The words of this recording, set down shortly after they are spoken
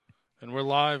And we're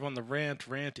live on the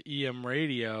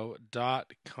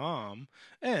rantemradio.com.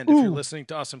 And if you're listening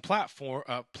to us in platform,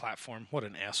 what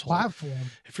an asshole.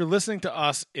 Platform. If you're listening to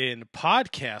us in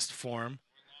podcast form,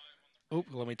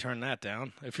 let me turn that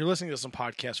down. If you're listening to us in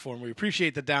podcast form, we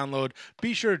appreciate the download.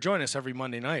 Be sure to join us every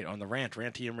Monday night on the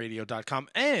rantemradio.com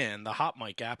and the Hot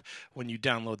Mic app. When you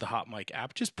download the Hot Mic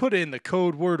app, just put in the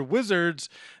code word WIZARDS.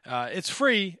 It's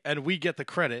free, and we get the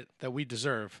credit that we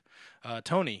deserve.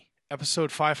 Tony,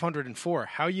 episode 504.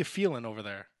 How you feeling over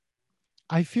there?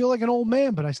 I feel like an old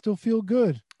man, but I still feel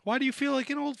good. Why do you feel like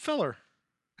an old feller?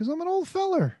 Because I'm an old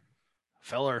feller.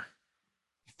 Fella.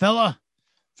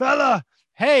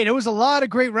 Hey, there was a lot of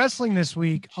great wrestling this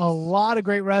week. A lot of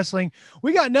great wrestling.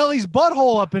 We got Nelly's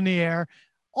butthole up in the air.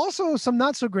 Also, some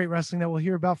not so great wrestling that we'll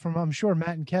hear about from, I'm sure,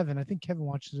 Matt and Kevin. I think Kevin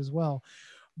watched it as well.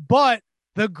 But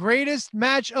the greatest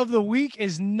match of the week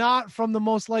is not from the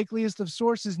most likeliest of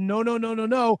sources.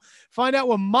 No. Find out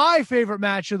what my favorite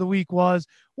match of the week was.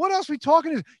 What else we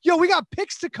talking to? Yo, we got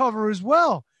picks to cover as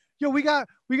well. Yo, we got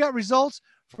results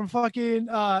from fucking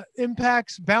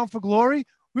Impact's Bound for Glory.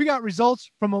 We got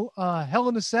results from Hell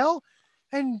in a Cell.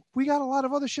 And we got a lot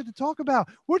of other shit to talk about.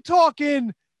 We're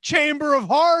talking Chamber of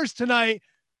Horrors tonight.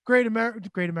 Great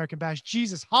American Bash.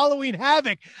 Jesus, Halloween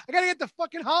Havoc. I got to get the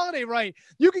fucking holiday right.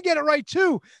 You can get it right,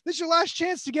 too. This is your last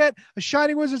chance to get a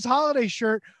Shining Wizards holiday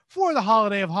shirt for the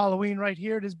holiday of Halloween right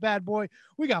here. This bad boy.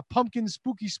 We got pumpkin,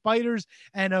 spooky spiders,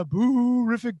 and a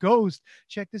boo-rific ghost.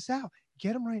 Check this out.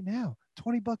 Get them right now.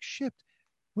 $20 shipped.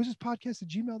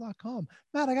 wizardspodcast@gmail.com.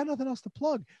 Matt, I got nothing else to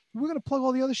plug. We're going to plug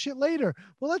all the other shit later.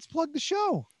 Well, let's plug the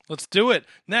show. Let's do it.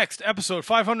 Next, episode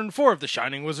 504 of the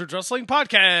Shining Wizards Wrestling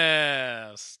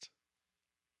Podcast.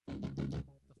 The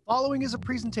following is a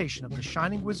presentation of the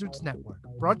Shining Wizards Network,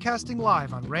 broadcasting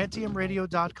live on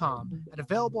rantemradio.com and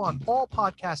available on all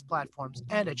podcast platforms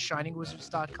and at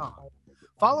shiningwizards.com.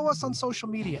 Follow us on social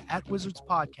media at Wizards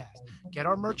Podcast. Get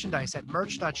our merchandise at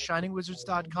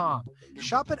merch.shiningwizards.com.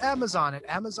 Shop at Amazon at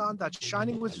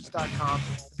amazon.shiningwizards.com.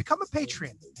 And become a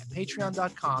Patreon at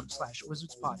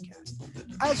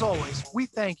patreon.com/wizardspodcast. As always, we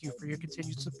thank you for your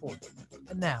continued support.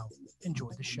 And now,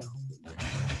 enjoy the show.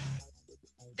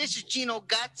 This is Gino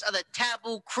Guts of the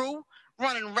Taboo Crew,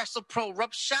 running WrestlePro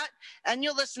Rupshot, and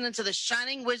you're listening to the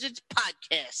Shining Wizards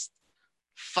Podcast.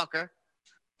 Fucker.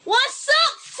 What's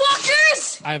up,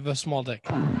 fuckers? I have a small dick.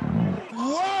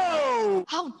 Whoa!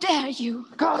 How dare you?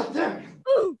 God damn!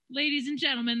 Ooh. Ladies and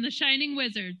gentlemen, the Shining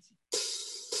Wizards.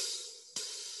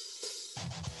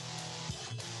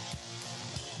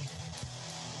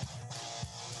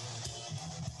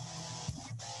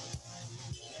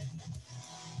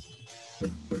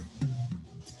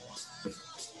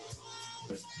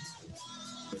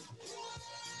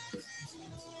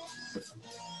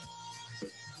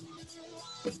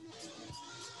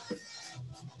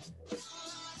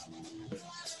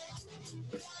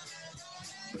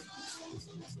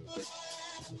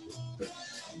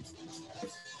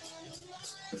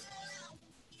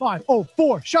 Five,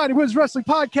 Shining Wizards Wrestling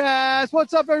Podcast.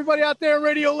 What's up, everybody out there in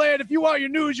Radio Land? If you want your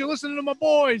news, you're listening to my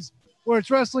boys, where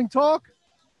it's wrestling talk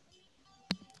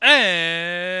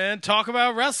and talk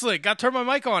about wrestling. Got to turn my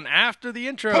mic on after the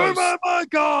intro. Turn my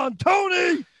mic on,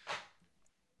 Tony.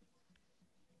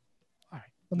 All right,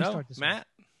 let me start this. Matt.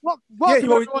 Welcome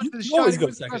everyone to the you always Shining go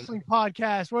Wizards second. Wrestling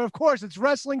Podcast, where of course it's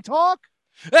wrestling talk.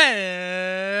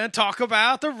 And talk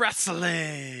about the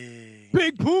wrestling.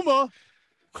 Big Puma.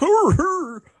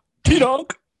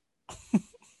 T-Donk.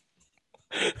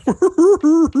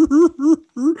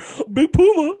 Big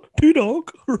Puma.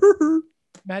 T-Donk.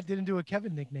 Matt didn't do a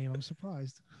Kevin nickname. I'm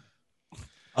surprised.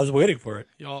 I was waiting for it.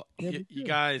 Y'all, Yeah, you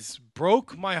guys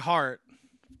broke my heart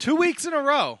 2 weeks in a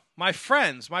row. My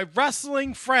friends, my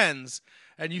wrestling friends,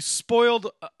 and you spoiled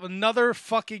another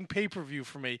fucking pay-per-view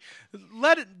for me.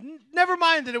 Never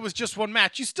mind that it was just one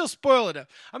match. You still spoiled it.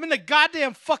 I'm in the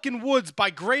goddamn fucking woods by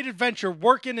Great Adventure,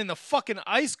 working in the fucking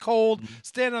ice cold,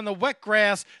 standing on the wet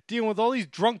grass, dealing with all these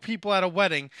drunk people at a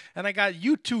wedding, and I got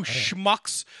you two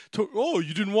schmucks to,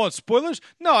 you didn't want spoilers?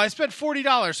 No, I spent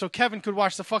 $40 so Kevin could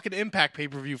watch the fucking Impact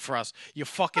pay-per-view for us. You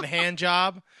fucking hand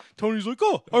job. Tony's like,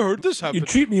 I heard this happen. You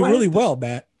treat me really well,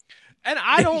 Matt. And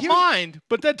I don't mind,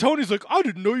 but then Tony's like, I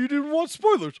didn't know you didn't want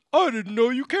spoilers. I didn't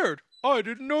know you cared. I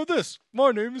didn't know this.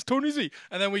 My name is Tony Z.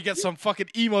 And then we get some fucking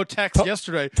emo text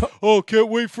yesterday. Can't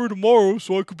wait for tomorrow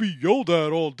so I could be yelled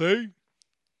at all day.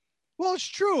 Well, it's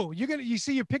true. You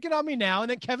see, you're picking on me now,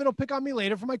 and then Kevin will pick on me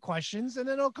later for my questions, and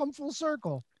then it'll come full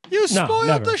circle. You spoiled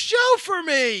never. the show for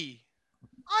me.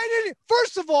 I didn't.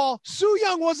 First of all, Su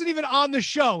Yung wasn't even on the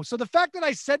show. So the fact that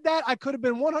I said that, I could have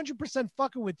been 100%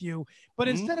 fucking with you. But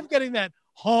instead of getting that,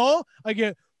 I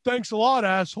get, thanks a lot,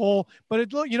 asshole.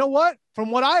 But you know what?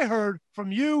 From what I heard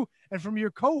from you and from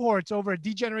your cohorts over at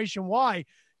Degeneration Y,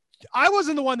 I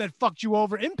wasn't the one that fucked you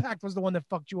over. Impact was the one that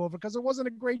fucked you over because it wasn't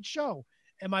a great show.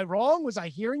 Am I wrong? Was I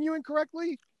hearing you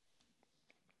incorrectly?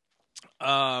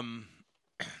 Well,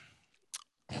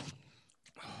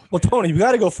 Tony, we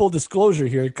got to go full disclosure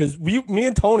here because me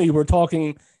and Tony were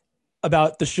talking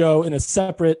about the show in a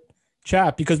separate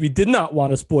chat because we did not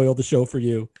want to spoil the show for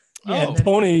you. Yeah, And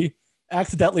Tony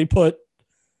accidentally put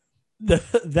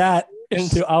that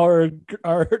into our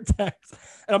text,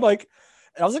 and I'm like,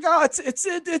 I was like, oh,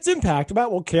 it's Impact.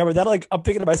 About well, camera. That I'm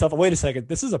thinking to myself, wait a second,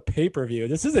 this is a pay-per-view.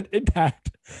 This isn't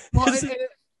Impact. Well,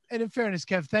 and in fairness,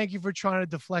 Kev, thank you for trying to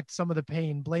deflect some of the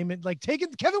pain. Blame it,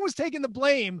 Kevin was taking the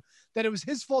blame that it was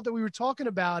his fault that we were talking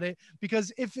about it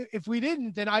because if we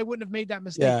didn't, then I wouldn't have made that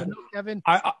mistake. Yeah. But no, Kevin,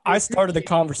 I started the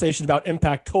conversation about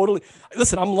Impact totally.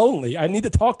 Listen, I'm lonely. I need to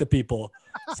talk to people,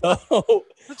 so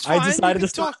That's fine. I decided you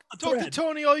to can start talk to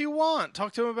Tony all you want.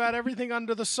 Talk to him about everything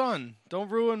under the sun. Don't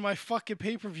ruin my fucking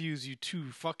pay-per-views, you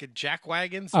two fucking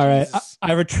jackwagons. All right, Jesus.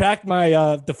 I retract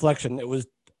my deflection. It was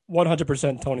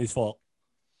 100% Tony's fault.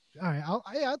 all right,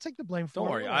 I'll take the blame for Don't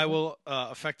it. worry. I will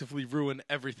effectively ruin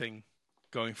everything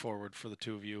going forward for the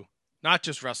two of you. Not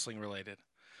just wrestling related.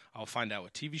 I'll find out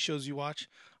what TV shows you watch.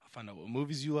 I'll find out what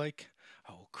movies you like.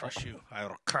 I will crush you. I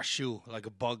will crush you like a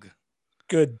bug.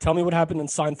 Good. Tell me what happened in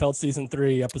Seinfeld season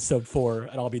 3, episode 4,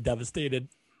 and I'll be devastated.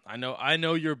 I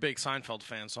know you're a big Seinfeld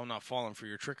fan, so I'm not falling for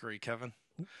your trickery, Kevin.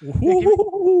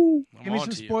 Woo-hoo-hoo-hoo. I'm Give me on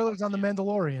some to you. spoilers on The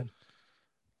Mandalorian.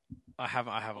 I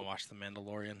haven't watched The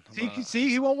Mandalorian. See,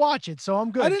 he won't watch it, so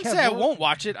I'm good. I didn't Kev, say I won't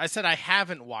watch it. I said I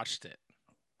haven't watched it.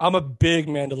 I'm a big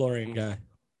Mandalorian guy.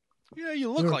 Yeah,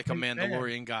 you look You're a like a big fan.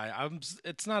 Mandalorian guy.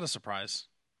 It's not a surprise.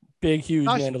 Big, huge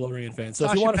Sasha- Mandalorian fan. So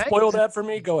if Sasha you want to Banks spoil is- that for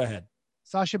me, go ahead.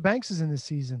 Sasha Banks is in this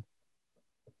season.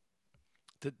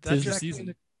 Did Tis that the just,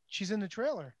 season. She's in the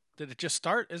trailer did it just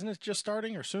start? Isn't it just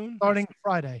starting or soon? starting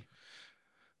Friday.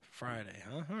 Friday,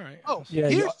 huh? All right. Oh, Yeah,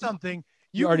 here's something.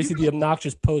 You already see the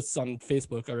obnoxious posts on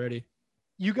Facebook already.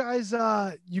 You guys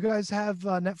have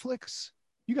Netflix?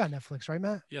 You got Netflix, right,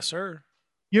 Matt? Yes, sir.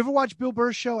 You ever watch Bill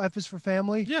Burr's show, F is for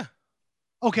Family? Yeah.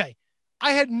 Okay.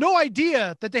 I had no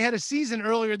idea that they had a season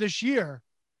earlier this year.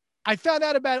 I found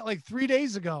out about it like 3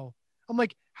 days ago. I'm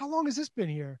like, how long has this been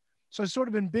here? So I've sort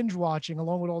of been binge watching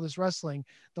along with all this wrestling,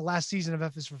 the last season of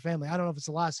F is for Family. I don't know if it's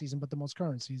the last season, but the most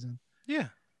current season. Yeah.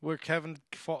 Where Kevin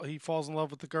he falls in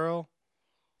love with the girl.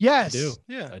 Yes. I do.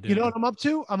 Yeah. I do. You know what I'm up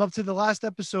to? I'm up to the last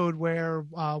episode where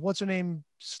what's her name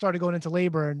started going into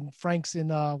labor and Frank's in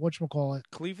whatchamacallit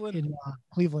Cleveland. in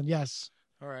Cleveland. Yes.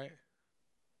 All right.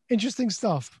 Interesting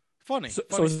stuff. Funny. So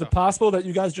funny is stuff. it possible that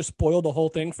you guys just spoiled the whole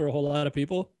thing for a whole lot of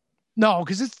people? No,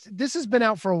 because this has been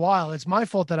out for a while. It's my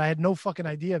fault that I had no fucking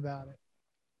idea about it.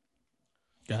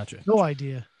 Gotcha. No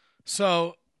idea.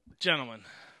 So, gentlemen,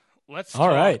 let's All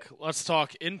talk. right. Let's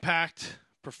talk Impact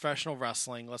Professional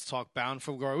Wrestling. Let's talk Bound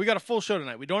for Glory. We got a full show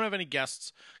tonight. We don't have any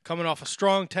guests. Coming off a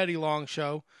strong Teddy Long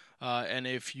show. And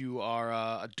if you are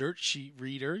a dirt sheet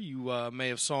reader, you may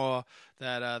have saw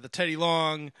that the Teddy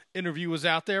Long interview was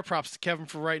out there. Props to Kevin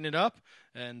for writing it up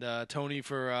and Tony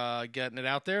for getting it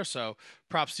out there. So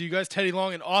props to you guys. Teddy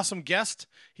Long, an awesome guest.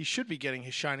 He should be getting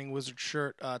his Shining Wizard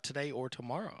shirt today or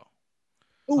tomorrow.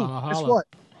 Ooh, guess holla. what?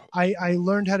 I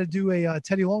learned how to do a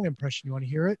Teddy Long impression. You want to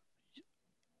hear it?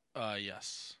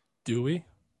 Yes. Do we?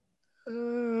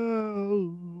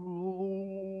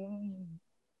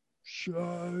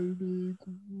 Shining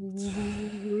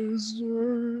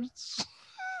Wizards.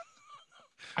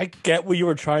 I get what you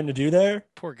were trying to do there.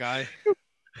 Poor guy.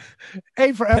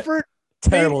 Hey, for effort.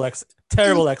 Terrible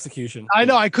execution. I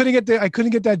know. I couldn't get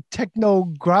that techno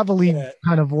gravelly Yeah.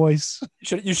 kind of voice.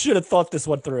 You should have thought this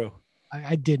one through.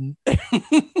 I didn't.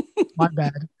 My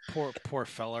bad. Poor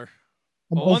feller.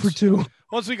 I'm Well, 0 for 2.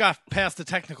 Once we got past the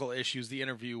technical issues, the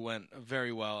interview went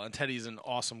very well, and Teddy's an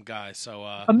awesome guy. So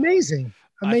Amazing.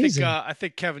 Amazing. I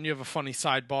think Kevin, you have a funny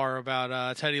sidebar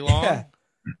about Teddy Long. Yeah.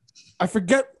 I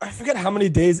forget how many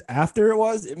days after it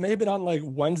was. It may have been on like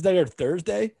Wednesday or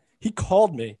Thursday. He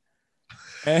called me,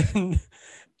 and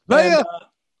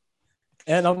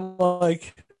and I'm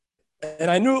like,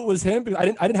 and I knew it was him because I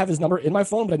didn't have his number in my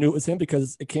phone, but I knew it was him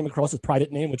because it came across his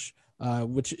private name, which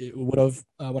it would have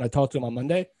when I talked to him on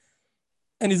Monday.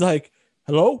 And he's like,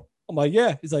 "Hello." I'm like,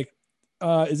 "Yeah." He's like,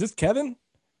 "Is this Kevin?"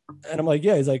 And I'm like,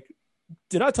 "Yeah." He's like,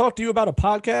 "Did I talk to you about a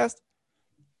podcast?"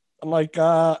 I'm like,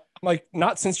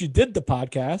 "Not since you did the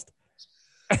podcast."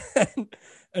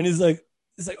 and he's like,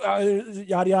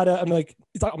 yada yada. I'm like,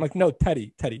 "No,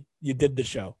 Teddy, you did the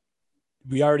show.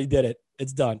 We already did it.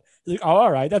 It's done." He's like, "Oh,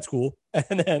 all right, that's cool."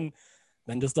 And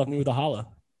then just left me with a holla.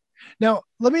 Now,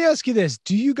 let me ask you this.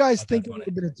 Do you guys Not think that it would funny.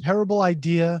 have been a terrible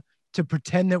idea to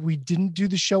pretend that we didn't do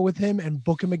the show with him and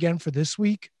book him again for this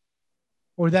week?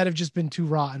 Or would that have just been too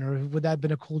rotten? Or would that have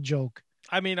been a cool joke?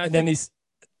 I mean, I And think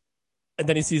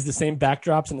then he sees the same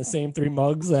backdrops and the same 3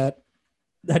 mugs that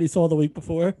he saw the week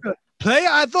before. Player,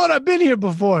 I thought I've been here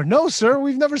before. No, sir,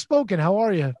 we've never spoken. How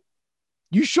are you?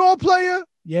 You sure, player?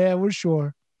 Yeah, we're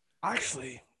sure.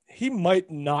 Actually, he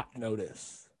might not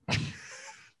notice.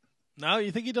 no.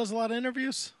 You think he does a lot of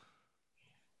interviews?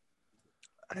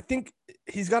 I think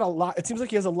he's got a lot. It seems like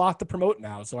he has a lot to promote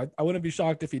now. So I wouldn't be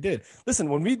shocked if he did. Listen,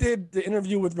 when we did the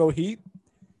interview with Rohit,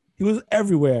 he was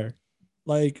everywhere,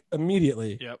 like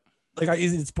immediately. Yep. Like he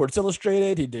did Sports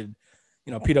Illustrated. He did,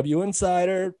 PW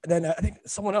Insider. And then I think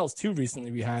someone else too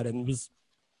recently we had, and it was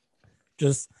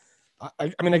just,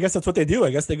 I mean, I guess that's what they do.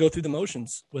 I guess they go through the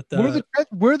motions with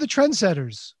We're the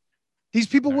trendsetters. These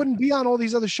people All right. wouldn't be on all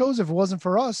these other shows if it wasn't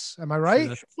for us. Am I right?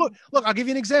 that's- Look, I'll give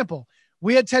you an example.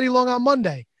 We had Teddy Long on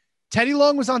Monday. Teddy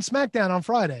Long was on SmackDown on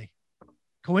Friday.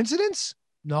 Coincidence?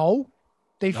 No.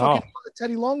 They fucking thought that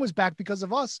Teddy Long was back because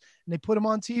of us, and they put him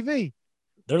on TV.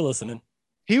 They're listening.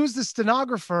 He was the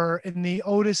stenographer in the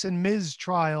Otis and Miz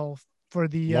trial for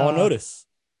the Law and Notice.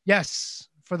 Yes,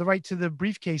 for the right to the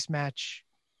briefcase match,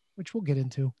 which we'll get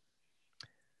into.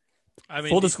 I mean,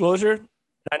 Full disclosure,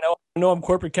 I know I'm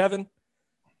corporate Kevin.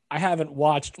 I haven't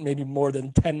watched maybe more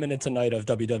than 10 minutes a night of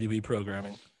WWE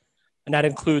programming. And that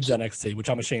includes NXT, which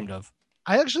I'm ashamed of.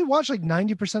 I actually watched like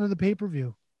 90% of the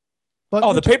pay-per-view. But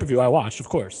Oh, the pay-per-view I watched, of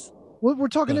course. we're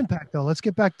talking Yeah. Impact though. Let's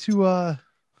get back to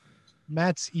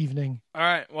Matt's evening. all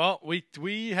right. Well,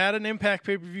 we had an Impact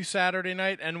pay-per-view Saturday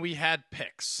night, and we had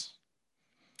picks.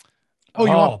 Oh,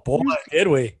 you want boy, did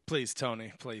we. Please,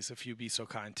 Tony, please, if you be so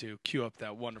kind to cue up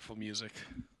that wonderful music.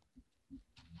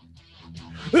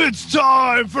 It's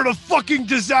time for the fucking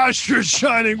disastrous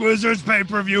Shining Wizards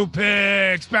pay-per-view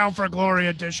picks, Bound for Glory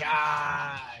edition.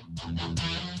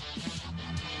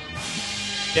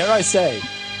 Dare I say,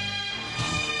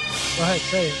 Go ahead,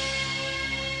 say it.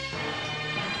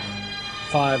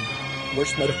 5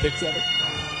 worst meta picks ever.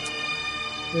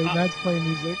 Wait, Matt's playing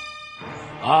music.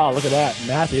 Ah, look at that.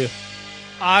 Matthew.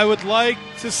 I would like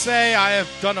to say I have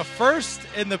done a first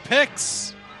in the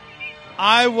picks.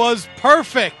 I was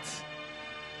perfect.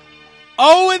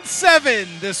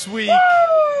 0-7 this week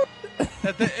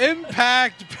at the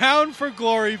Impact Bound for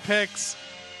Glory picks.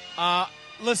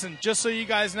 Listen, just so you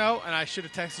guys know, and I should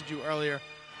have texted you earlier,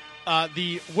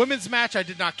 the women's match I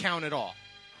did not count at all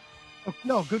Oh,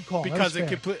 no, good call. because That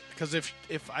was fair. because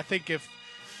if I think if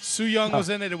Su Young was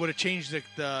in it, it would have changed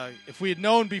the if we had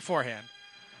known beforehand.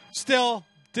 Still,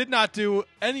 did not do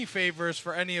any favors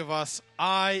for any of us.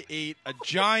 I ate a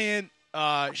giant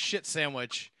shit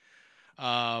sandwich.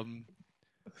 I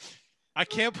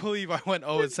can't believe I went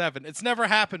 0-7. It's never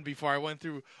happened before. I went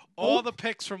through all the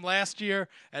picks from last year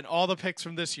and all the picks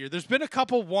from this year. There's been a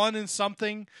couple 1 and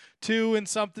something, 2 and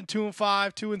something, 2 and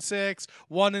 5, 2 and 6,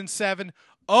 1 and 7,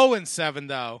 0-7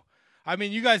 though. I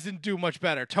mean, you guys didn't do much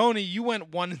better. Tony, you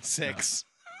went 1 and 6.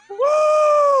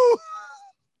 Woo!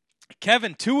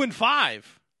 Kevin, 2 and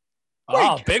 5.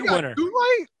 Oh, Wait, big you got winner. two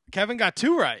right? Kevin got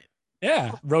 2 right.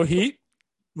 Yeah, Rohit,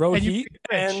 picked Rich.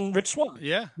 and Rich Swann.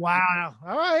 Yeah. Wow.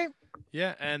 All right.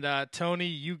 Yeah, and Tony,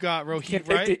 you got You Rohit can't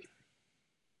take right, the-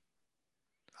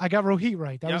 I got Rohit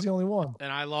right. That was Yep. the only one.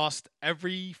 and I lost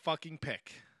every fucking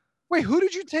pick. Wait, who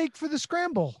did you take for the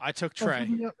scramble? I took Oh, Trey.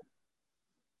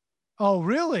 Oh,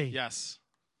 really? Yes.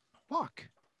 Fuck.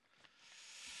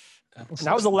 And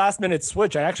that was a last-minute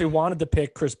switch. I actually wanted to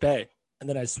pick Chris Bay, and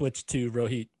then I switched to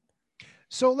Rohit.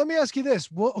 So let me ask you this: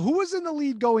 who was in the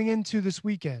lead going into this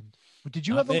weekend? Did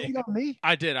you Not have the me. lead on me?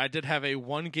 I did. I did have a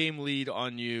 1-game lead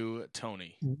on you,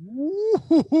 Tony.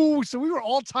 Ooh, so we were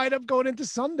all tied up going into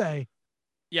Sunday.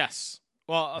 Yes.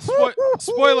 Well,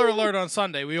 spoiler alert on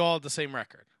Sunday. We all had the same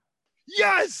record.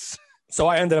 Yes. So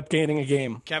I ended up gaining a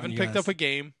game. Kevin on you picked guys. up a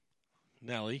game.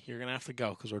 Nelly, you're going to have to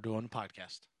go because we're doing a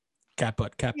podcast. cat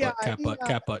butt, cat Yeah, butt, cat butt, yeah.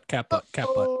 cat butt, cat butt, cat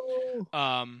butt.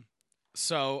 Oh.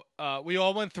 So we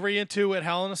all went 3-2 at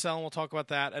Hell in a Cell, and we'll talk about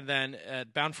that. And then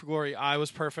at Bound for Glory, I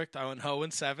was perfect. I went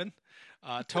 0-7.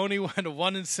 Tony went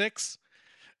 1-6.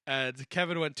 And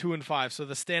Kevin went 2-5. So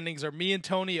the standings are me and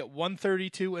Tony at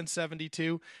 132 and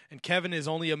 72, and Kevin is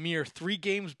only a mere 3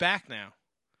 games back now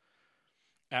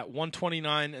at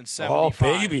 129 and 75. Oh,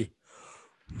 baby.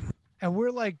 And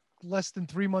we're like less than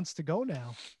 3 months to go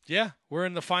now. Yeah, we're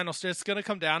in the final stage. It's going to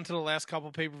come down to the last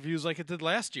couple pay-per-views like it did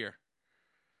last year.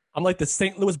 I'm like the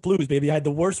St. Louis Blues, baby. I had the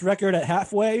worst record at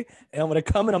halfway, and I'm going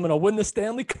to come and I'm going to win the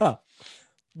Stanley Cup.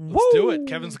 Let's do it.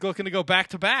 Kevin's looking to go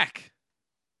back-to-back.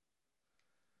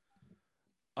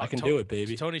 I can do it,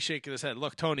 baby. Tony's shaking his head.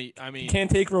 Look, Tony, I mean, You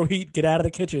can't take Rohit. Get out of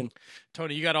the kitchen.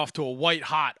 Tony, you got off to a white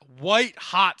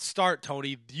hot start,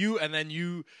 Tony.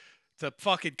 The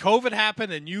fucking COVID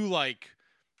happened, and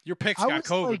your picks I got was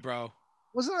COVID, like- bro.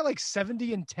 Wasn't I like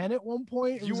 70-10 at one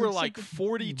point? It You was were like something-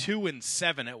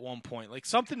 42-7 at one point, like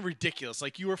something ridiculous.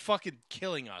 Like you were fucking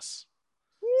killing us.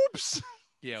 Oops.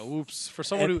 Yeah, oops. For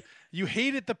someone who you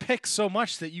hated the picks so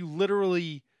much that you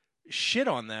literally shit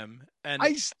on them, and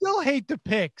I still hate the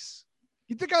picks.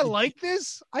 You think I like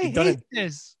this? I You done hate it.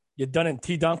 this. You done it.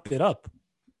 T-dunked it up.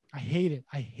 I hate it.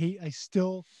 I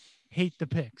still hate the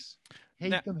picks. Hate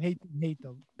Now- them.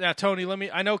 yeah, Tony.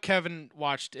 I know Kevin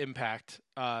watched Impact.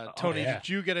 Tony, yeah. did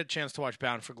you get a chance to watch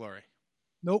Bound for Glory?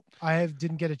 Nope.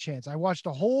 Didn't get a chance. I watched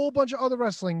a whole bunch of other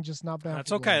wrestling, just not Bound That's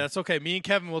for okay. Glory. That's okay. Me and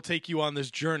Kevin will take you on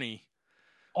this journey.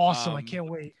 Awesome. I um, can't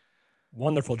wait.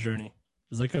 Wonderful journey. It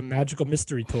was like a magical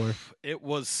mystery tour. It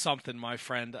was something, my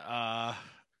friend. God.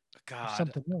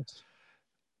 Something else.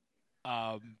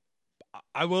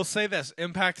 I will say this: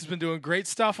 Impact has been doing great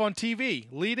stuff on TV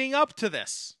leading up to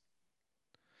this.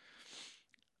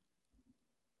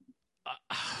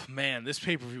 Man, this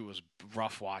pay-per-view was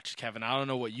rough watch, Kevin. I don't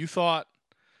know what you thought.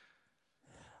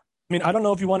 I mean, I don't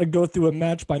know if you want to go through it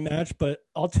match by match, but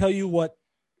I'll tell you what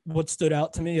stood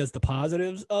out to me as the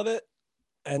positives of it.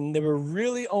 And there were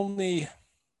really only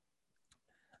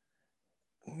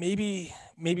maybe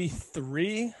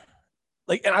three.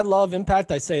 Like, and I love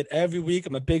Impact. I say it every week.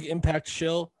 I'm a big Impact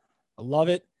shill. I love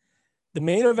it. The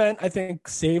main event, I think,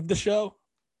 saved the show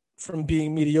from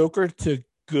being mediocre to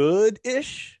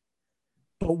good-ish.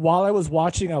 But while I was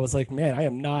watching, I was like, man, I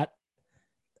am not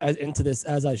as into this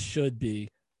as I should be.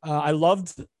 I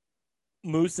loved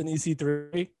Moose and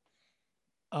EC3.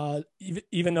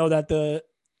 Even though that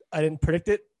I didn't predict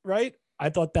it right, I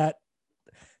thought that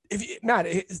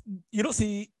you don't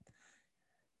see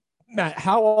Matt.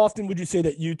 How often would you say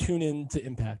that you tune in to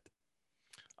Impact?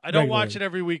 I don't Regularly. watch it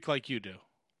every week like you do.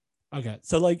 Okay,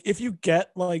 so like if you get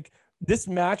like this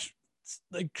match,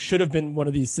 like should have been one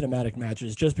of these cinematic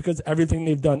matches, just because everything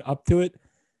they've done up to it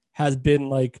has been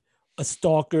like a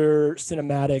stalker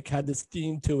cinematic, had this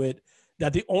theme to it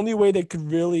that the only way they could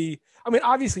really, I mean,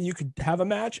 obviously you could have a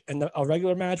match and a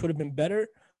regular match would have been better,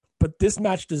 but this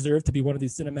match deserved to be one of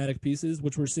these cinematic pieces,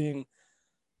 which we're seeing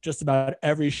just about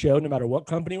every show, no matter what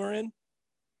company we're in.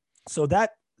 So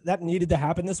that needed to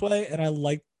happen this way. And I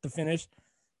liked the finish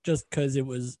just because it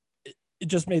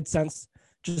just made sense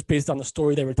just based on the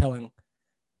story they were telling.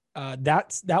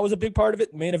 That was a big part of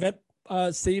it. Main event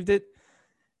saved it.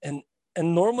 And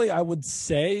normally I would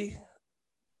say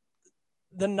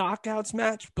the knockouts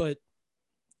match, but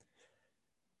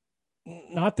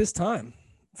not this time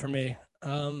for me.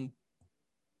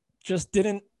 Just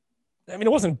didn't. I mean,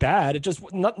 it wasn't bad. It just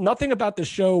nothing about the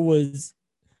show was,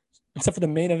 except for the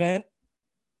main event,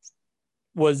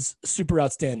 was super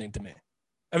outstanding to me.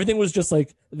 Everything was just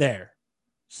like there.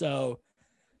 So,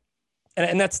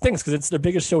 and that stinks because it's the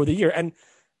biggest show of the year. And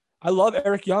I love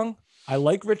Eric Young. I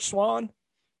like Rich Swann.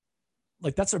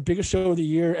 Like, that's their biggest show of the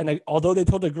year. And although they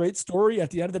told a great story, at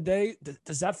the end of the day,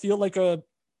 does that feel like a,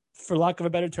 for lack of a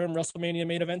better term, WrestleMania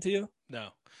main event to you? No,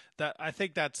 I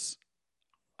think that's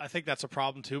a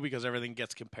problem too, because everything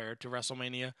gets compared to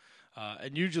WrestleMania,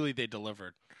 and usually they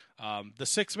delivered. The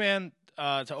 6-man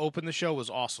to open the show was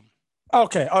awesome.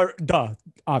 Okay, or duh.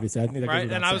 Obviously, I think that goes Right,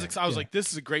 without and I was saying. like,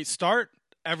 this is a great start.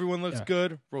 Everyone looks Yeah.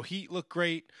 good. Rohit looked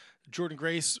great. Jordan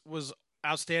Grace was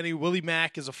outstanding. Willie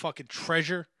Mack is a fucking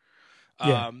treasure.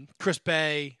 Yeah. Chris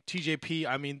Bay, TJP,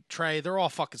 I mean Trey, they're all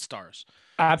fucking stars.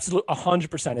 Absolutely,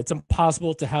 100%. It's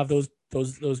impossible to have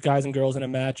those guys and girls in a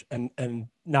match and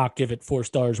not give it 4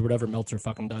 stars or whatever Meltzer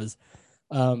fucking does.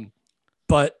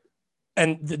 But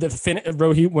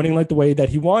Rohit winning like the way that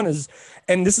he won is,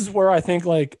 and this is where I think,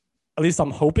 like, at least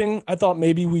I'm hoping. I thought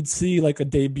maybe we'd see like a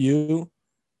debut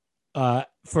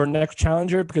for next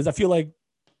challenger, because I feel like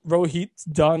Rohit's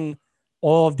done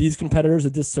all of these competitors a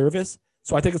disservice.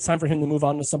 So I think it's time for him to move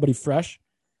on to somebody fresh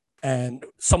and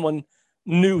someone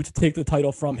new to take the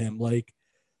title from him. Like,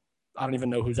 I don't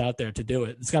even know who's out there to do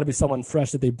it. It's got to be someone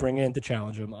fresh that they bring in to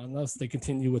challenge him, unless they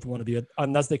continue with one of the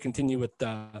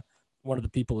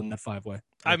people in that 5-way.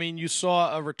 I mean, you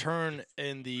saw a return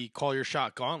in the Call Your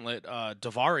Shot Gauntlet.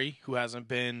 Davari, who hasn't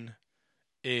been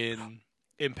in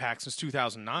Impact since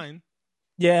 2009.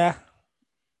 Yeah,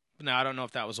 Now, I don't know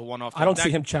if that was a one-off. I don't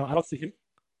see him challenge. I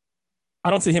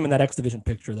don't see him in that X Division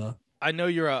picture though. I know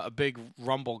you're a big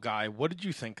Rumble guy. What did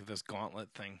you think of this Gauntlet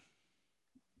thing?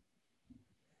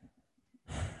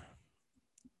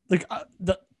 Like,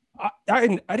 I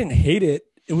didn't hate it.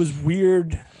 It was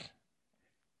weird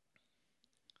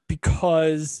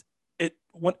because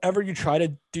whenever you try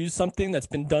to do something that's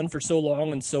been done for so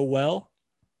long and so well,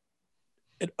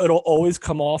 it'll always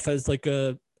come off as like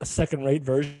a second-rate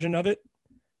version of it.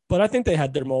 But I think they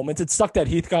had their moments. It sucked that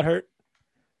Heath got hurt.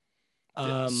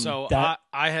 I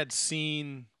had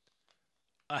seen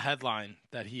a headline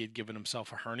that he had given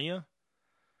himself a hernia.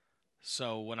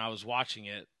 So when I was watching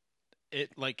it,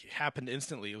 it like happened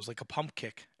instantly. It was like a pump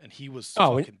kick, and he was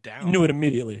fucking down. You knew it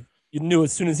immediately. You knew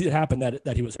as soon as it happened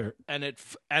that he was hurt. And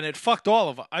it fucked all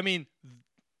of us. I mean,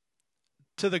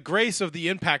 to the grace of the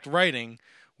Impact writing,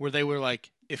 where they were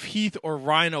like, if Heath or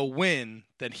Rhino win,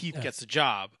 then Heath gets the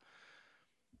job.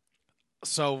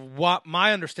 So what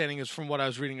my understanding is from what I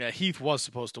was reading that Heath was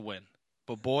supposed to win,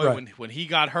 but boy, when he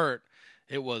got hurt,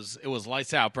 it was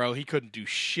lights out, bro. He couldn't do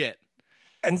shit.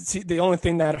 And see, the only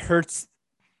thing that hurts,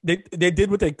 they did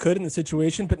what they could in the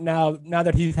situation, but now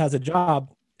that Heath has a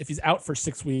job, if he's out for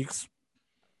 6 weeks,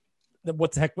 then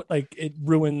what the heck? Like it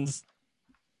ruins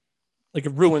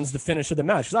the finish of the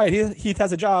match. All right, Heath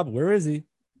has a job. Where is he?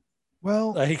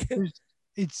 Well, Like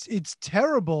it's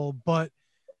terrible, but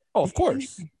of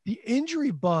course, the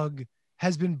injury bug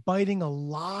has been biting a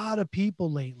lot of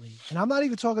people lately, and I'm not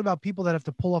even talking about people that have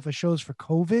to pull off of shows for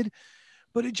COVID,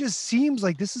 but it just seems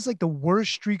like this is like the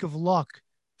worst streak of luck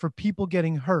for people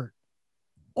getting hurt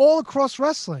all across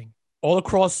wrestling, all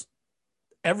across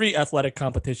every athletic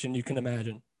competition you can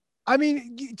imagine. I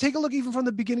mean, take a look even from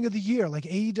the beginning of the year. Like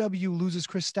AEW loses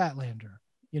Chris Statlander.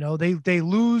 You know, they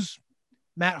lose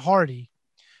Matt Hardy,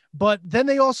 but then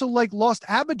they also like lost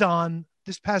Abaddon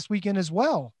this past weekend as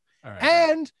well. All right.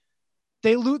 And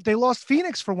they lost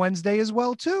Phoenix for Wednesday as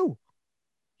well too.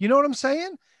 You know what I'm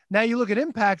saying? Now you look at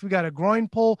Impact, we got a groin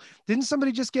pull. Didn't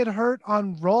somebody just get hurt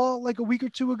on Raw like a week or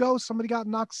two ago? Somebody got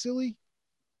knocked silly.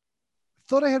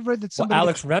 Thought I had read that somebody. Well,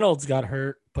 Alex Reynolds got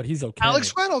hurt, but he's okay.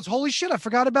 Alex Reynolds, holy shit, I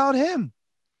forgot about him.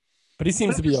 But he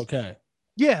seems to be okay.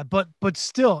 Yeah, but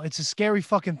still, it's a scary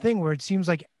fucking thing where it seems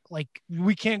like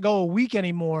we can't go a week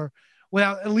anymore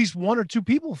without at least one or two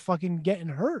people fucking getting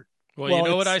hurt. Well, you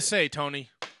know what I say, Tony.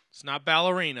 It's not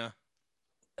ballerina.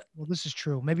 Well, this is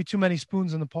true. Maybe too many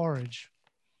spoons in the porridge.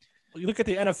 Well, you look at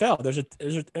the NFL.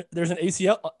 There's an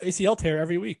ACL tear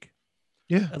every week.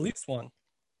 Yeah, at least one.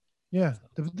 Yeah.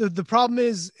 The problem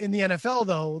is in the NFL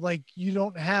though, like you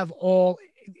don't have all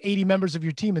 80 members of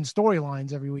your team in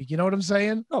storylines every week. You know what I'm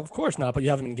saying? No, of course not. But you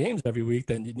have them in games every week.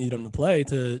 Then you need them to play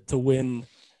to win.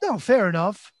 No, fair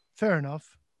enough. Fair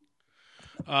enough.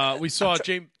 We saw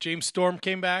James Storm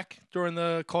came back during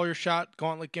the Call Your Shot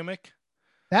gauntlet gimmick.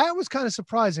 That was kind of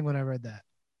surprising when I read that.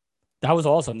 That was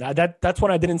awesome. That's one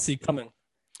I didn't see coming.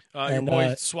 Your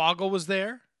boy Swoggle was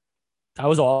there. That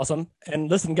was awesome.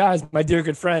 And listen, guys, my dear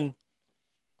good friend,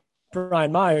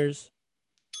 Brian Myers,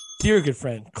 dear good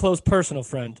friend, close personal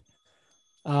friend,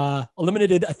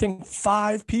 eliminated, I think,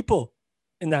 5 people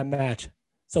in that match.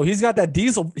 So he got that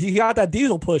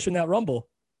diesel push in that Rumble.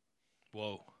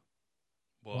 Whoa.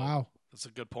 Wow. That's a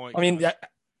good point. I mean,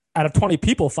 out of 20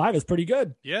 people, 5 is pretty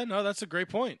good. Yeah, no, that's a great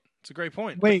point. It's a great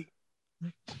point. Wait,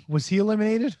 was he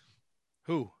eliminated?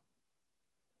 Who?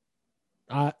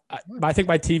 I think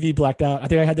my TV blacked out. I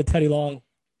think I had the Teddy Long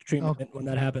treatment when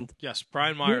that happened. Yes,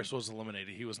 Brian Myers was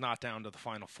eliminated. He was not down to the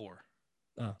final 4.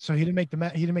 So he didn't make the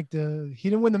match. He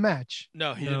didn't win the match.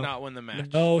 No, he did not win the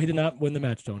match. No, he did not win the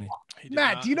match, Tony.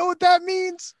 Matt, do you know what that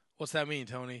means? What's that mean,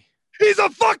 Tony? He's a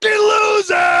fucking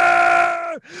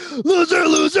loser!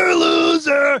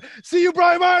 Loser! See you,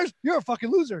 Brian Myers. You're a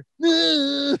fucking loser.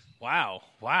 Wow.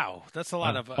 That's a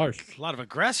lot of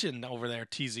aggression over there,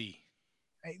 TZ.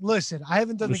 Hey, listen, I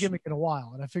haven't done the gimmick in a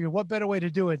while, and I figured what better way to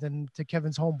do it than to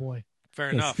Kevin's homeboy. Fair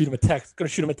enough. Shoot him a text. Gonna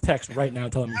shoot him a text right now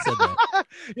and tell him you said that.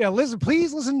 Yeah,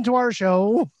 please listen to our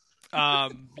show.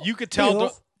 You could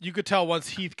tell once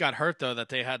Heath got hurt though that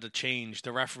they had to change.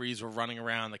 The referees were running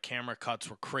around. The camera cuts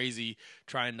were crazy,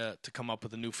 trying to come up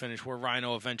with a new finish. Where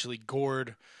Rhino eventually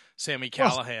gored Sami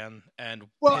Callihan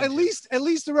at least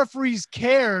the referees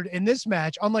cared in this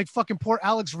match, unlike fucking poor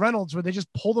Alex Reynolds, where they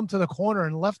just pulled him to the corner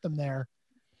and left him there.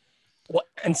 Well,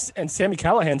 and Sami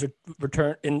Callihan's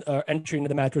entry into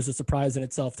the match was a surprise in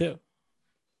itself too.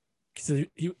 So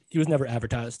he was never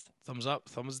advertised. Thumbs up,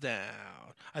 thumbs down.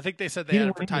 I think they said they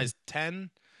advertised 10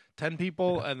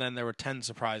 people, and then there were 10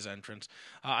 surprise entrants.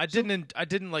 I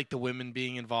didn't like the women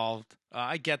being involved.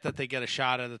 I get that they get a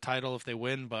shot at the title if they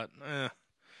win, but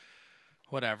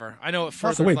whatever. I know it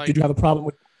further. So wait, did you have a problem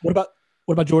with what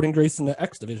about Jordan Grace in the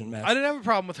X Division match? I didn't have a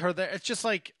problem with her there. It's just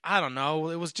like I don't know.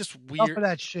 It was just weird. Enough of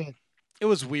that shit. It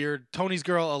was weird. Tony's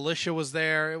girl Alicia was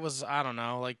there. It was I don't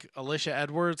know, like Alicia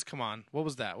Edwards. Come on, what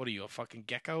was that? What are you, a fucking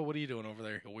gecko? What are you doing over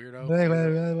there, you weirdo?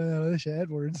 Alicia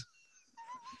Edwards.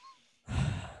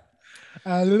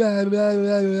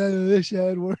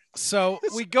 Edward. So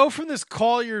we go from this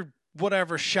call your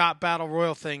whatever shot battle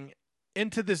royal thing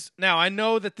into this. Now I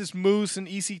know that this Moose and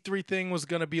EC3 thing was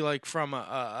going to be like from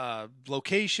a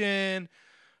location.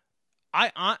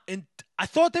 I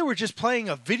thought they were just playing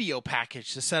a video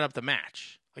package to set up the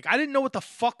match. Like I didn't know what the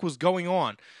fuck was going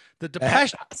on. The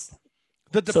Depeche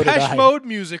Mode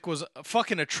music was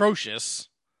fucking atrocious.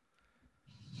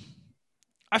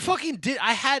 I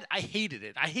hated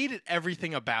it. I hated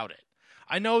everything about it.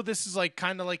 I know this is like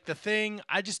kind of like the thing.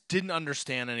 I just didn't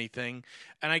understand anything.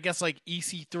 And I guess like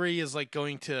EC3 is like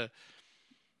going to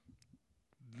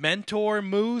mentor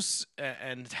Moose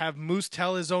and have Moose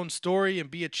tell his own story and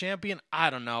be a champion. I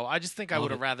don't know. I just think I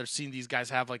would have rather seen these guys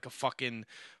have like a fucking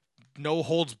no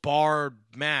holds barred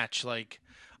match. Like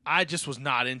I just was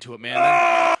not into it,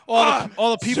 man.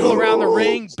 All the people around the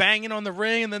ring banging on the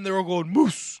ring, and then they were going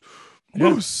Moose.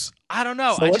 I don't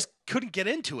know. So I just couldn't get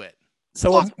into it.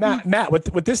 So Matt,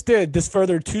 what this did, this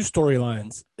furthered two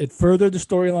storylines. It furthered the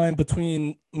storyline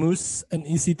between Moose and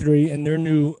EC3 and their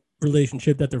new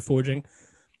relationship that they're forging.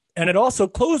 And it also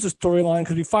closed the storyline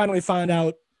because we finally found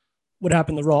out what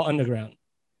happened to Raw Underground.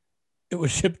 It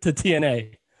was shipped to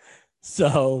TNA.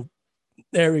 So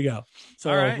there we go.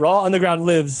 So right. Raw Underground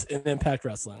lives in Impact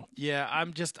Wrestling. Yeah,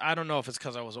 I don't know if it's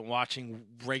because I wasn't watching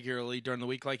regularly during the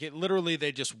week. Like it literally,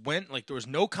 they just went, like there was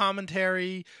no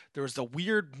commentary. There was the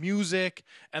weird music.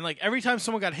 And like every time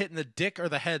someone got hit in the dick or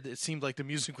the head, it seemed like the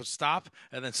music would stop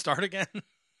and then start again.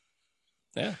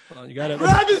 Yeah. Well, you got to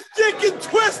grab his dick and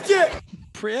twist it.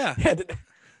 Yeah. Yeah. It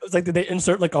was like, did they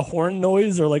insert like a horn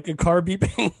noise or like a car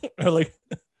beeping or like,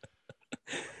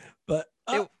 but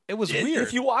it was weird.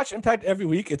 If you watch Impact every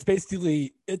week, it's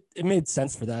basically it made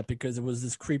sense for that because it was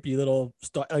this creepy little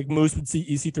like Moose would see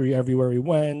EC3 everywhere he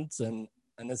went and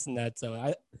this and that. So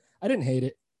I didn't hate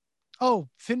it. Oh,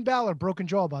 Finn Balor, broken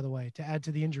jaw, by the way, to add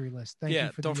to the injury list. Thank you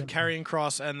for don't forget Karrion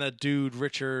Kross and the dude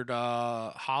Richard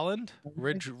Holland,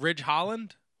 Ridge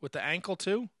Holland with the ankle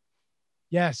too.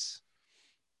 Yes.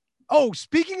 Oh,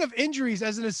 speaking of injuries,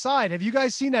 as an aside, have you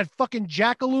guys seen that fucking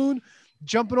Jackaloon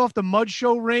jumping off the mud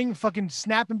show ring, fucking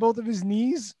snapping both of his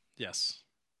knees? Yes.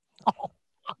 Oh.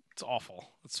 It's awful.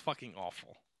 It's fucking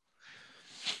awful.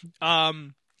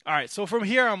 All right, so from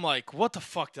here, I'm like, what the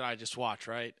fuck did I just watch,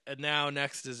 right? And now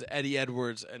next is Eddie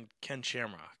Edwards and Ken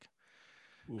Shamrock.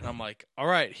 Ooh. And I'm like, all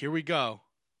right, here we go.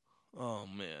 Oh,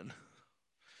 man.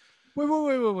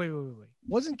 Wait.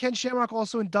 Wasn't Ken Shamrock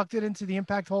also inducted into the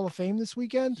Impact Hall of Fame this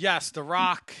weekend? Yes, The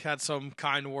Rock had some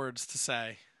kind words to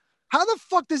say. How the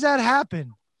fuck does that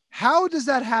happen? How does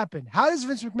that happen? How does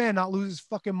Vince McMahon not lose his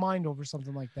fucking mind over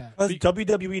something like that? Because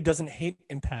WWE doesn't hate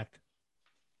Impact.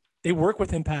 They work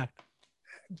with Impact.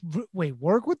 Wait,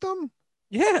 work with them?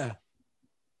 Yeah.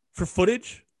 For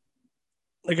footage.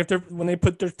 Like when they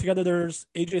put together there's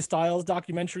AJ Styles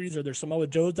documentaries or there's Samoa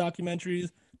Joe's documentaries.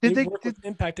 They work with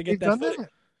Impact to get that footage. That?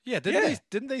 Yeah,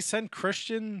 didn't they send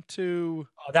Christian to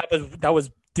that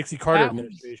was Dixie Carter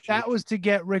administration. That was to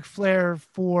get Ric Flair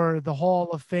for the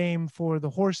Hall of Fame for the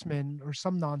Horsemen or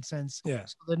some nonsense. Yeah.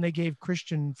 So then they gave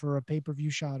Christian for a pay-per-view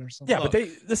shot or something. Yeah, but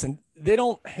they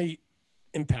don't hate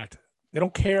Impact. They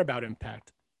don't care about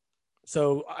Impact.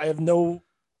 So I don't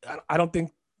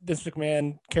think Vince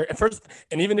McMahon cared at first.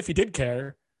 And even if he did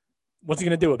care, what's he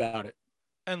going to do about it?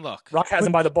 And look, Rock has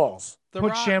him by the balls.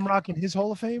 Put Shamrock in his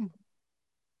Hall of Fame?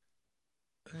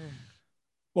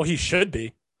 Well, he should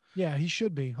be. Yeah, he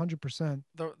should be 100%.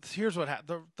 Here's what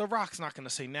happened. The Rock's not going to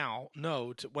say no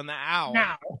to when the owl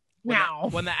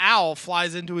when the owl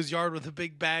flies into his yard with a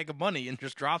big bag of money and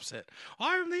just drops it.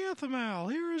 I'm the Anthem Owl.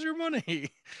 Here is your money,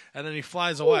 and then he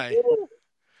flies away.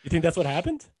 You think that's what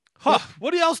happened? Huh?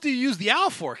 What else do you use the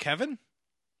owl for, Kevin?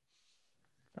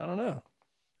 I don't know.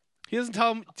 He doesn't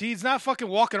tell him. He's not fucking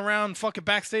walking around fucking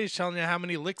backstage telling you how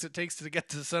many licks it takes to get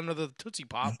to the center of the Tootsie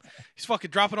Pop. He's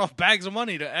fucking dropping off bags of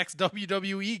money to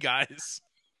ex-WWE guys.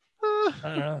 I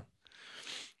don't know.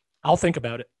 I'll think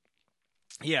about it.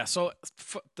 Yeah, so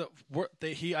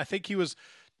I think he was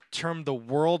termed the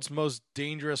world's most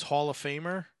dangerous Hall of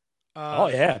Famer. Oh,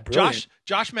 yeah. Brilliant.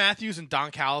 Josh Matthews and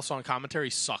Don Callis on commentary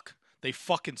suck. They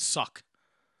fucking suck.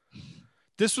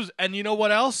 And you know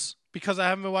what else? Because I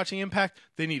haven't been watching Impact,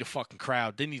 they need a fucking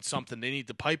crowd. They need something. They need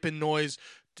the pipe-in noise.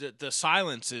 The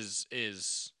silence is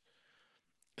it's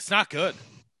not good.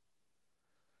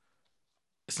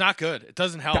 It's not good. It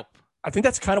doesn't help. I think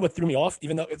that's kind of what threw me off,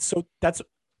 even though it's so that's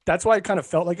why I kind of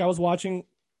felt like I was watching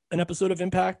an episode of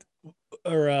Impact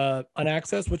or on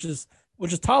Access, which is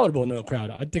tolerable, no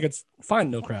crowd. I think it's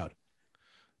fine, no crowd.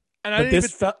 And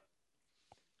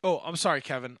Oh, I'm sorry,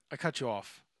 Kevin. I cut you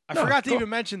off. I forgot to even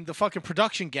mention the fucking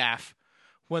production gaffe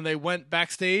when they went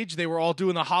backstage, they were all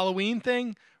doing the Halloween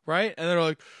thing, right? And they're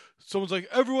like, someone's like,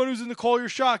 everyone who's in the Call Your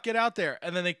Shot, get out there.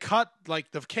 And then they cut,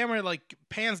 like, the camera, like,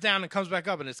 pans down and comes back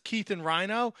up, and it's Keith and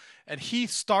Rhino, and he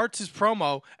starts his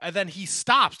promo, and then he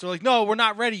stops. They're like, no, we're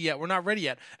not ready yet. We're not ready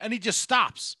yet. And he just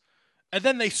stops. And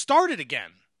then they start it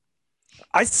again.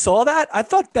 I saw that. I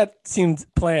thought that seemed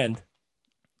planned.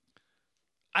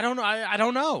 I don't know. I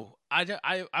don't know.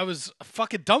 I was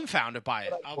fucking dumbfounded by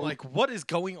it. I'm like, what is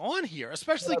going on here?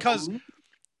 Especially because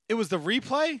it was the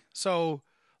replay. So,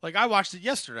 like, I watched it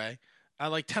yesterday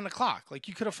at like 10 o'clock. Like,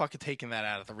 you could have fucking taken that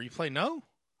out of the replay. No?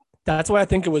 That's why I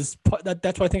think it was.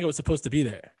 That's why I think it was supposed to be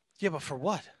there. Yeah, but for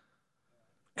what?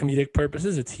 Comedic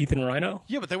purposes. It's Heath and Rhino.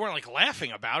 Yeah, but they weren't like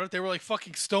laughing about it. They were like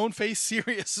fucking stone-faced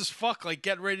serious as fuck, like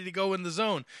getting ready to go in the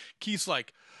zone. Keith's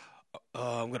like,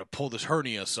 I'm going to pull this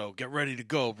hernia, so get ready to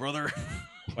go, brother.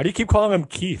 Why do you keep calling him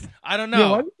Keith? I don't Yeah,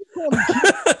 know. why do you call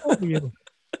him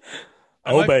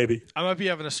Keith? Baby. I might be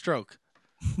having a stroke.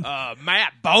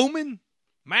 Matt Bowman?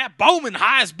 Matt Bowman,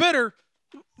 highest bidder.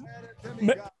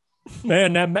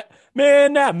 Man,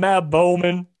 that Matt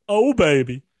Bowman. Oh,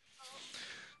 baby.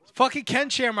 Fucking Ken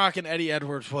Shamrock and Eddie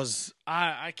Edwards was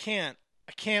I can't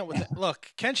with it.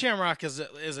 Look, Ken Shamrock is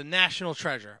a national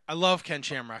treasure. I love Ken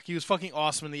Shamrock. He was fucking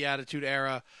awesome in the Attitude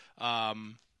Era. I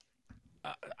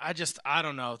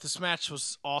don't know. This match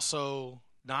was also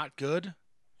not good.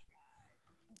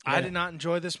 Yeah. I did not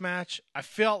enjoy this match. I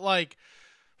felt like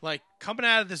coming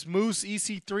out of this Moose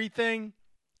EC3 thing,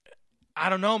 I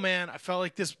don't know, man. I felt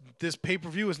like this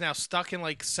pay-per-view is now stuck in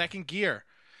like second gear.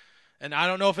 And I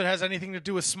don't know if it has anything to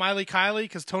do with Smiley Kylie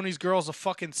because Tony's girl's a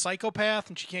fucking psychopath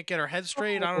and she can't get her head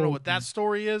straight. I don't know what that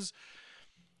story is.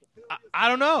 I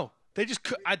don't know. They just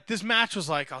this match was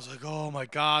like, I was like, oh my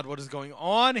God, what is going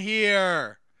on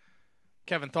here?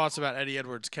 Kevin, thoughts about Eddie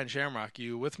Edwards, Ken Shamrock?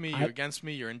 You with me? You against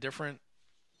me? You're indifferent?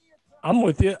 I'm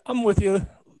with you.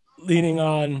 Leaning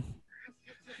on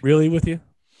really with you.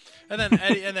 And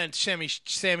then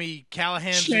Sammy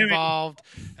Callahan's involved,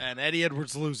 and Eddie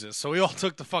Edwards loses. So we all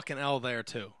took the fucking L there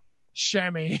too.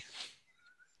 Shammy.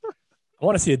 I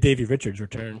want to see a Davey Richards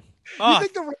return. You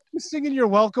think the ref was singing "You're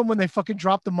Welcome" when they fucking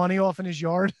dropped the money off in his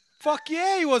yard? Fuck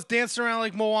yeah, he was dancing around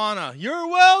like Moana. You're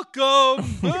welcome.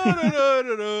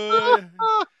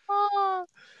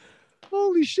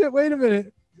 Holy shit! Wait a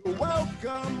minute. You're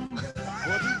welcome for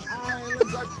the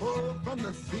islands I pulled from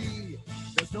the sea.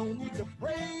 There's no need to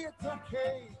pray, it's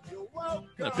okay. You're welcome.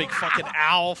 A big fucking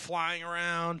owl flying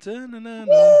around.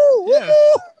 Woo, Yeah.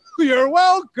 woo, you're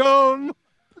welcome.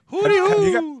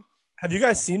 Hooty-hoo. Have you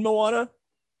guys seen Moana?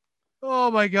 Oh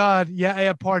my God!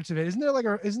 Yeah, parts of it. Isn't there like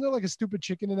a stupid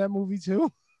chicken in that movie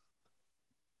too?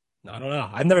 No, I don't know.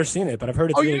 I've never seen it, but I've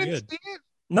heard it's You really didn't good. see it?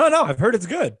 No, I've heard it's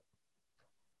good.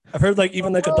 I've heard like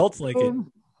even like adults like it.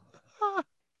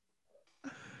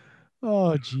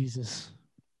 Oh Jesus!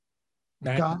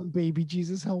 Matt? God, baby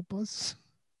Jesus, help us!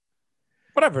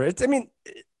 Whatever.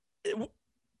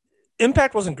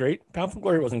 Impact wasn't great. Bound for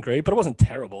Glory wasn't great, but it wasn't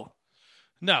terrible.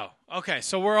 No. Okay,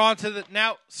 so we're on to the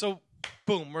now. So,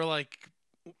 boom, we're like,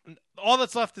 all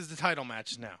that's left is the title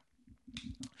matches now.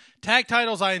 Tag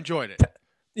titles, I enjoyed it.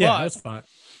 Yeah, But- that's fine.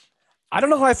 I don't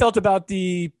know how I felt about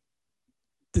the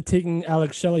taking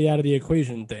Alex Shelley out of the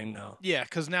equation thing, though. Yeah,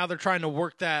 because now they're trying to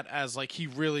work that as like he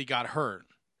really got hurt.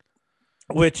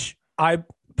 Which I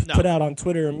No. put out on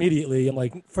Twitter immediately. I'm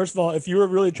like, first of all, if you were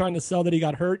really trying to sell that he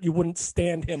got hurt, you wouldn't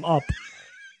stand him up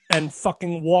and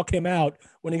fucking walk him out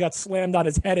when he got slammed on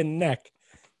his head and neck.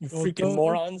 You freaking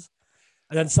morons.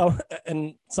 And then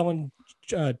someone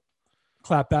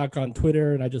clapped back on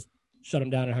Twitter, and I just shut him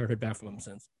down and haven't heard back from him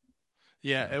since.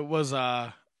 Yeah, it was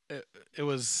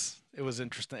it was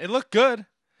interesting. It looked good.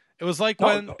 It was like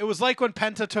when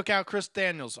Penta took out Chris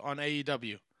Daniels on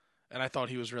AEW, and I thought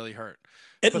he was really hurt.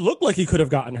 It looked like he could have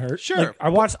gotten hurt. Sure.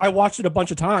 Like, I watched it a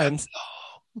bunch of times,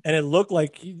 and it looked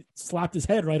like he slapped his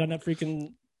head right on that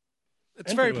freaking.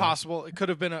 It's very Anyway. possible. It could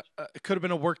have been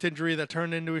a worked injury that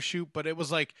turned into a shoot, but it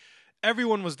was like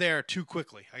everyone was there too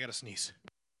quickly. I got to sneeze.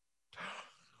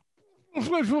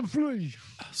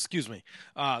 Excuse me.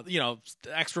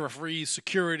 Extra referees,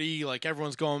 security, like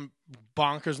everyone's going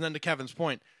bonkers. And then to Kevin's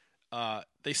point,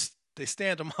 they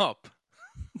stand him up,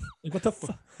 Like what the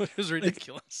fuck? which is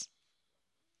ridiculous.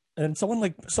 And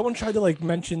someone tried to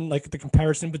mention the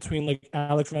comparison between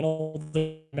Alex Reynolds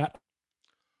and Matt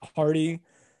Hardy,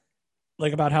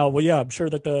 about how I'm sure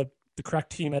that the crack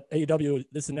team at AEW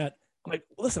this and that. I'm like,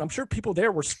 listen, I'm sure people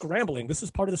there were scrambling. This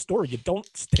is part of the story. You don't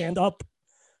stand up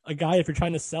a guy if you're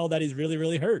trying to sell that he's really,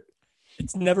 really hurt.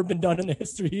 It's never been done in the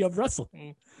history of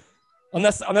wrestling,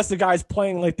 unless the guy's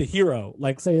playing the hero,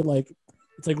 it's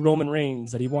like Roman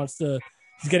Reigns, that he wants to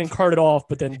he's getting carted off,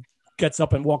 but then gets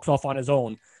up and walks off on his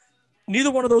own.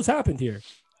 Neither one of those happened here.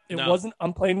 It wasn't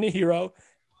I'm playing the hero,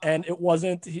 and it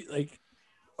wasn't like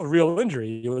a real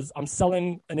injury. It was I'm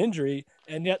selling an injury,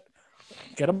 and yet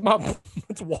get him up.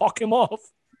 Let's walk him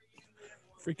off.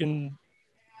 Freaking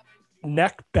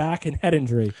neck, back, and head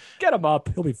injury. Get him up.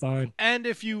 He'll be fine. And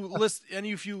if you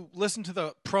listen to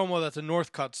the promo that the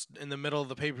North cuts in the middle of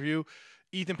the pay-per-view,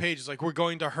 Ethan Page is like, "We're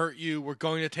going to hurt you. We're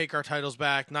going to take our titles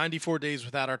back. 94 days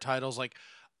without our titles." Like,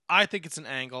 I think it's an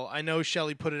angle. I know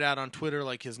Shelley put it out on Twitter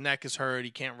like his neck is hurt.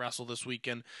 He can't wrestle this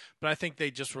weekend. But I think they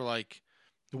just were like,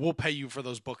 "We'll pay you for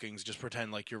those bookings. Just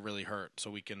pretend like you're really hurt so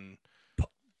we can."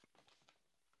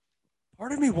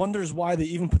 Part of me wonders why they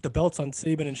even put the belts on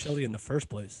Sabin and Shelley in the first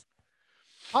place.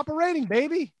 Operating,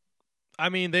 baby. I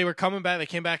mean, they were coming back. They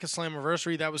came back at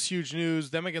Slammiversary. That was huge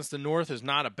news. Them against the North is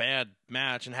not a bad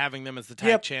match, and having them as the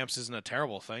tag champs isn't a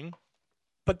terrible thing.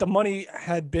 But the money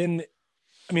had been,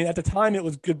 I mean, at the time it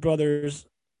was Good Brothers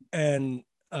and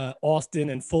Austin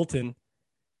and Fulton.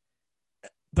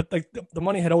 But like the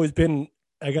money had always been,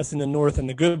 I guess, in the North and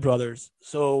the Good Brothers.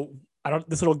 So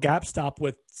this little gap stop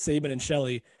with Sabin and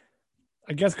Shelley,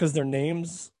 I guess because their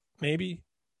names, maybe.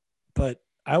 But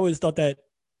I always thought that,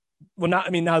 now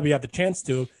that we have the chance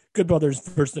to, Good Brothers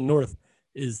versus the North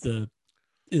is the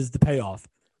payoff,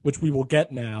 which we will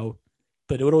get now.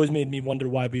 But it would always made me wonder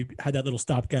why we had that little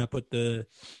stopgap with the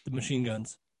machine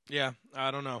guns. Yeah, I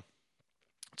don't know.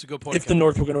 It's a good point. If the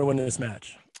North were going to win this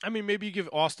match. I mean, maybe you give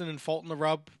Austin and Fulton the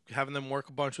rub, having them work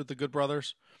a bunch with the Good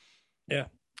Brothers. Yeah.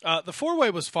 The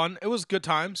four-way was fun. It was good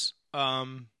times.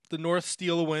 The North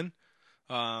steal a win.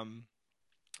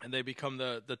 And they become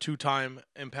the two-time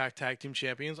Impact Tag Team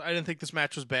Champions. I didn't think this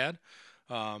match was bad.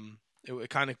 It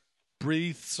kind of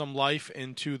breathed some life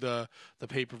into the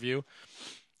pay-per-view.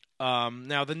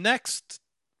 Now the next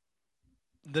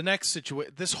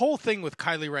situation, this whole thing with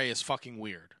Kylie Rae is fucking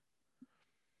weird.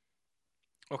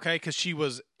 Okay, because she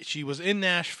was in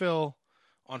Nashville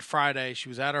on Friday. She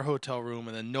was at her hotel room,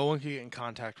 and then no one could get in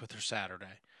contact with her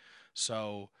Saturday.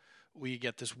 So we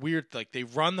get this weird, like, they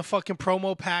run the fucking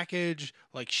promo package,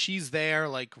 like she's there,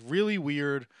 like really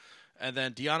weird. And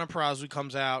then Deonna Purrazzo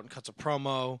comes out and cuts a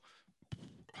promo.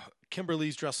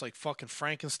 Kimberly's dressed like fucking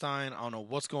Frankenstein. I don't know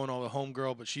what's going on with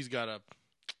Homegirl, but she's got a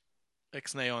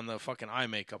ixnay on the fucking eye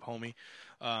makeup, homie.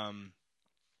 And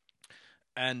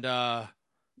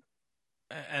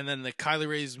then the Kylie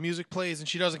Rae's music plays and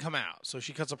she doesn't come out. So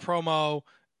she cuts a promo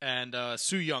and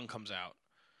Su Yung comes out.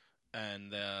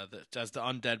 And as the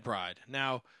undead bride.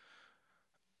 Now,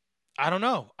 I don't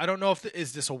know. I don't know if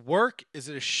is this a work? Is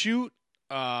it a shoot?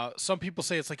 Some people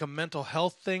say it's like a mental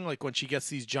health thing. Like when she gets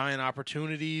these giant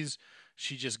opportunities,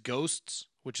 she just ghosts,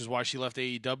 which is why she left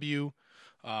AEW.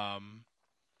 I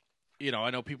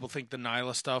know people think the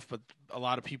Nyla stuff, but a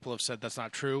lot of people have said that's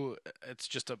not true. It's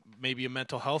just maybe a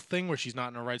mental health thing where she's not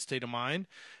in the right state of mind,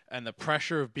 and the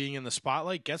pressure of being in the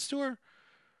spotlight gets to her.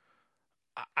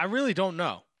 I really don't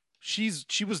know. She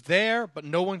was there, but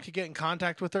no one could get in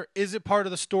contact with her. Is it part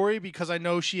of the story? Because I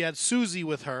know she had Susie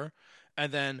with her,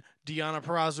 and then Deonna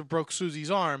Purrazzo broke Susie's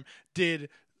arm. Did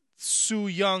Su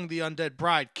Yung, the undead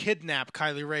bride, kidnap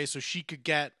Kylie Rae so she could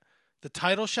get the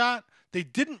title shot? They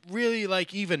didn't really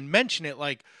even mention it,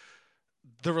 like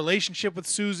the relationship with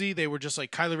Susie. They were just like,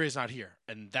 Kylie Rae's not here,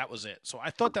 and that was it. So I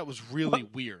thought that was really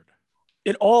weird.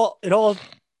 It all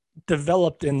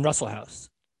developed in Wrestle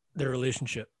House, their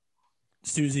relationship.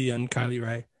 Susie and Kylie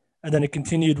Rae. And then it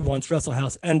continued once Wrestle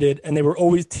House ended, and they were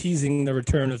always teasing the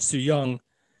return of Su Yung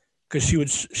because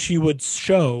she would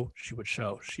show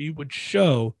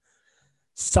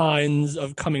signs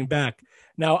of coming back.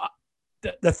 Now,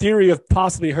 the theory of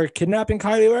possibly her kidnapping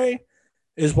Kylie Rae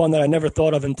is one that I never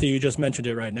thought of until you just mentioned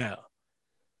it right now.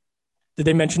 Did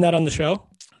they mention that on the show?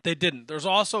 They didn't. There's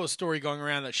also a story going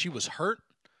around that she was hurt,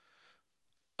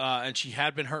 and she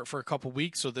had been hurt for a couple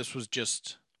weeks, so this was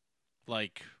just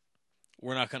like,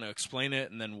 we're not going to explain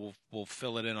it, and then we'll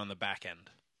fill it in on the back end.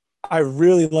 I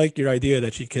really like your idea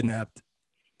that she kidnapped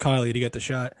Kylie to get the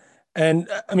shot. And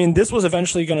I mean, this was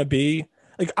eventually going to be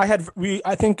like, I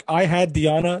think I had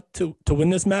Deonna to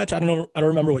win this match. I don't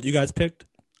remember what you guys picked.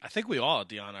 I think we all had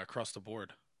Deonna across the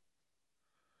board.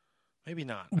 Maybe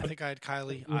not. I think I had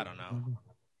Kylie. I don't know.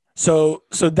 So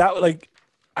that,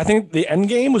 I think the end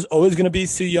game was always going to be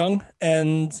Su Yung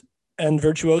and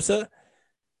Virtuosa.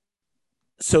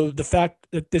 So the fact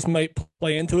that this might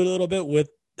play into it a little bit with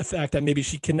the fact that maybe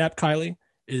she kidnapped Kylie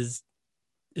is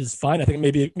fine. I think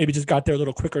maybe just got there a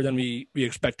little quicker than we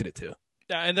expected it to.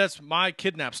 Yeah, and that's my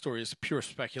kidnap story is pure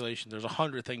speculation. There's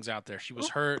 100 things out there. She was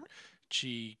hurt.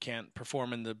 She can't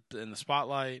perform in the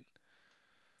spotlight.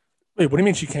 Wait, what do you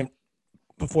mean she can't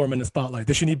perform in the spotlight?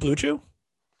 Does she need Blue Chew?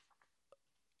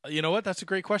 You know what? That's a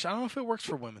great question. I don't know if it works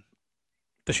for women.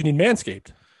 Does she need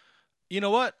Manscaped? You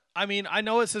know what? I mean, I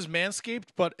know it says Manscaped,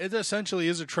 but it essentially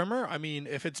is a trimmer. I mean,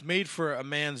 if it's made for a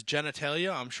man's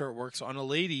genitalia, I'm sure it works on a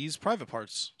lady's private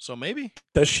parts. So maybe.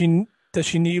 Does she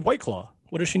need White Claw?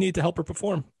 What does she need to help her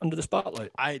perform under the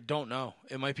spotlight? I don't know.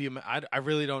 It might be. I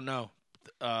really don't know.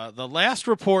 The last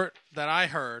report that I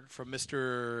heard from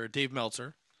Mr. Dave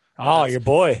Meltzer. Oh, your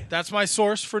boy. That's my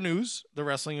source for news, the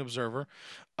Wrestling Observer.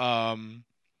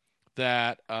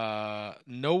 That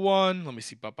no one. Let me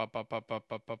see.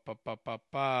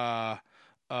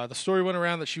 The story went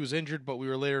around that she was injured, but we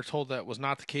were later told that was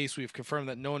not the case. We have confirmed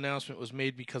that no announcement was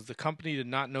made because the company did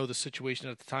not know the situation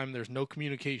at the time. There's no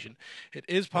communication. It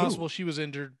is possible she was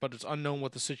injured, but it's unknown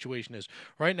what the situation is.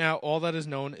 Right now, all that is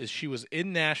known is she was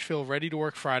in Nashville, ready to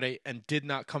work Friday, and did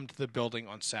not come to the building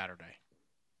on Saturday.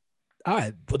 All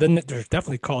right. Well, then there's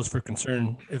definitely cause for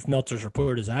concern if Meltzer's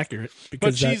report is accurate.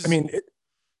 Because she's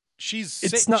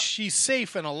not. She's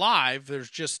safe and alive. There's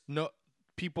just no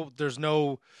people. There's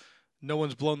no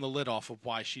one's blown the lid off of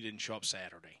why she didn't show up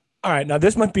Saturday. All right. Now,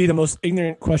 this might be the most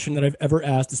ignorant question that I've ever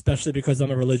asked, especially because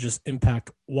I'm a religious Impact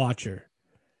watcher.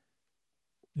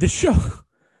 This show,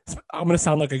 I'm going to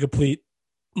sound like a complete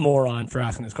moron for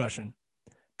asking this question,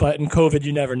 but in COVID,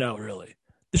 you never know, really.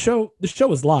 The show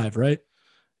was live, right?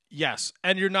 Yes,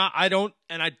 and you're not. I don't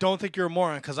think you're a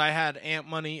moron because I had Aunt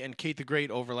Money and Kate the Great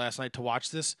over last night to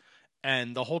watch this,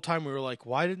 and the whole time we were like,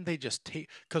 why didn't they just take?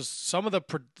 Because some of the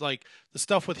the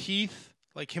stuff with Heath,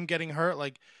 like him getting hurt,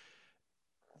 like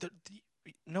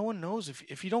no one knows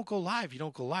if you don't go live, you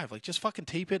don't go live. Like just fucking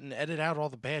tape it and edit out all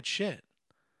the bad shit.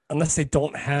 Unless they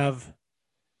don't have.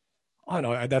 I don't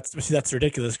know. That's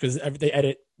ridiculous because they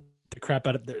edit the crap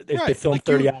out of they film like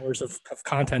 30 hours of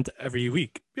content every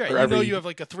week. Yeah, know you have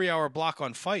like a 3-hour block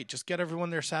on Fight. Just get everyone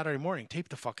there Saturday morning, tape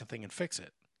the fucking thing, and fix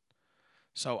it.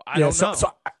 So I don't know.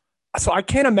 So I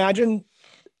can't imagine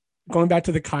going back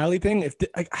to the Kylie thing.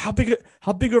 How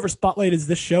big of a spotlight is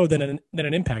this show than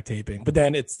an Impact taping? But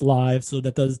then it's live, so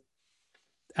that does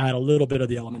add a little bit of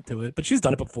the element to it. But she's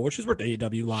done it before. She's worked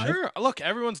AEW live. Sure. Look,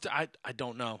 everyone's. I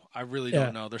don't know. I really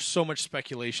don't know. There's so much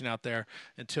speculation out there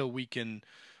until we can.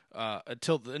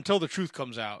 Until the truth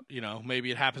comes out,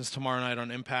 maybe it happens tomorrow night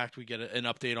on Impact. We get an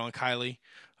update on Kylie.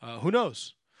 Who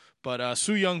knows? But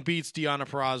Su Yung beats Deonna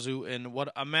Purrazzo in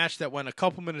what a match that went a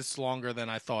couple minutes longer than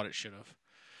I thought it should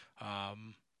have,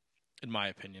 in my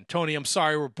opinion. Tony, I'm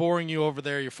sorry we're boring you over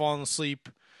there. You're falling asleep.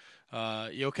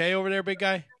 You okay over there, big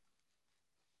guy?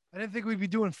 I didn't think we'd be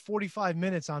doing 45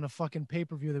 minutes on a fucking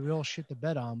pay-per-view that we all shit the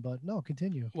bed on, but no,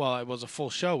 continue. Well, it was a full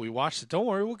show. We watched it. Don't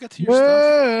worry, we'll get to your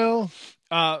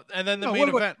stuff. And then the main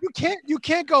event. You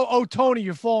can't go, oh, Tony,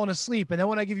 you're falling asleep, and then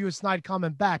when I give you a snide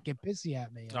comment back, get pissy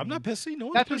at me. I'm not pissy. No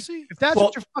one's pissy. If that's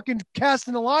what you're fucking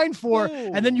casting the line for,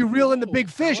 and then you reel in the big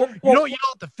fish, you don't yell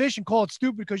at the fish and call it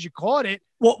stupid because you caught it.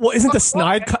 Well, isn't the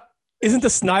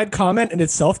snide comment in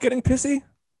itself getting pissy?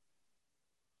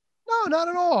 No, not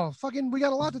at all. Fucking, we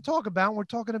got a lot to talk about. We're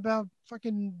talking about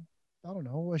fucking, I don't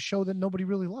know, a show that nobody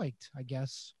really liked, I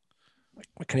guess.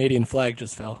 My Canadian flag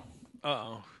just fell.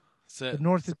 Uh-oh. The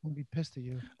North is going to be pissed at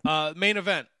you. Main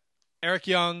event. Eric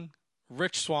Young,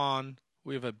 Rich Swann.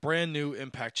 We have a brand new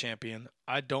Impact champion.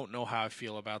 I don't know how I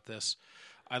feel about this.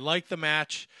 I like the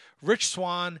match. Rich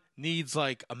Swann needs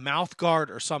like a mouth guard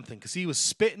or something because he was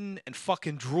spitting and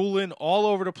fucking drooling all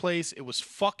over the place. It was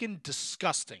fucking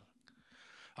disgusting.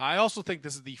 I also think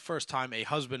this is the first time a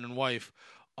husband and wife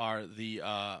are the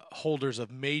holders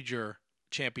of major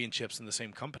championships in the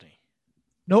same company.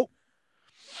 Nope.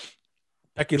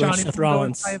 Becky Lynch, Seth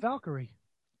Rollins. Valkyrie.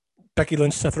 Becky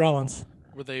Lynch, Seth Rollins.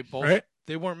 Were they both? Right?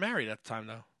 They weren't married at the time,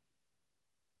 though.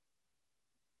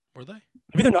 Were they?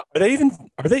 Maybe they're not. Are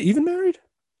they even married?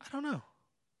 I don't know.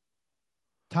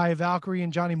 Taya Valkyrie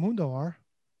and Johnny Mundo are.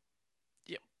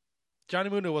 Yeah. Johnny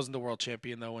Mundo wasn't the world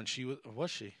champion though when she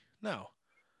was she? No.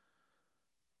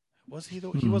 Was he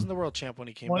he wasn't the world champ when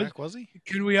he came back, was he?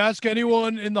 Can we ask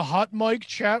anyone in the hot mic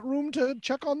chat room to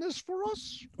check on this for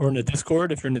us? Or in the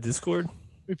Discord, if you're in the Discord?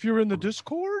 If you're in the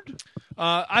Discord?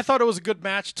 I thought it was a good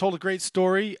match, told a great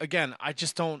story. Again, I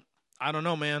don't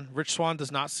know, man. Rich Swann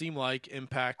does not seem like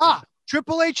Impact.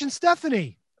 Triple H and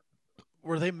Stephanie.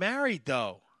 Were they married,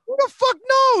 though? Who the fuck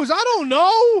knows? I don't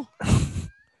know.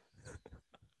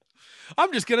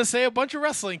 I'm just going to say a bunch of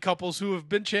wrestling couples who have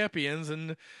been champions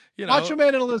and, Macho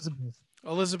Man and Elizabeth.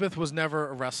 Elizabeth was never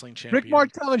a wrestling champion. Rick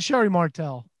Martel and Sherry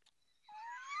Martel.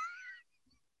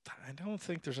 I don't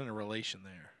think there's any relation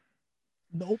there.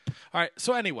 Nope. All right.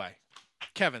 So anyway,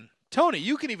 Kevin, Tony,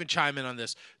 you can even chime in on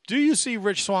this. Do you see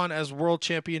Rich Swann as world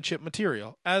championship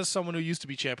material, as someone who used to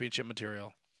be championship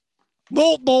material?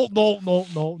 No. No,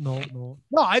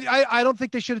 I don't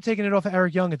think they should have taken it off of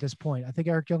Eric Young at this point. I think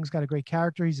Eric Young's got a great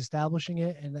character. He's establishing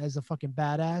it and as a fucking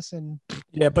badass. And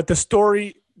Yeah, but the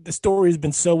story has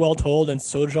been so well told and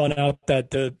so drawn out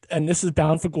that and this is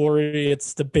Bound for Glory.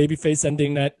 It's the babyface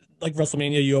ending that like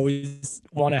WrestleMania you always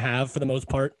want to have for the most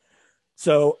part.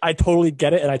 So I totally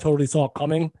get it, and I totally saw it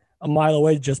coming a mile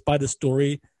away just by the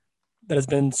story that has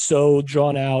been so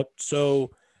drawn out,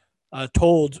 so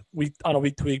told on a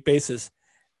week-to-week basis.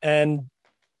 And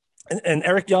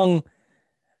Eric Young,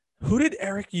 who did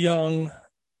Eric Young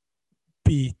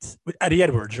beat? Eddie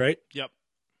Edwards, right? Yep.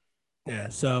 Yeah.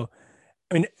 So,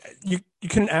 I mean, you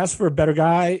couldn't ask for a better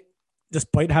guy,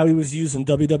 despite how he was used in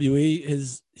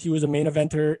WWE. He was a main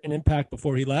eventer in Impact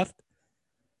before he left.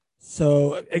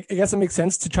 So I guess it makes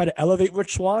sense to try to elevate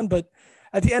Rich Swann, but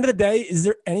at the end of the day, is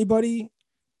there anybody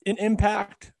in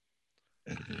Impact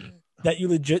that you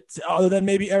legit, other than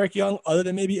maybe Eric Young, other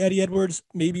than maybe Eddie Edwards,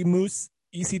 maybe Moose,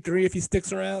 EC3 if he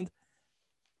sticks around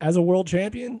as a world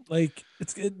champion? Like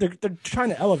they're trying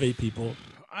to elevate people.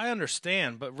 I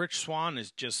understand, but Rich Swann is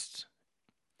just,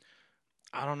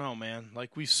 I don't know, man.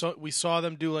 Like we saw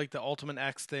them do like the Ultimate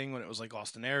X thing when it was like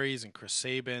Austin Aries and Chris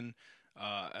Sabin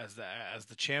as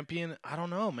the champion. I don't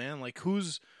know, man. Like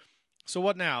so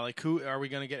what now? Like who are we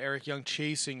going to get? Eric Young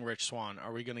chasing Rich Swann?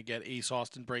 Are we going to get Ace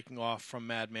Austin breaking off from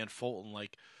Madman Fulton?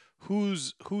 Like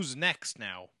who's next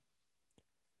now?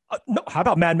 No, how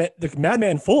about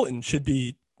Madman Fulton should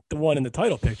be the one in the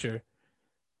title picture.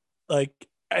 Like,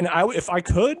 and if I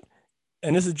could,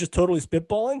 and this is just totally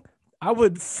spitballing, I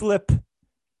would flip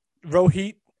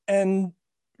Rohit and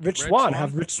Rich Swann.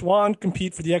 Have Rich Swann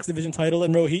compete for the X Division title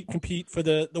and Rohit compete for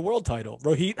the world title.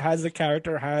 Rohit has the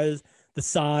character, has the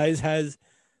size, has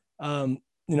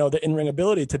the in-ring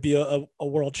ability to be a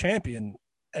world champion.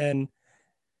 And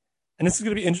this is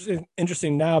going to be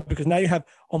interesting now because now you have,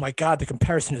 oh my God, the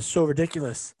comparison is so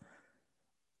ridiculous.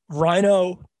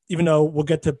 Rhino, even though we'll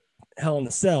get to Hell in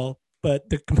a Cell, but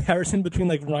the comparison between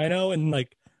like Rhino and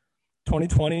like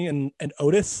 2020 and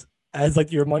Otis as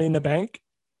like your Money in the Bank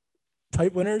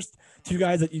type winners, two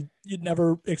guys that you'd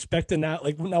never expect in that.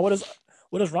 Like now, what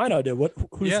does Rhino do?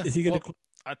 Is he going to?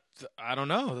 I don't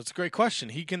know. That's a great question.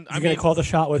 He can. He's going to call the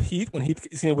shot with Heath when he's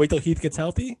going to wait till Heath gets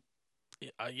healthy.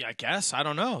 Yeah, I guess. I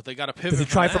don't know. They got to pivot. Does he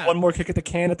try for one more kick at the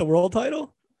can at the world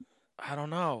title? I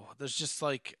don't know. There's just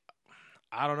like,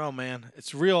 I don't know, man.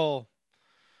 It's real.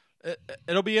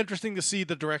 It'll be interesting to see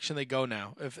the direction they go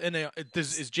now.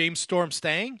 Is James Storm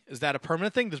staying? Is that a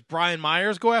permanent thing? Does Brian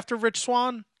Myers go after Rich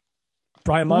Swann?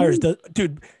 Brian Myers does.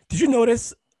 Dude, did you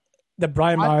notice that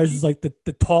Brian Myers is like the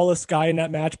tallest guy in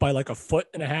that match by like a foot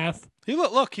and a half? He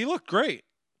looked great.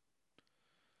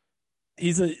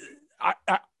 He's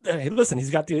hey, listen, he's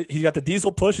got the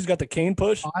Diesel push, he's got the Kane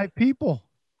push. 5 people.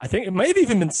 I think it might have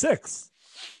even been 6.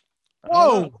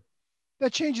 Whoa,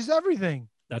 that changes everything.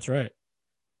 That's right.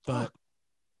 But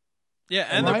yeah,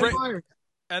 and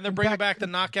they're bringing back the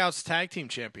Knockouts Tag Team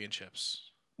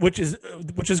Championships, which is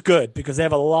good because they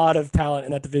have a lot of talent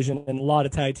in that division and a lot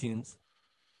of tag teams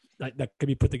that could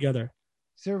be put together.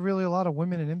 Is there really a lot of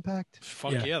women in Impact?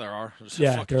 Fuck yeah, there are. There's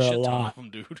there a are shit a lot ton of them,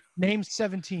 dude. Name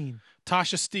 17.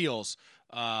 Tasha Steelz,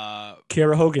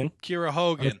 Kiera Hogan,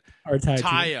 our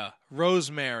Taya,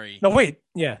 Rosemary. No, wait,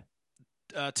 yeah,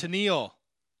 Tennille,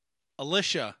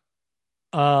 Alicia,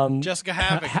 Jessica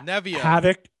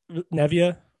Nevia.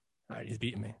 Nevia. All right, he's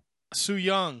beating me. Sue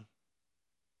Young,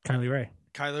 Kylie Ray,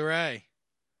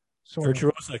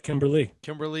 Virtuosa,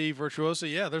 Kimberly Virtuosa.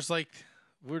 Yeah, there's like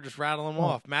we're just rattling them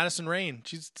off. Madison Rayne.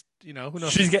 She's who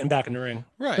knows? She's getting back in the ring.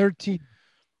 Right. 13.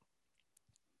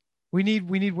 We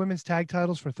need women's tag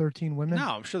titles for 13 women. No,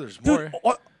 I'm sure there's more.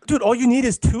 Dude, all you need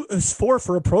is 4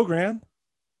 for a program.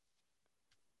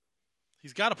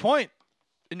 He's got a point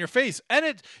in your face,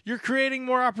 and you're creating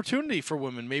more opportunity for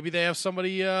women. Maybe they have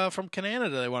somebody from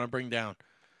Canada they want to bring down.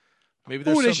 Maybe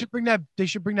they should bring that. They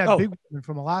should bring that big woman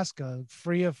from Alaska,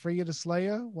 Freya the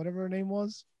Slayer, whatever her name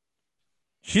was.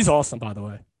 She's awesome, by the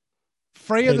way.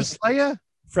 Freya the Slayer.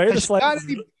 Freya the Slayer.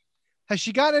 Has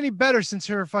she got any better since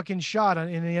her fucking shot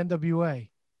in the NWA?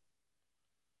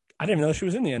 I didn't even know she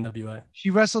was in the NWA. She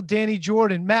wrestled Danny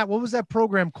Jordan. Matt, what was that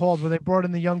program called where they brought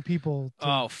in the young people?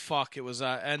 Oh, fuck. It was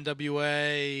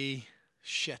NWA.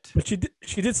 Shit. But she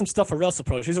did some stuff for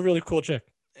WrestlePro. She's a really cool chick.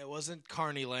 It wasn't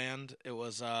Carneyland. It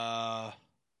was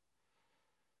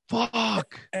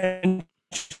Fuck. And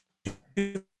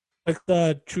she like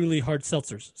the truly hard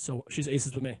seltzers. So she's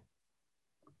aces with me.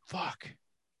 Fuck.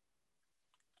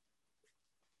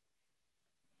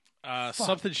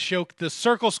 Something shook the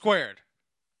circle squared.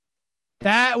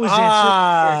 That was it.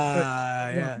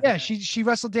 Yeah. Yeah, she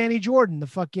wrestled Danny Jordan, the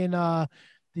fucking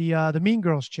the Mean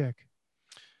Girls chick.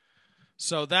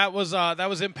 So that was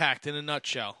Impact in a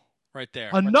nutshell, right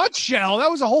there. A nutshell. That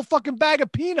was a whole fucking bag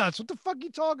of peanuts. What the fuck are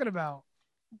you talking about?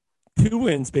 2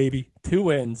 wins, baby. 2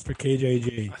 wins for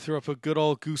KJG. I threw up a good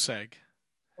old goose egg.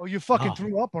 Oh, you fucking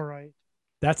threw up, all right.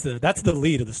 That's the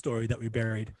lead of the story that we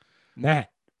buried.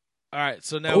 Matt. All right,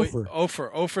 so now Over.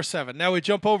 0 for 7. Now we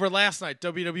jump over last night,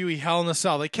 WWE Hell in a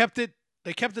Cell. They kept it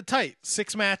tight.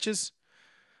 6 matches.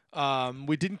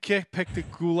 We didn't pick the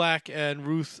Gulak and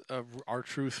Ruth,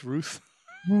 R-Truth Ruth.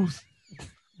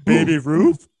 Baby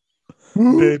Ruth.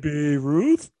 Baby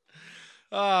Ruth.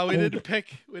 We didn't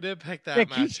pick that Yeah,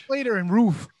 match. Keith Slater and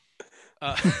Roof.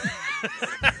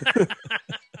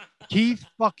 Keith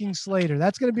fucking Slater.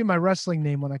 That's gonna be my wrestling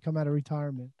name when I come out of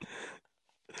retirement.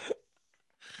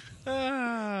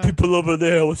 People over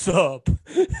there, what's up?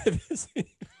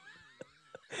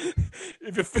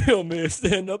 If you feel me,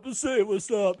 stand up and say what's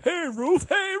up. Hey, Ruth.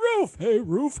 Hey, Ruth. Hey,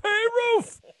 Ruth. Hey,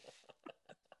 Ruth.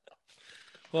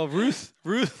 Well, Ruth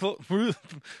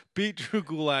beat Drew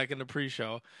Gulak in the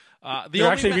pre-show.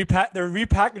 They're actually they're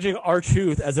repackaging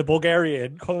R-Truth as a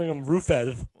Bulgarian, calling him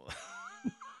Rufev.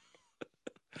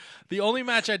 The only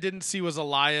match I didn't see was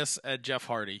Elias and Jeff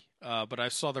Hardy, but I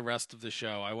saw the rest of the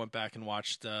show. I went back and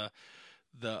watched the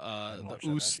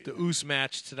Oos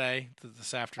match today,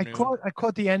 this afternoon. I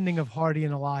caught the ending of Hardy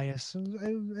and Elias.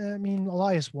 I mean,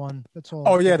 Elias won. That's all.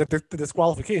 Oh yeah, the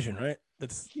disqualification, right?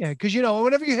 Yeah, because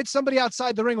whenever you hit somebody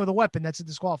outside the ring with a weapon, that's a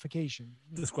disqualification.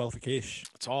 Disqualification.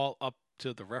 It's all up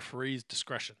to the referee's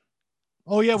discretion.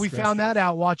 Oh yeah, we found that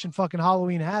out watching fucking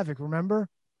Halloween Havoc. Remember?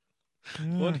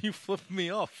 What are you flipping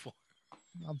me off for?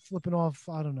 I'm flipping off.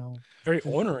 I don't know. Very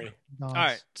ornery. All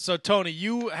right, so Tony,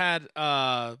 you had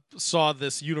saw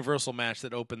this Universal match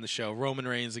that opened the show: Roman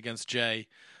Reigns against Jay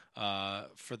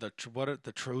for the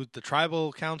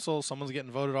Tribal Council. Someone's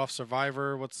getting voted off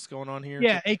Survivor. What's going on here?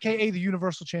 Yeah, aka the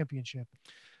Universal Championship.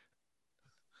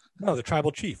 No, the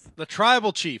Tribal Chief. The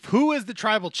Tribal Chief. Who is the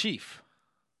Tribal Chief?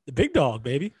 The big dog,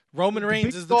 baby. Roman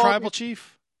Reigns is the Tribal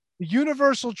Chief. The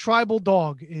Universal Tribal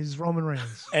Dog is Roman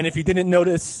Reigns. And if you didn't know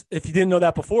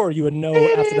that before, you would know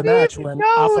after the match when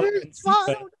Alpha and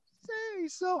Sika.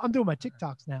 So I'm doing my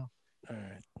TikToks now. All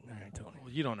right, Tony.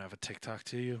 Well, you don't have a TikTok,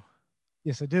 do you?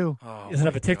 Yes, I do. Oh, He doesn't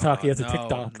have a TikTok. God, He has a no,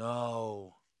 TikTok.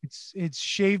 No. It's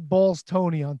Shave Balls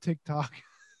Tony on TikTok.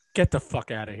 Get the fuck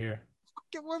out of here.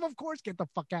 Of course, get the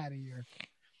fuck out of here.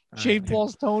 All Shave right.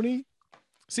 Balls Tony.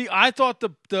 See, I thought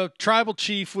the Tribal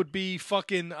Chief would be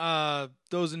fucking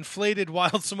those inflated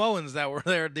Wild Samoans that were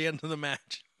there at the end of the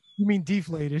match. You mean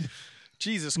deflated?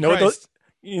 Jesus You know Christ.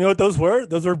 you know what those were?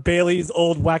 Those were Bailey's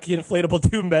old wacky inflatable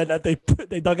tube men that they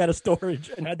dug out of storage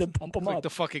and had to pump them Like up. the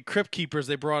fucking Crypt Keepers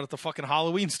they brought at the fucking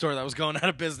Halloween store that was going out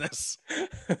of business.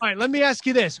 All right, let me ask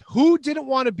you this: who didn't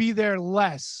want to be there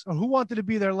less, or who wanted to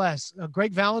be there less?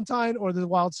 Greg Valentine or the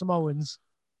Wild Samoans?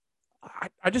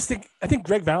 I think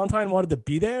Greg Valentine wanted to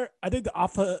be there. I think the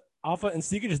Alpha and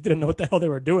Sika just didn't know what the hell they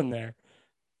were doing there.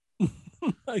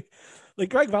 like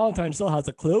Greg Valentine still has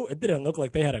a clue. It didn't look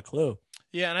like they had a clue.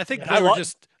 Yeah, and I think Yeah,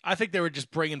 they were just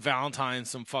bringing Valentine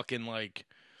some fucking like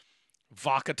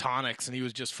vodka tonics, and he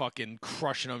was just fucking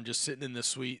crushing them, just sitting in the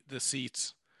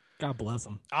seats. God bless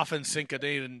him. Alpha and Cinca,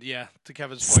 to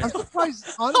Kevin's I'm point. surprised,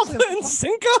 honestly. Alpha and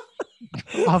Sika?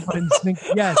 Alpha and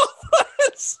Cinca, yes. Alpha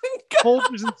and Sika.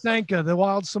 Folgers and Sanka, the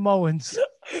Wild Samoans.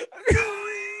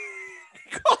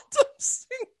 Called them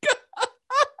Sika.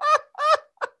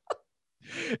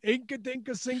 Inca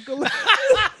Dinka Cinca.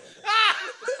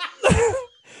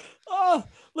 Oh,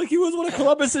 like he was one of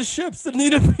Columbus's ships that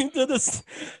needed me to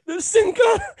the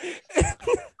Cinca.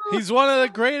 He's one of the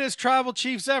greatest tribal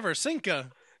chiefs ever,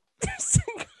 Cinca.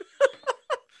 Cinca.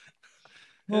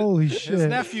 Holy His shit.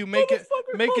 nephew make a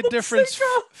called him difference.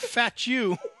 Cinca. Fat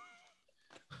you.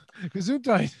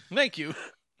 Gesundheit. Thank you.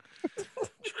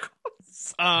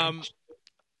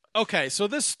 Okay, so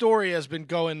this story has been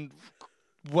going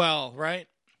well, right?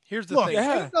 Here's the Look, thing.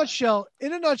 Yeah.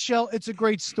 in a nutshell, it's a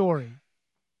great story.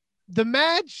 The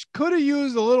match could have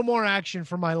used a little more action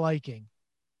for my liking.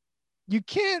 You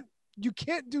can't do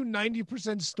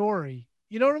 90% story.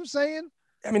 You know what I'm saying?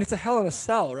 I mean, it's a Hell in a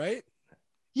Cell, right?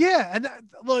 Yeah, and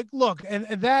look, and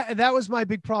that was my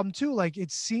big problem too. Like,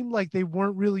 it seemed like they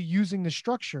weren't really using the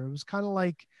structure. It was kind of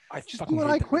like just fucking do an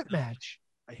hate I that. quit match.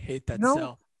 I hate that No.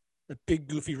 cell. The big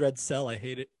goofy red cell. I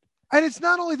hate it. And it's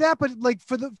not only that, but like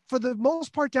for the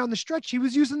most part down the stretch, he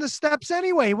was using the steps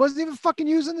anyway. He wasn't even fucking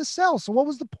using the cell. So what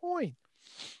was the point?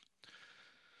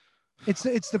 It's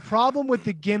the problem with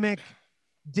the gimmick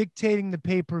dictating the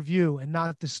pay-per-view and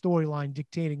not the storyline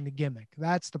dictating the gimmick.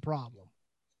 That's the problem,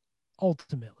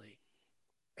 ultimately.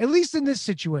 At least in this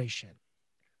situation.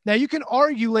 Now, you can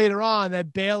argue later on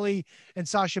that Bayley and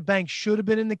Sasha Banks should have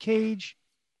been in the cage.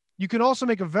 You can also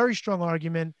make a very strong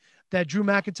argument that Drew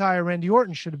McIntyre and Randy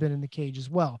Orton should have been in the cage as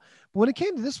well. But when it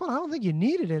came to this one, I don't think you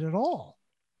needed it at all.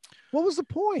 What was the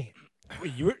point?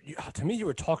 Wait, to me, you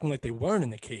were talking like they weren't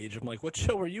in the cage. I'm like, what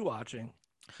show were you watching?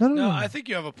 No, I think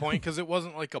you have a point because it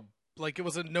wasn't it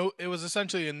was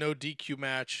essentially a no DQ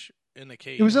match in the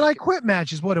cage. It was an I Quit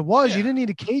match is what it was. Yeah. You didn't need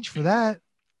a cage for that.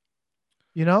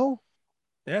 You know?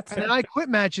 Yeah, And an I Quit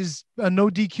match is a no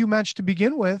DQ match to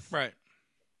begin with. Right.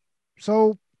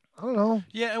 So, I don't know.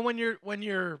 Yeah, and when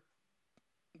you're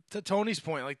to Tony's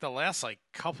point, like the last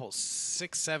couple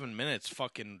 6-7 minutes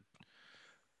fucking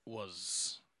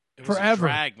was Forever. a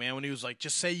drag, man. When he was like,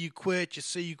 just say you quit,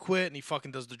 and he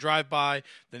fucking does the drive-by,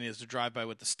 then he does the drive-by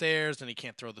with the stairs, then he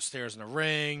can't throw the stairs in the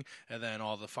ring, and then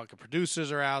all the fucking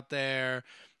producers are out there,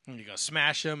 and you're gonna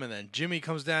smash him, and then Jimmy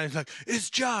comes down, he's like, it's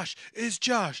Josh,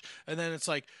 and then it's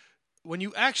like, when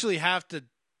you actually have to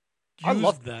I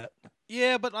love that.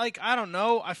 Yeah, but I don't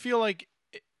know, I feel like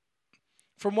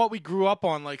from what we grew up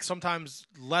on, sometimes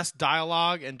less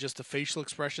dialogue and just the facial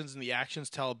expressions and the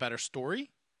actions tell a better story.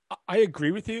 I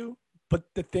agree with you,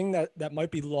 but the thing that might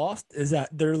be lost is that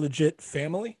they're legit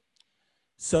family.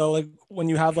 So when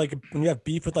you have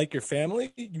beef with your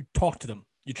family, you talk to them.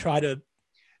 You try to.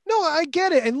 No, I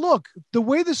get it. And look, the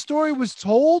way the story was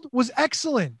told was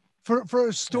excellent.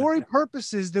 For story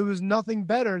purposes, there was nothing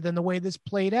better than the way this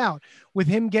played out with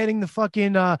him getting the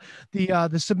fucking the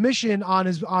submission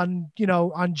on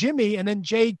Jimmy, and then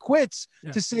Jay quits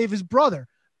to save his brother.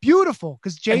 Beautiful,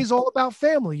 because Jay's all about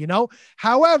family, you know.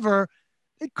 However,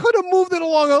 it could have moved it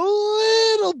along a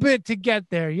little bit to get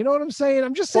there. You know what I'm saying?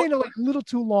 I'm just saying a little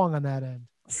too long on that end.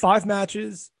 5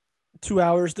 matches, 2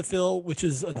 hours to fill, which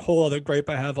is a whole other gripe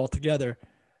I have altogether.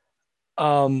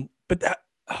 But that,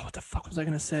 what the fuck was I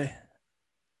gonna say?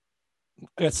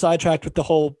 I got sidetracked with the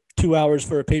whole 2 hours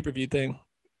for a pay-per-view thing.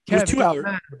 It was 2 hours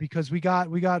because we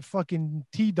got fucking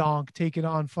T-Donk taking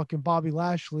on fucking Bobby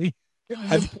Lashley.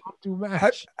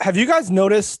 Have you guys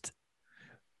noticed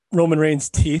Roman Reigns'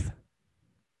 teeth?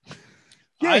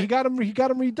 Yeah, he got him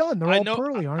redone. They're all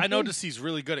pearly, aren't they? I noticed he's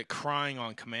really good at crying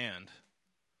on command.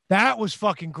 That was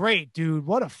fucking great, dude.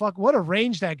 What a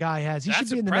range that guy has. He should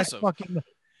be impressive.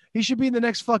 in the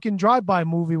next fucking drive-by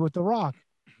movie with The Rock.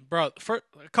 Bro, for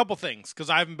a couple things, because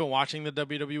I haven't been watching the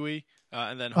WWE,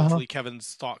 and then hopefully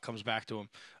Kevin's thought comes back to him.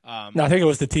 No, I think it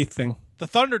was the teeth thing. The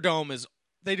Thunderdome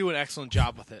they do an excellent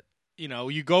job with it. You know,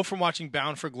 you go from watching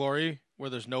Bound for Glory, where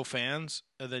there's no fans,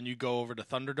 and then you go over to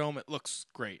Thunderdome. It looks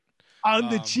great. On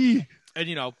the cheek.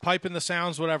 And, piping the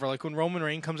sounds, whatever. Like when Roman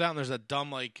Reigns comes out and there's that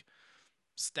dumb,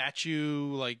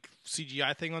 statue,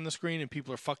 CGI thing on the screen and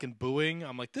people are fucking booing.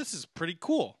 I'm like, this is pretty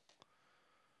cool.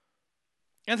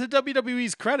 And to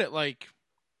WWE's credit, I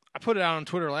put it out on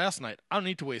Twitter last night. I don't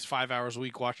need to waste 5 hours a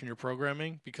week watching your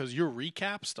programming because your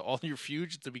recaps to all your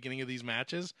feuds at the beginning of these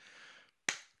matches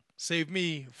save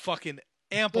me fucking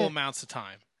ample amounts of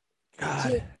time.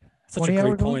 God, such a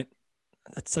great point.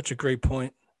 That's such a great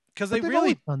point. Because they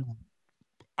really,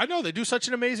 I know they do such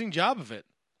an amazing job of it.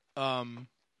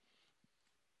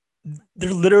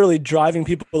 They're literally driving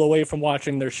people away from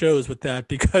watching their shows with that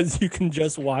because you can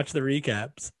just watch the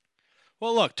recaps.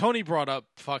 Well, look, Tony brought up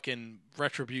fucking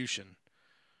Retribution.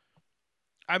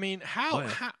 I mean,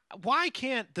 why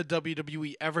can't the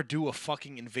WWE ever do a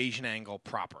fucking invasion angle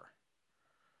proper?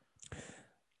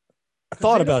 I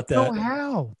thought about that. Know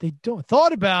how they don't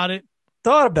thought about it.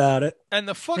 And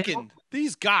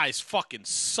these guys fucking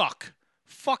suck.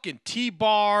 Fucking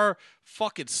T-Bar,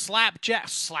 fucking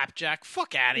Slapjack,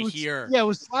 fuck out of here. Yeah, it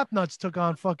was Slapnuts took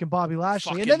on fucking Bobby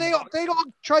Lashley, and then they all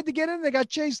tried to get in, they got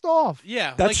chased off.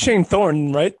 Yeah, that's Shane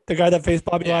Thorne, right? The guy that faced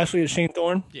Bobby Lashley is Shane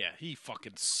Thorne. Yeah, he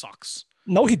fucking sucks.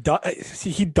 No, he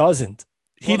doesn't.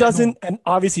 He doesn't, and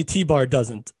obviously T-Bar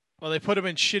doesn't. Well, they put him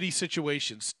in shitty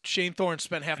situations. Shane Thorne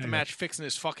spent half the match fixing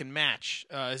his fucking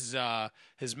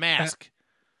his mask.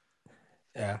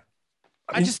 Yeah.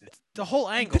 The whole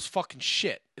angle's fucking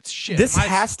shit. It's shit. This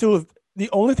has to have, the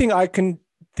only thing I can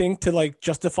think to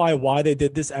justify why they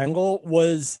did this angle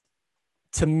was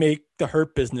to make the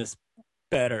Hurt Business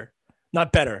better.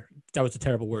 Not better. That was a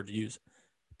terrible word to use.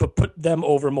 But put them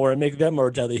over more and make them more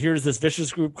deadly. Here's this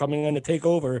vicious group coming in to take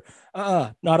over.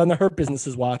 Not on the Hurt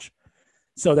Business's watch.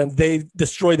 So then they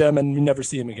destroy them and we never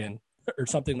see them again or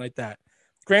something like that.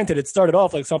 Granted, it started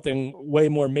off like something way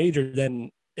more major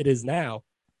than it is now.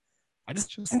 I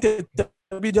just think that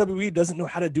WWE doesn't know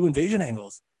how to do invasion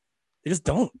angles. They just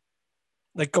don't.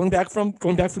 Like going back from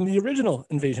the original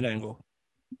Invasion angle.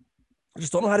 I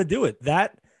just don't know how to do it.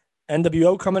 That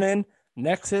NWO coming in,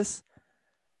 Nexus.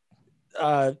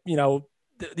 The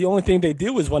only thing they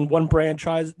do is when one brand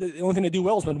tries. The only thing they do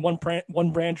well is when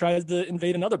one brand tries to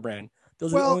invade another brand.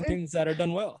 Those are the only things that are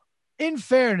done well. In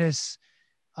fairness,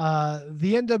 the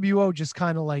NWO just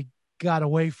kind of like got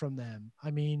away from them.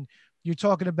 I mean, you're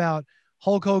talking about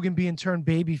Hulk Hogan being turned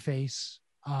babyface,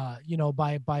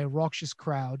 by a raucous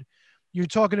crowd. You're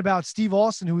talking about Steve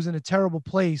Austin, who was in a terrible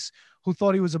place, who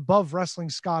thought he was above wrestling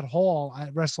Scott Hall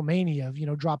at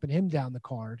WrestleMania, dropping him down the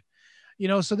card.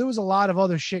 So there was a lot of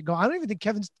other shit going. I don't even think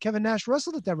Kevin Nash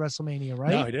wrestled at that WrestleMania,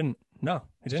 right? No, he didn't.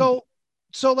 He didn't.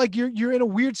 So like you're in a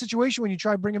weird situation when you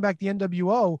try bringing back the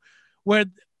NWO, where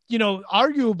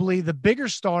arguably the bigger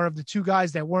star of the two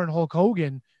guys that weren't Hulk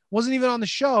Hogan wasn't even on the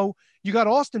show. You got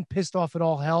Austin pissed off at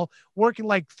all hell, working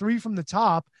like three from the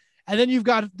top, and then you've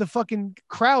got the fucking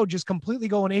crowd just completely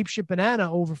going apeshit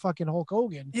banana over fucking Hulk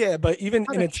Hogan. Yeah, but even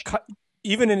in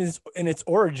its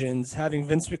origins, having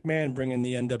Vince McMahon bring in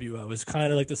the NWO is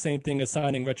kind of like the same thing as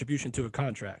signing Retribution to a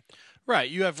contract. Right.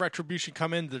 You have Retribution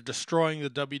come in, they're destroying the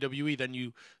WWE, then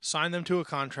you sign them to a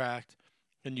contract,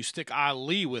 and you stick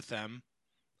Ali with them.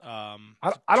 I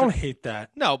don't hate that.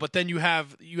 No, but then you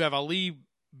have Ali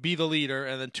be the leader,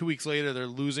 and then 2 weeks later they're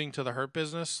losing to the Hurt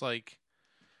Business. Like,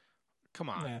 come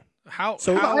on. Yeah.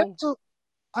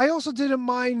 I also didn't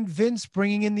mind Vince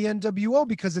bringing in the NWO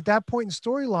because at that point in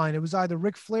storyline, it was either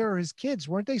Ric Flair or his kids.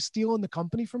 Weren't they stealing the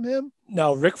company from him?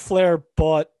 No, Ric Flair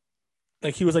bought,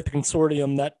 like, he was like the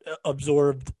consortium that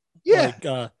absorbed.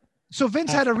 Yeah. So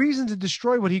Vince had a reason to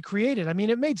destroy what he created. I mean,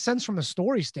 it made sense from a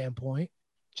story standpoint,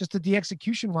 just that the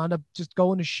execution wound up just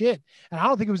going to shit. And I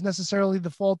don't think it was necessarily the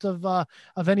fault of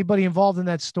anybody involved in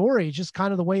that story. It's just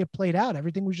kind of the way it played out.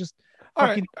 Everything was just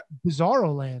fucking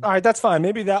bizarro land. All right, that's fine.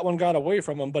 Maybe that one got away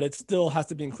from him, but it still has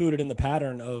to be included in the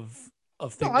pattern of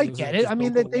things. No, I get it. I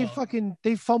mean,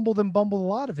 they fumbled and bumbled a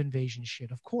lot of invasion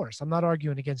shit. Of course, I'm not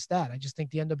arguing against that. I just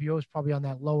think the NWO is probably on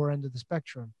that lower end of the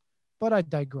spectrum. But I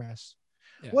digress.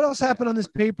 Yeah. What else happened on this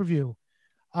pay-per-view?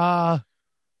 The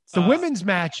women's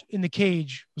match in the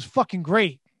cage was fucking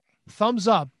great. Thumbs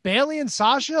up. Bayley and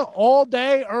Sasha all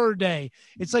day, every day.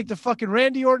 It's like the fucking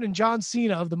Randy Orton and John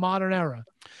Cena of the modern era.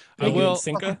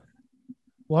 Cinca?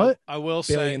 What? I will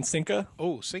Bayley say. And Cinca?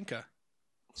 Oh, Cinca.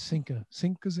 Cinca.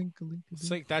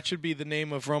 That should be the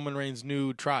name of Roman Reigns'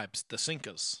 new tribes, the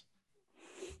Cincas.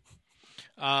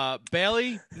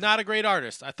 Bayley, not a great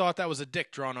artist. I thought that was a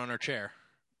dick drawn on her chair.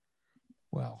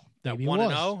 Well, that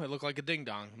 1-0, it looked like a ding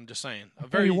dong. I'm just saying. I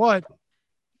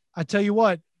tell you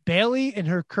what, Bayley in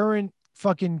her current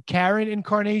fucking Karen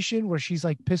incarnation, where she's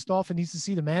like pissed off and needs to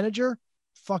see the manager,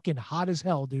 fucking hot as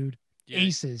hell, dude. Yeah.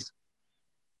 Aces.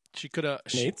 She could have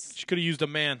used a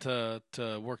man to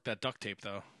work that duct tape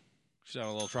though. She's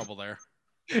having a little trouble there.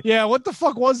 Yeah, what the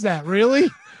fuck was that? Really?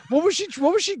 What was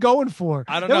she going for?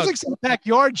 I don't know. That was like some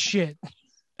backyard shit.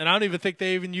 And I don't even think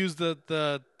they even used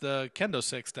the kendo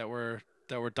sticks that were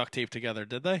duct taped together,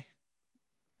 did they?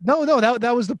 No,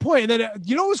 that was the point. And then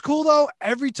you know what was cool though?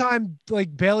 Every time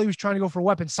like Bayley was trying to go for a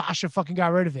weapon, Sasha fucking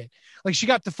got rid of it. Like she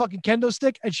got the fucking kendo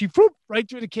stick and she whoop right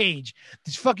through the cage.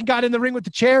 She fucking got in the ring with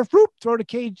the chair, whoop, throw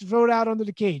it out under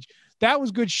the cage. That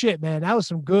was good shit, man. That was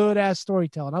some good ass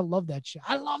storytelling. I love that shit.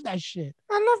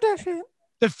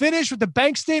 The finish with the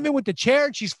bank statement with the chair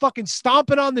and she's fucking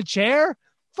stomping on the chair.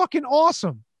 Fucking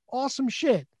awesome. Awesome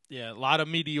shit. Yeah, a lot of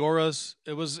meteoras.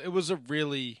 It was a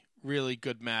really, really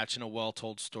good match and a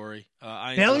well-told story.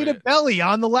 Belly to belly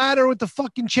on the ladder with the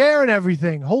fucking chair and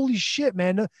everything. Holy shit,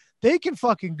 man. They can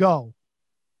fucking go.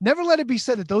 Never let it be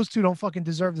said that those two don't fucking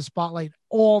deserve the spotlight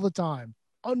all the time.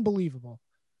 Unbelievable.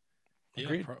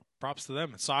 Yeah, props to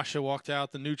them. Sasha walked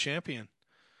out the new champion.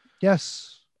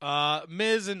 Yes.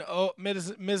 Miz and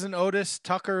Otis.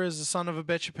 Tucker is a son of a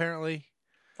bitch, apparently.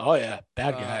 Oh, yeah.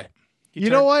 Bad guy. You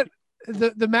know what?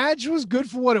 The match was good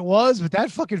for what it was, but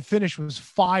that fucking finish was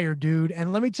fire, dude.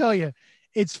 And let me tell you,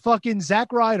 it's fucking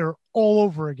Zack Ryder all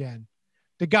over again.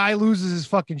 The guy loses his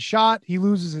fucking shot. He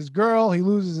loses his girl. He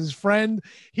loses his friend.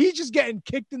 He's just getting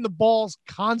kicked in the balls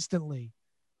constantly.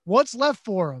 What's left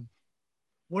for him?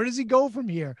 Where does he go from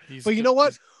here? But you know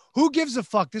what? Who gives a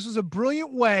fuck? This was a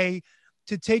brilliant way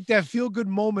to take that feel-good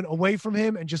moment away from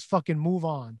him and just fucking move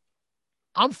on.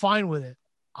 I'm fine with it.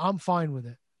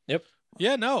 Yep.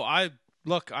 Yeah, no, I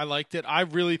liked it. I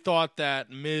really thought that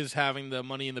Miz having the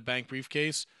Money in the Bank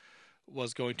briefcase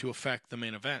was going to affect the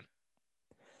main event.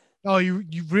 Oh, you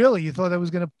thought that was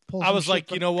going to pull? I was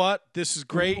like, you know what? This is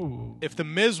great. Ooh. If the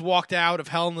Miz walked out of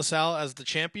Hell in the Cell as the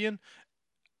champion,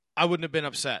 I wouldn't have been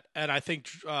upset. And I think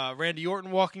Randy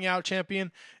Orton walking out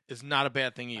champion is not a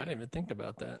bad thing I either. didn't even think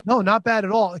about that. No, not bad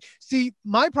at all. See,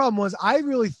 my problem was I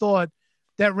really thought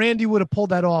that Randy would have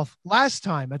pulled that off last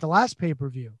time at the last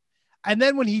pay-per-view. And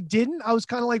then when he didn't, I was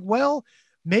kind of like, well,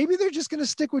 maybe they're just going to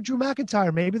stick with Drew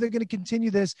McIntyre. Maybe they're going to continue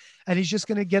this and he's just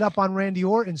going to get up on Randy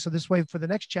Orton. So this way for the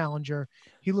next challenger,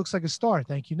 he looks like a star.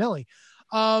 Thank you, Nelly.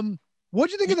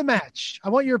 What'd you think of the match? I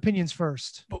want your opinions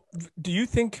first. But do you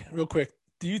think, real quick,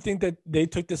 do you think that they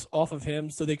took this off of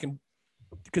him so they can,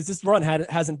 because this run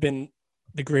hasn't been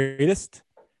the greatest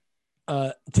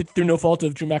through no fault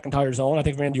of Drew McIntyre's own. I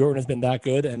think Randy Orton has been that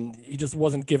good, and he just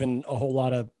wasn't given a whole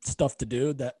lot of stuff to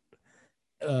do that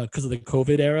because of the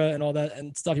COVID era and all that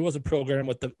and stuff. He wasn't programmed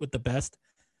with the best.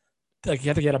 Like, you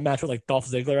have to get a match with like Dolph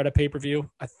Ziggler at a pay-per-view,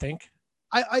 I think.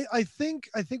 I think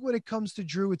when it comes to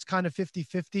Drew, it's kind of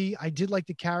 50-50. I did like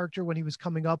the character when he was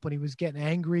coming up, when he was getting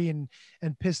angry and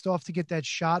pissed off to get that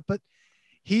shot. But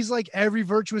he's like every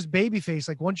virtuous babyface.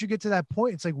 Like, once you get to that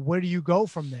point, it's like, where do you go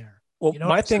from there? Well, you know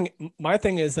my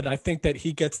thing is that I think that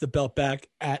he gets the belt back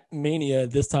at Mania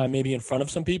this time, maybe in front of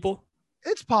some people.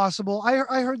 It's possible.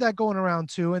 I heard that going around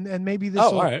too, and maybe this.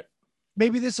 All right.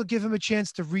 Maybe this will give him a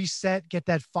chance to reset, get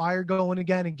that fire going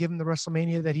again, and give him the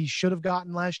WrestleMania that he should have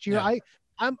gotten last year. Yeah.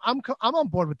 I'm on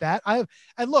board with that. I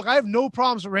have no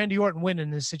problems with Randy Orton winning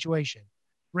in this situation.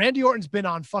 Randy Orton's been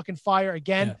on fucking fire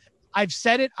again. Yeah. I've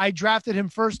said it. I drafted him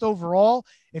first overall.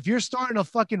 If you're starting a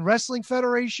fucking wrestling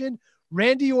federation,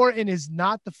 Randy Orton is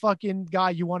not the fucking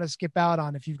guy you want to skip out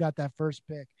on if you've got that first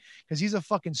pick, because he's a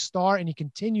fucking star and he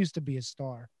continues to be a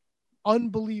star.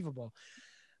 Unbelievable.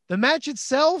 The match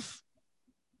itself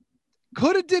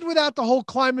could have did without the whole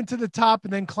climbing to the top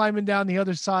and then climbing down the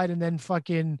other side and then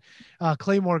fucking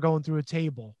Claymore going through a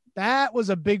table. That was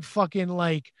a big fucking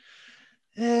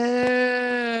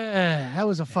that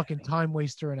was a fucking time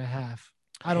waster and a half.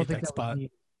 I don't think that spot. was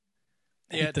needed.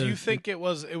 Yeah, do you think it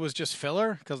was just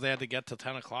filler because they had to get to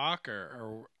 10 o'clock,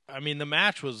 or I mean, the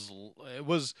match was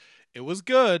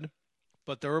good,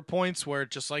 but there were points where,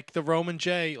 just like the Roman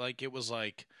J, like it was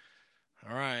like,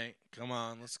 all right, come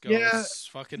on, let's go, let's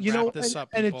fucking wrap this up.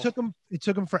 And people. it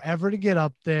took them forever to get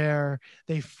up there.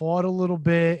 They fought a little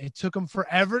bit. It took them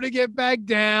forever to get back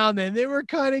down. Then they were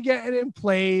kind of getting in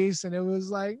place, and it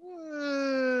was like,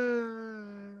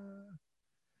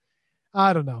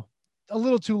 I don't know. A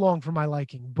little too long for my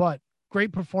liking, but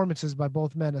great performances by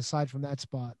both men aside from that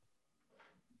spot.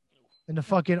 And the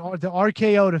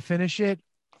RKO to finish it,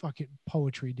 fucking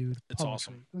poetry, dude. It's Poetry.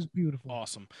 awesome. It was beautiful.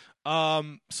 Awesome.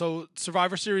 So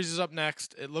Survivor Series is up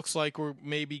next. It looks like we're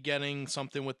maybe getting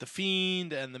something with The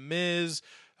Fiend and The Miz,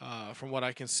 from what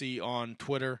I can see on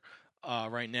Twitter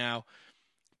right now.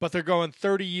 But they're going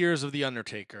 30 years of The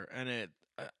Undertaker, and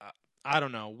I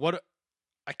don't know what.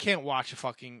 I can't watch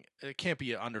it can't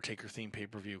be an Undertaker themed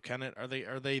pay-per-view, can it? Are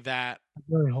they that? I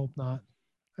really hope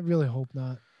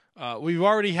not.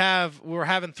 We're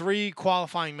having 3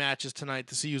 qualifying matches tonight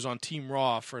to see who's on Team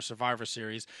Raw for Survivor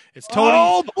Series. It's Tony.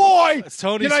 Oh boy! It's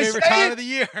Tony's Can I favorite say time it? of the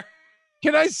year.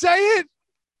 Can I say it?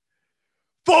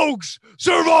 Folks,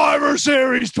 Survivor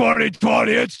Series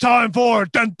 2020. It's time for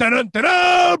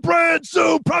brand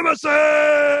supremacy.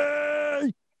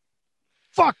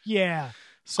 Fuck yeah.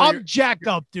 So I'm jacked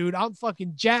up, dude. I'm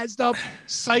fucking jazzed up,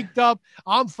 psyched up.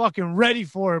 I'm fucking ready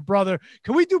for it, brother.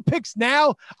 Can we do picks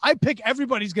now? I pick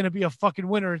everybody's going to be a fucking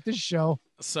winner at this show.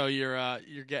 So you're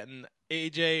getting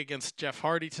AJ against Jeff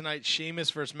Hardy tonight,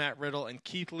 Sheamus versus Matt Riddle, and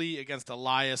Keith Lee against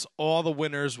Elias. All the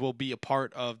winners will be a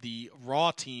part of the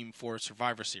Raw team for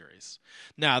Survivor Series.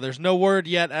 Now, there's no word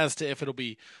yet as to if it'll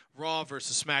be Raw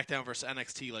versus SmackDown versus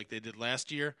NXT like they did last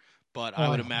year, but I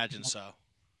would imagine so.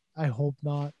 I hope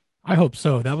not. I hope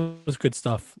so. That was good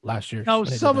stuff last year. No,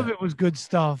 some of it was good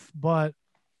stuff, but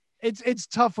it's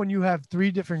tough when you have 3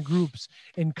 different groups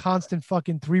in constant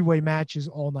fucking 3-way matches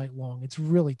all night long. It's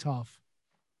really tough.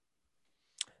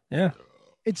 Yeah.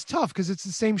 It's tough because it's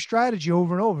the same strategy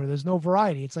over and over. There's no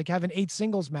variety. It's like having 8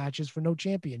 singles matches for no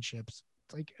championships.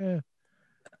 It's like,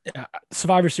 Yeah,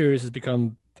 Survivor Series has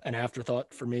become an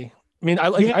afterthought for me. I mean,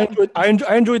 I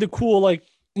enjoy the cool, like,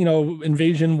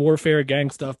 invasion, warfare, gang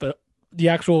stuff, but the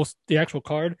actual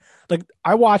card, like,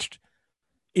 I watched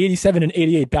 87 and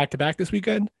 88 back to back this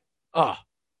weekend.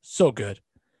 So good.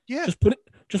 Yeah.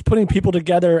 Just putting people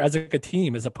together as like a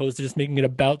team as opposed to just making it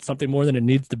about something more than it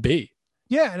needs to be.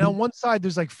 Yeah, and on one side,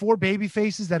 there's like 4 baby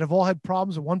faces that have all had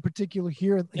problems with one particular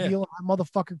heel. That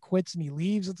motherfucker quits and he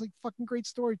leaves. It's like fucking great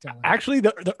storytelling. Actually,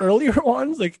 the earlier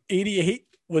ones, like 88,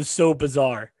 was so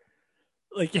bizarre.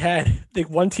 Like, you had, like,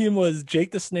 one team was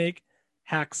Jake the Snake,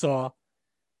 Hacksaw,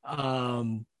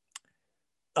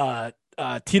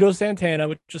 Tito Santana,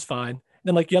 which is fine,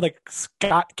 Then like you had like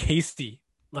Scott Casey.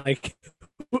 Like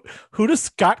who does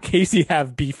Scott Casey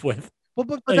have beef with? Well,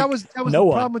 but Like, that was no the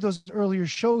one. problem with those earlier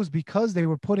shows because they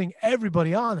were putting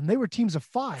everybody on them. They were teams of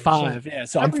five. Five, So yeah.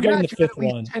 So I'm every forgetting the match you had fifth at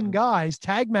least one. 10 guys.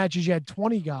 Tag matches, you had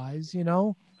 20 guys, you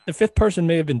know? The fifth person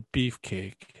may have been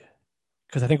Beefcake,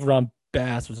 because I think Ron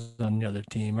Bass was on the other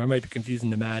team. Or I might be confusing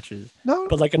the matches. No,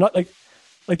 But like not like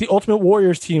the Ultimate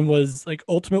Warriors team was like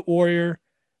Ultimate Warrior.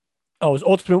 Oh, it was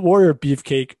Ultimate Warrior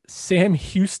Beefcake, Sam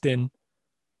Houston,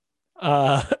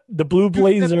 the Blue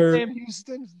Blazer, Sam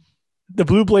Houston. the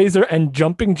Blue Blazer, and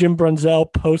Jumping Jim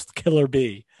Brunzell post Killer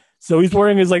B. So he's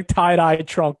wearing his like tie-dye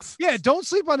trunks. Yeah, don't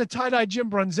sleep on the tie-dye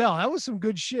Jim Brunzell. That was some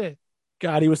good shit.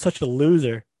 God, he was such a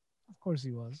loser. Of course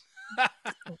he was.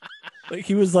 Like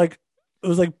he was like, it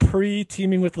was like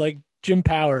pre-teaming with like Jim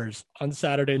Powers on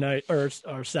Saturday night or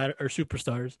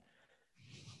Superstars.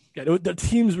 Yeah, the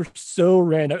teams were so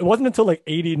random. It wasn't until like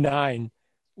 89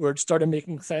 where it started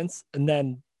making sense. And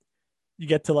then you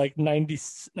get to like 90,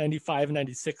 95,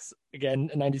 96 again,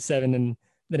 and 97. And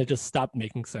then it just stopped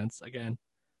making sense again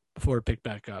before it picked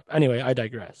back up. Anyway, I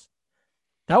digress.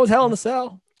 That was Hell in a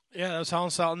Cell. Yeah, that was Hell in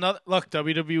a Cell. Look,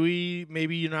 WWE,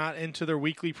 maybe you're not into their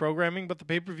weekly programming, but the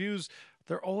pay-per-views,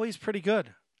 they're always pretty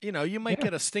good. You know, you might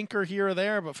get a stinker here or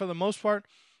there, but for the most part,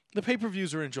 the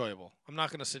pay-per-views are enjoyable. I'm not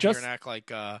going to sit here and act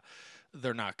like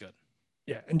they're not good.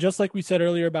 Yeah, and just like we said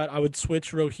earlier about I would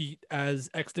switch Rohit as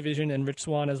X Division and Rich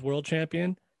Swann as world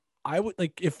champion, I would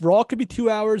like if Raw could be 2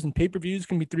 hours and pay-per-views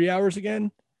can be 3 hours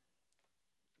again,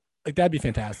 like that'd be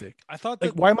fantastic. I thought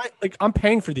Like, why am I like I'm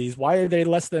paying for these? Why are they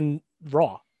less than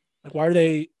Raw? Like, why are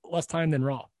they less time than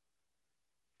Raw?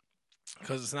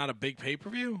 because it's not a big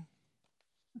pay-per-view.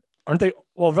 Aren't they?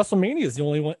 Well, WrestleMania is the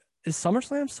only one. Is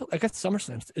SummerSlam still? I guess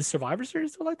SummerSlam is Survivor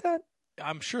Series still like that.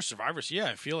 I'm sure Survivors. Yeah,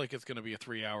 I feel like it's going to be a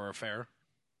 3-hour affair.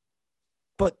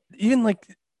 But even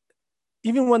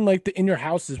when like the in your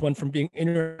houses went from being in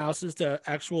your houses to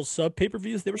actual sub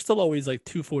pay-per-views, they were still always like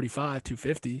 245,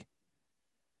 250.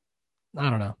 I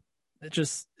don't know. It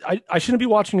just I shouldn't be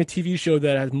watching a TV show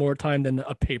that has more time than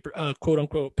a quote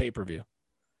unquote pay-per-view.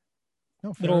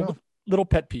 No, fair enough. Little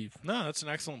pet peeve. No, that's an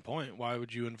excellent point. Why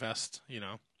would you invest, you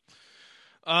know?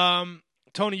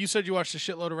 Tony, you said you watched a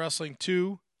shitload of wrestling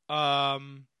too. We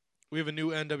have a new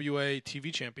NWA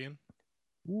TV champion.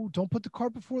 Ooh, don't put the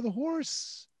cart before the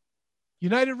horse.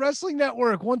 United Wrestling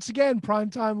Network, once again,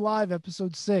 Primetime Live,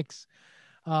 episode 6.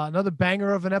 Another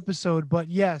banger of an episode, but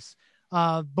yes.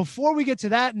 Before we get to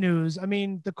that news, I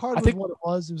mean, the card was what it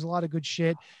was. It was a lot of good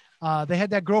shit. They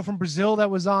had that girl from Brazil that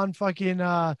was on fucking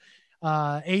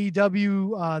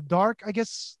AEW Dark, I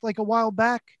guess, like a while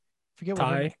back. Forget what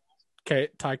her name.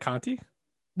 Ty Conti?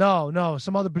 No,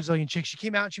 some other Brazilian chick. She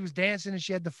came out and she was dancing and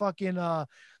she had the fucking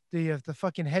the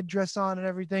fucking headdress on and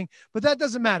everything. But that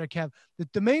doesn't matter, Kev.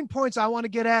 The main points I want to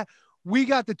get at, we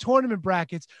got the tournament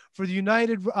brackets for the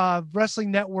United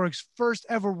Wrestling Network's first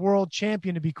ever world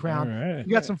champion to be crowned. Right.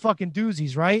 We got some fucking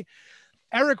doozies, right?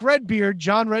 Eric Redbeard,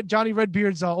 Johnny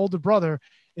Redbeard's older brother,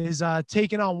 is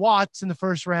taking on Watts in the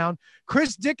first round.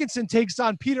 Chris Dickinson takes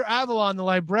on Peter Avalon, the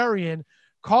librarian.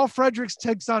 Carl Fredericks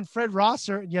takes on Fred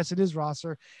Rosser. Yes, it is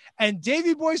Rosser. And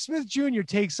Davey Boy Smith Jr.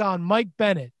 takes on Mike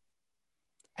Bennett.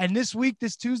 And this week,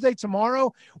 this Tuesday,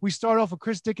 tomorrow, we start off with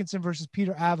Chris Dickinson versus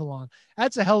Peter Avalon.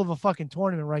 That's a hell of a fucking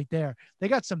tournament right there. They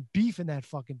got some beef in that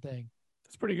fucking thing.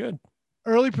 That's pretty good.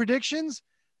 Early predictions,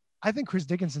 I think Chris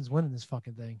Dickinson's winning this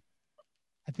fucking thing.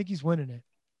 I think he's winning it.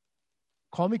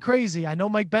 Call me crazy. I know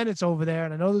Mike Bennett's over there,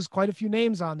 and I know there's quite a few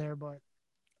names on there, but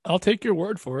I'll take your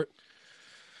word for it.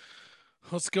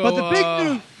 Let's go. But the big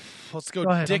news. Let's go, Go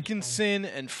ahead, Dickinson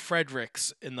and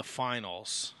Fredericks in the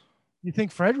finals. You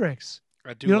think Fredericks?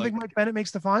 I do. You don't think Mike Bennett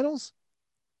makes the finals?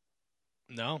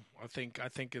 No, I think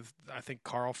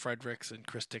Carl Fredericks and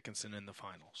Chris Dickinson in the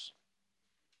finals.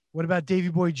 What about Davey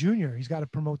Boy Jr.? He's got to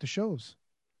promote the shows.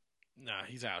 Nah,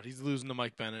 he's out. He's losing to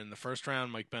Mike Bennett in the first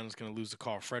round. Mike Bennett's going to lose to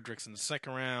Carl Fredericks in the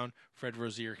second round. Fred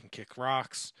Rosier can kick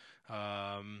rocks.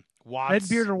 Watts,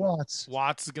 Redbeard or Watts?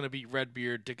 Watts is going to beat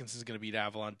Redbeard. Dickinson's going to beat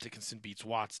Avalon. Dickinson beats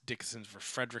Watts. Dickinson's for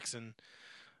Fredrickson.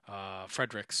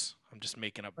 Fredericks. I'm just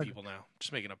making up people now.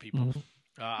 Just making up people. Mm-hmm.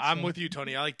 I'm with you,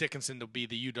 Tony. I like Dickinson to be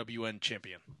the UWN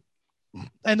champion.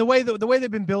 And the way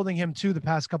they've been building him too the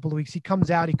past couple of weeks, he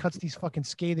comes out, he cuts these fucking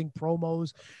scathing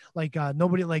promos,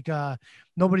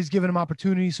 nobody's giving him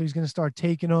opportunities, so he's gonna start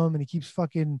taking them, and he keeps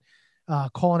fucking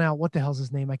calling out what the hell's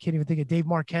his name? I can't even think of Dave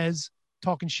Marquez,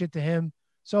 talking shit to him.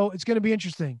 So it's gonna be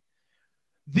interesting.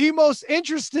 The most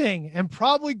interesting and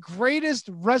probably greatest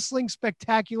wrestling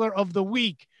spectacular of the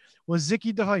week was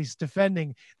Zicky DeVice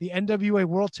defending the NWA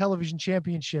World Television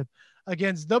Championship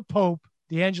against the Pope,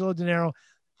 D'Angelo De Niro.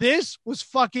 This was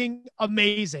fucking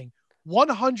amazing.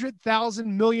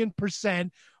 100,000 million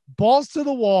 %. Balls to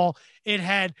the wall. It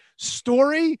had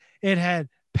story. It had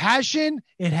passion.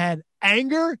 It had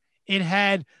anger. It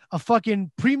had a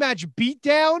fucking pre-match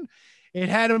beatdown. It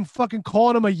had him fucking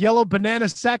calling him a yellow banana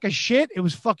sack of shit. It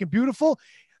was fucking beautiful.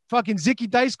 Fucking Zicky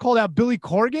Dice called out Billy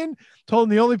Corgan, told him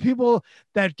the only people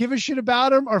that give a shit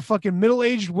about him are fucking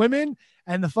middle-aged women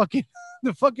and the fucking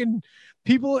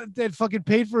people that fucking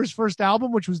paid for his first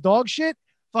album, which was dog shit.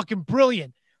 Fucking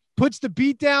brilliant. Puts the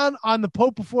beat down on the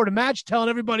Pope before the match, telling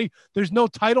everybody there's no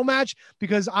title match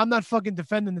because I'm not fucking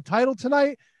defending the title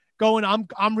tonight. Going,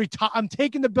 I'm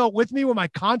taking the belt with me when my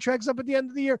contract's up at the end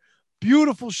of the year.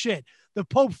 Beautiful shit. The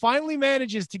Pope finally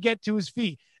manages to get to his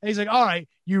feet. And he's like, all right,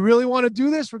 you really want to do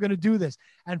this? We're going to do this.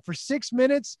 And for 6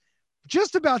 minutes,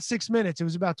 just about 6 minutes, it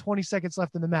was about 20 seconds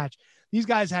left in the match. These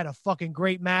guys had a fucking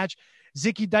great match.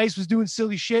 Zicky Dice was doing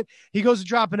silly shit. He goes to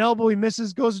drop an elbow, he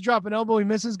misses, goes to drop an elbow, he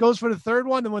misses, goes for the third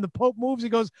one. Then when the Pope moves, he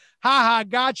goes, ha ha,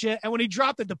 gotcha. And when he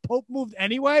dropped it, the Pope moved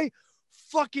anyway.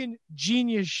 Fucking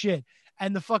genius shit.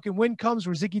 And the fucking win comes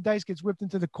where Zicky Dice gets whipped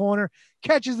into the corner,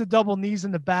 catches the double knees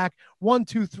in the back. 1,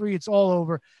 2, 3, it's all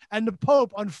over. And the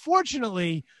Pope,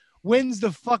 unfortunately, wins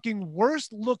the fucking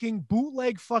worst looking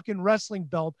bootleg fucking wrestling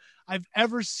belt I've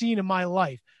ever seen in my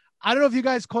life. I don't know if you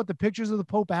guys caught the pictures of the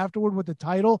Pope afterward with the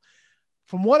title.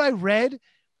 From what I read,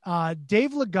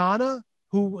 Dave Lagana,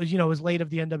 who is late of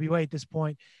the NWA at this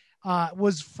point,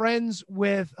 was friends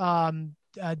with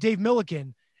Dave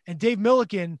Milliken, and Dave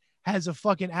Milliken has a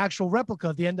fucking actual replica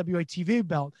of the NWA TV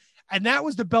belt, and that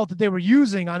was the belt that they were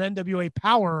using on NWA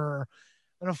Power.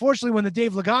 And unfortunately, when the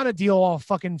Dave Lagana deal all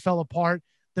fucking fell apart,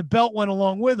 the belt went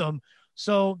along with them.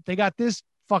 So they got this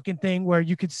fucking thing where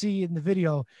you could see in the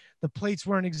video the plates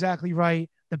weren't exactly right,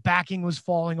 the backing was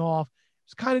falling off.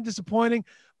 It's kind of disappointing,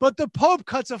 but the Pope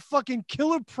cuts a fucking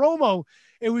killer promo.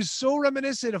 It was so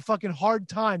reminiscent of fucking Hard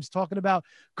Times, talking about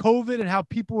COVID and how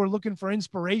people were looking for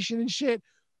inspiration and shit.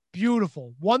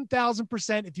 Beautiful.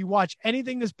 1,000%. If you watch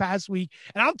anything this past week,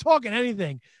 and I'm talking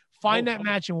anything, find that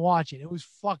match and watch it. It was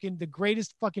fucking the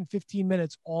greatest fucking 15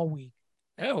 minutes all week.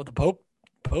 Yeah, well, the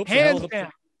Pope's hands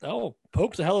down.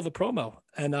 Pope's a hell of a promo.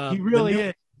 And he really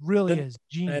is. Really is.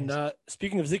 Genius. And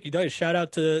speaking of Zicky Dice, shout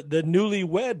out to the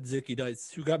newlywed Zicky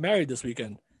Dice who got married this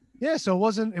weekend. Yeah, so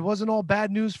it wasn't all bad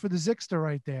news for the Zixter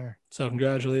right there. So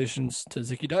congratulations to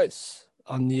Zicky Dice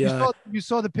on the. You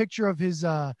saw the picture of his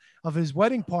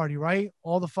wedding party, right?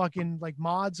 All the fucking like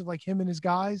mods of like him and his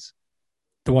guys.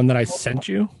 The one that I sent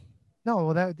you. No,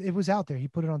 well it was out there. He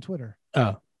put it on Twitter.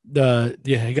 Oh,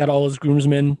 he got all his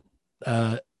groomsmen,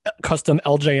 custom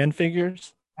LJN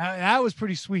figures. That was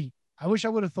pretty sweet. I wish I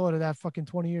would have thought of that fucking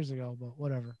 20 years ago, but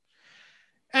whatever.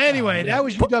 Anyway, that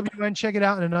was UWN. Check it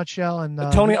out in a nutshell. And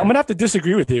Tony, I'm gonna have to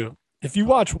disagree with you. If you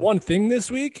watch one thing this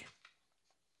week,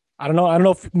 I don't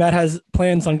know if Matt has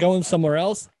plans on going somewhere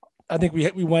else. I think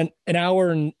we went an hour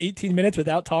and 18 minutes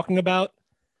without talking about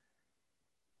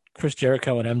Chris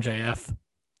Jericho and MJF.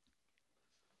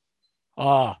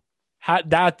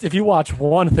 That if you watch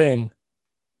one thing,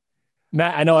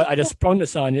 Matt, I know I just sprung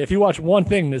this on you. If you watch one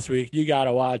thing this week, you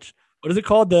gotta watch. What is it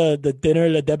called? The Dinner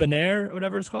Le Debonair, or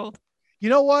whatever it's called. You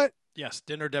know what? Yes,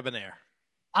 Dinner Debonair.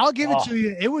 I'll give it to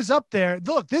you. It was up there.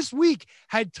 Look, this week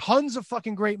had tons of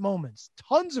fucking great moments.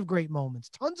 Tons of great moments.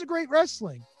 Tons of great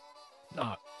wrestling.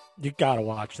 Oh, you gotta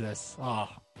watch this. Oh,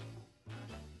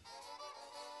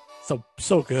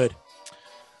 so good.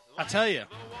 I tell you,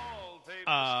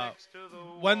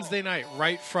 Wednesday night,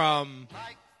 right from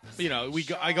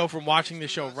I go from watching the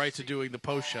show right to doing the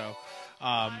post show.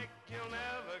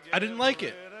 I didn't like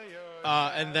it.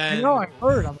 And then I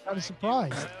heard. I'm kind of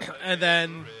surprised. And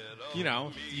then,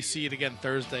 you see it again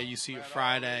Thursday, you see it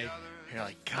Friday, and you're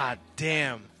like, God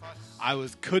damn,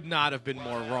 could not have been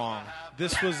more wrong.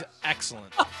 This was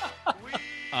excellent.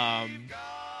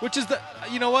 Which is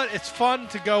it's fun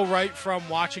to go right from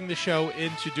watching the show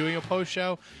into doing a post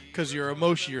show because you're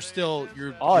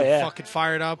fucking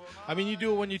fired up. I mean, you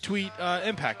do it when you tweet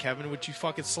Impact, Kevin, which you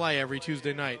fucking slay every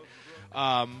Tuesday night.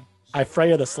 I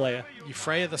Freya the Slayer. You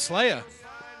Freya the Slayer.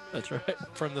 That's right.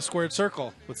 From the Squared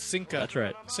Circle with Cinca. That's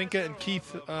right. Cinca and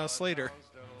Keith Slater.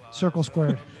 Circle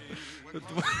squared.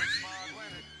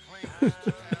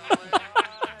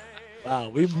 Wow,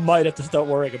 we might have to start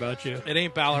worrying about you. It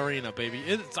ain't ballerina, baby.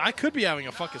 I could be having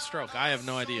a fucking stroke. I have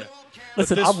no idea.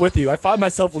 Listen, I'm with you. I find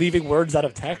myself leaving words out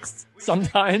of text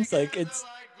sometimes. Like it's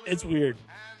weird.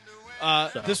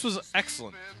 This was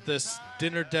excellent. This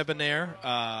Dinner Debonair.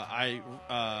 I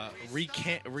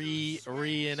recant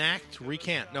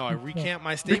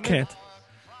my statement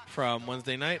from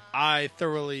Wednesday night. I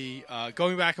thoroughly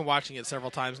going back and watching it several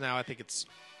times now. I think it's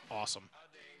awesome.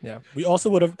 Yeah. We also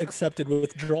would have accepted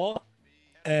withdraw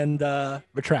and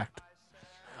retract.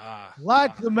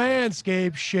 Like the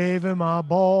Manscaped shaving my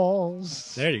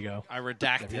balls. There you go. I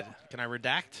redacted. Can I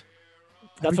redact?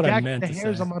 That's what I Redact meant the to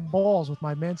hairs say. on my balls with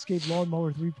my Manscaped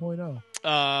Lawnmower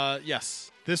 3.0.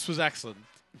 Yes, this was excellent.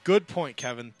 Good point,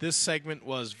 Kevin. This segment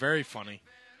was very funny.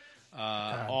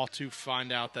 All to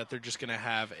find out that they're just going to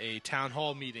have a town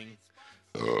hall meeting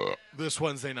this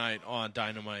Wednesday night on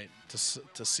Dynamite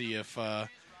to see if I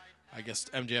guess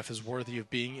MJF is worthy of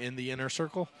being in the inner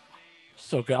circle.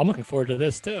 So good. I'm looking forward to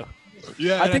this too.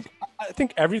 Yeah, I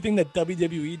think everything that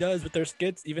WWE does with their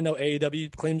skits, even though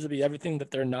AEW claims to be everything that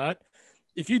they're not,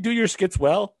 if you do your skits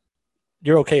well,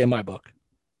 you're okay in my book.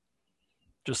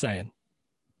 Just saying.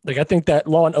 Like, I think that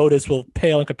Law and Otis will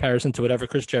pale in comparison to whatever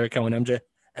Chris Jericho and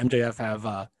MJF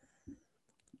have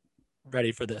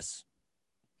ready for this.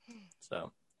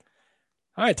 So,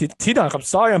 all right, T-Donk, I'm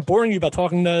sorry I'm boring you about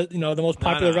talking the most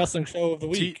popular wrestling show of the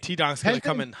week. T-Donk's going to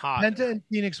come in hot. Penta and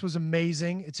Phoenix was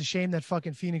amazing. It's a shame that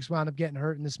fucking Phoenix wound up getting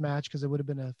hurt in this match because it would have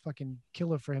been a fucking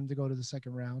killer for him to go to the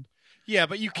second round. Yeah,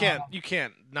 but you can't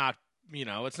not.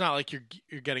 It's not like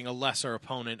you're getting a lesser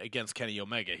opponent against Kenny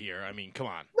Omega here. I mean, come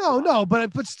on. No,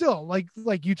 but still,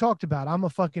 like you talked about, I'm a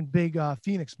fucking big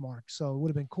Phoenix mark, so it would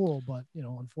have been cool, but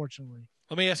unfortunately.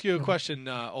 Let me ask you a question,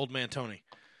 old man Tony.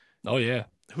 Oh yeah,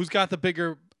 who's got the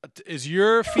bigger? Is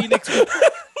your Phoenix?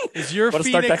 Is your Want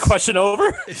to Phoenix? Start that question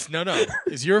over? No.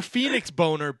 Is your Phoenix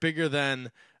boner bigger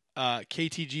than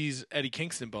KTG's Eddie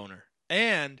Kingston boner?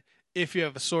 And if you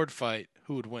have a sword fight,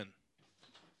 who would win?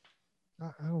 I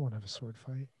don't want to have a sword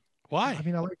fight. Why? I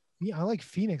mean, I like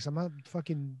Phoenix. I'm not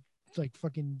fucking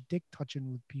dick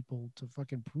touching with people to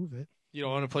fucking prove it. You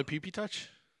don't want to play pee-pee touch?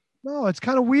 No, it's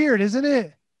kind of weird, isn't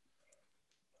it?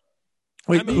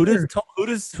 Wait, who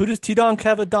does T-Donk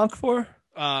have a donk for?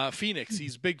 Phoenix.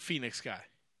 He's a big Phoenix guy.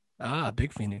 Ah,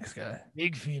 big Phoenix guy.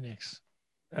 Big Phoenix.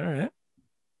 All right.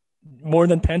 More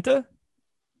than Penta?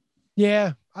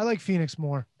 Yeah, I like Phoenix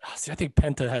more. See, I think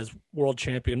Penta has world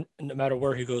champion, no matter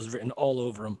where he goes, written all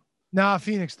over him. Nah,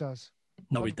 Phoenix does.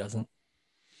 No, he doesn't.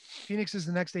 Phoenix is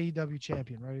the next AEW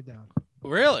champion. Write it down.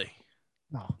 Really?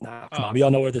 No. Nah, come on. We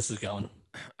all know where this is going.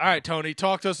 All right, Tony,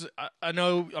 talk to us.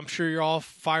 I'm sure you're all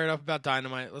fired up about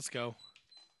Dynamite. Let's go.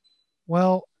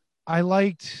 Well, I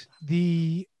liked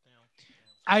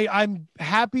I'm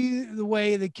happy the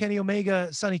way the Kenny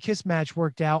Omega Sonny Kiss match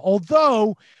worked out.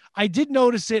 Although I did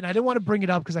notice it, and I didn't want to bring it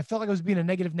up because I felt like I was being a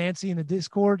negative Nancy in the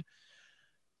Discord.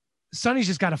 Sonny's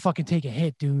just got to fucking take a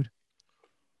hit, dude.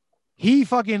 He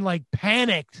fucking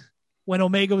panicked when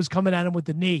Omega was coming at him with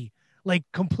the knee.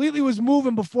 Completely was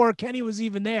moving before Kenny was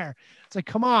even there. It's like,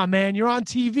 come on, man. You're on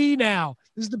TV now.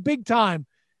 This is the big time.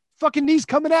 Fucking knee's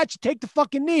coming at you. Take the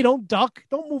fucking knee. Don't duck.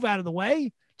 Don't move out of the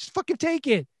way. Just fucking take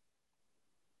it.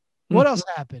 What else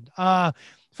happened?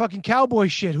 Fucking cowboy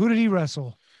shit. Who did he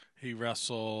wrestle? He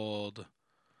wrestled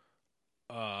See, Colt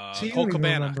I don't even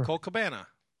Cabana. remember. Colt Cabana.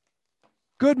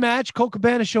 Good match. Colt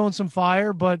Cabana showing some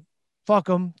fire, but fuck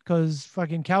him because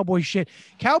fucking cowboy shit.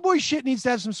 Cowboy shit needs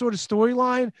to have some sort of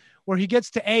storyline where he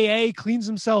gets to AA, cleans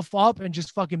himself up, and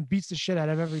just fucking beats the shit out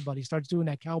of everybody. Starts doing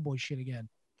that cowboy shit again.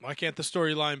 Why can't the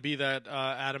storyline be that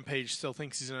Adam Page still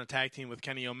thinks he's in a tag team with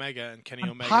Kenny Omega and Kenny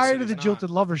I'm Omega? tired of the jilted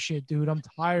lover shit, dude. I'm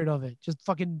tired of it. Just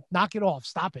fucking knock it off.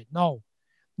 Stop it. No.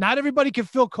 Not everybody can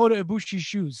fill Kota Ibushi's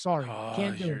shoes. Sorry.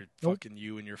 Can't do it. Nope. Fucking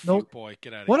you and your Nope. fuck boy.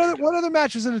 Get out of What here. other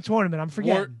matches in the tournament? I'm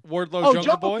forgetting. Wardlow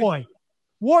Jungle Boy?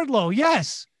 Wardlow,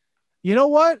 yes. You know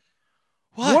what?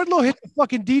 What? Wardlow hit the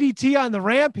fucking DDT on the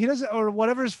ramp. He doesn't, or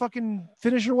whatever his fucking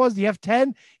finisher was, the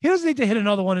F10. He doesn't need to hit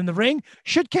another one in the ring.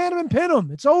 Shit can him and pin him.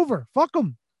 It's over. Fuck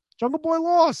him. Jungle Boy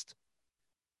lost.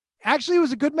 Actually, it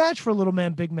was a good match for a little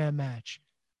man, big man match.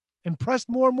 Impressed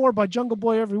more and more by Jungle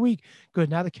Boy every week. Good.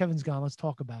 Now that Kevin's gone, let's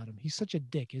talk about him. He's such a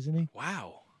dick, isn't he?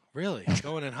 Wow. Really?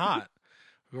 Going in hot.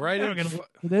 Right We're in gonna look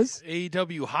for this.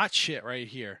 AEW hot shit right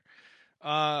here.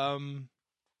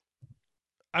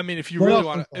 I mean, if you What really else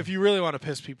want was to, there? if you really want to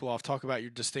piss people off, talk about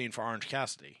your disdain for Orange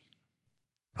Cassidy.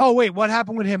 Oh, wait. What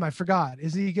happened with him? I forgot.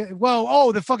 Is he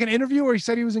well, the fucking interview where he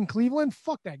said he was in Cleveland?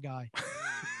 Fuck that guy.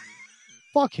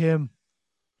 Fuck him.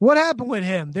 What happened with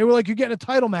him? They were like, you're getting a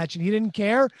title match, and he didn't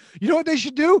care. You know what they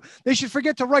should do? They should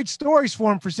forget to write stories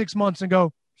for him for 6 months and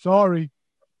go, sorry.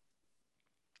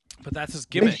 But that's his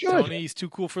gimmick, should. Tony. He's too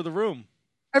cool for the room.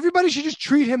 Everybody should just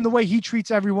treat him the way he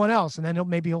treats everyone else, and then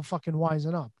he'll fucking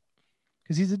wisen up.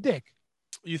 Because he's a dick.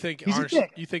 You think He's a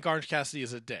dick. Orange Cassidy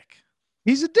is a dick?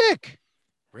 He's a dick.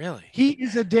 Really? He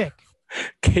is a dick.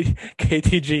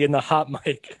 KTG in the hot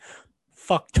mic.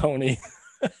 Fuck Tony.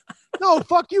 No,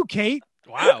 fuck you, Kate.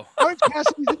 Wow. Orange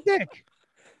Cassidy's a dick.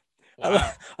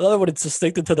 Wow. I love it when it's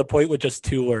succinct to the point with just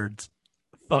 2 words.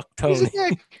 Fuck He's a Tony.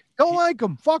 dick. Don't like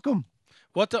him. Fuck him.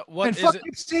 What And is fuck it?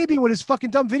 Nick Saban with his fucking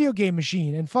dumb video game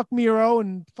machine. And fuck Miro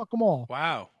and fuck them all.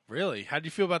 Wow, really? How do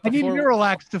you feel about I the need four?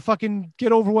 Miralax to fucking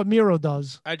get over what Miro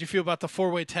does. How'd you feel about the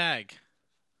 4-way tag?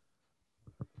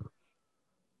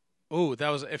 Oh, that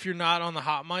was. If you're not on the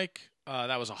hot mic,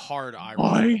 that was a hard eye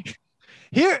roll. Mike.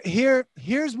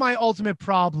 Here's my ultimate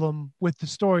problem with the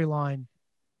storyline,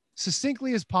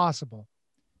 succinctly as possible.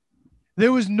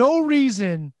 There was no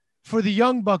reason for the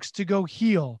Young Bucks to go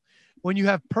heel when you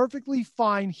have perfectly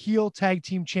fine heel tag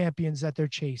team champions that they're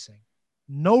chasing.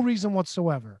 No reason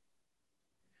whatsoever.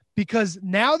 Because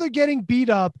now they're getting beat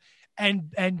up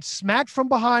and smacked from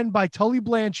behind by Tully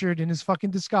Blanchard in his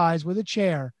fucking disguise with a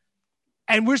chair.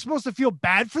 And we're supposed to feel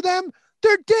bad for them?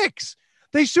 They're dicks.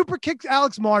 They super kicked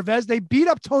Alex Marvez. They beat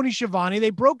up Tony Schiavone. They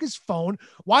broke his phone.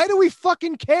 Why do we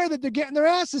fucking care that they're getting their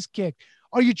asses kicked?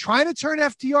 Are you trying to turn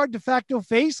FTR de facto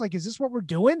face? Like, is this what we're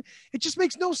doing? It just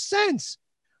makes no sense.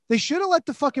 They should have let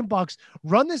the fucking Bucks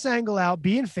run this angle out,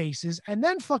 be in faces, and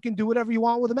then fucking do whatever you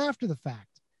want with them after the fact.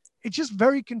 It's just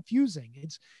very confusing.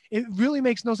 It really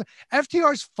makes no sense.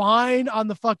 FTR's fine on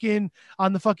the fucking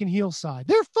heel side.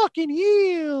 They're fucking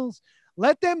heels.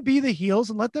 Let them be the heels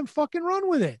and let them fucking run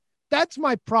with it. That's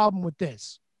my problem with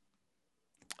this.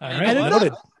 All And right. enough-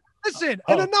 Noted. Listen,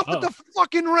 and enough with the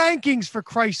fucking rankings, for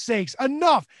Christ's sakes.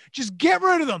 Enough. Just get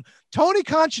rid of them. Tony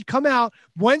Khan should come out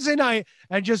Wednesday night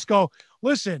and just go,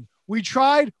 listen, we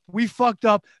tried, we fucked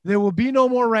up. There will be no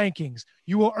more rankings.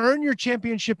 You will earn your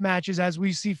championship matches as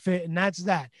we see fit, and that's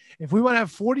that. If we want to have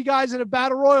 40 guys in a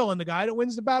battle royal and the guy that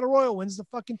wins the battle royal wins the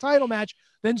fucking title match,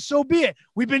 then so be it.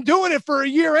 We've been doing it for a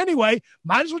year anyway.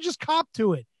 Might as well just cop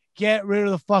to it. Get rid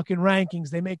of the fucking rankings.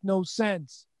 They make no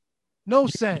sense. No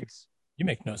sense. You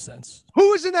make no sense.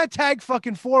 Who was in that tag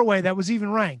fucking 4-way that was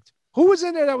even ranked? Who was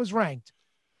in there that was ranked?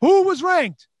 Who was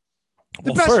ranked?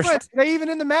 The Well, best first- friends. Were they even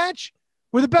in the match?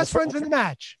 Were the best friends in the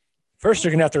match? First,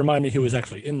 you're going to have to remind me who was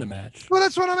actually in the match. Well,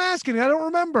 that's what I'm asking. I don't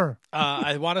remember.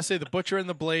 I want to say the Butcher and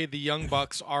the Blade, the Young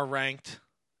Bucks are ranked.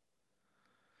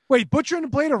 Wait, Butcher and the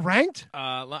Blade are ranked?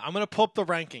 I'm going to pull up the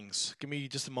rankings. Give me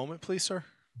just a moment, please, sir.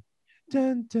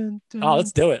 Dun, dun, dun, Oh,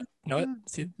 let's do it. You know what?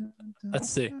 Let's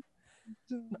see.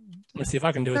 Let's see if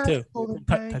I can do it too.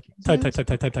 Type.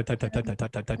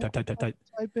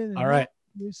 All right.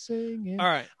 You're singing. All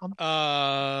right.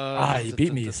 You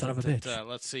beat me, you son of a bitch.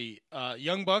 Let's see.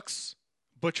 Young Bucks,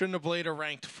 Butcher and the Blade are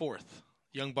ranked 4th.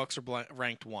 Young Bucks are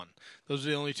ranked 1. Those are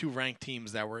the only 2 ranked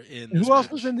teams that were in this Who else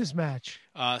match. was in this match?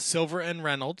 Silver and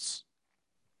Reynolds.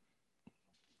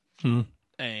 Hmm.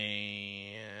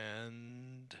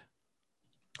 And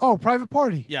Oh, Private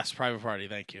Party. yes, Private Party.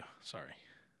 Thank you. Sorry.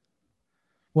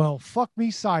 Well, fuck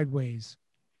me sideways.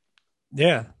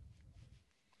 Yeah.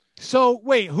 So,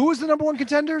 wait, who was the number 1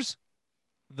 contenders?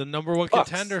 The number 1 Bucks.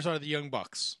 contenders are the Young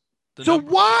Bucks. So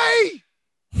why?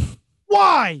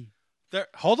 Why?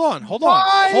 Hold on.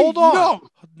 Why?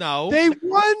 No. They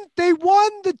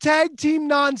won the tag team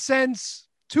nonsense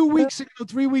 2 weeks ago,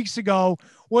 3 weeks ago,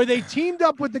 where they teamed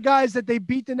up with the guys that they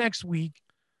beat the next week.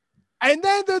 And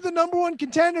then they're the number 1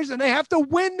 contenders and they have to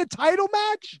win the title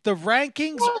match? The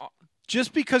rankings,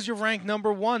 just because you're ranked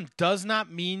number 1 does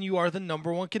not mean you are the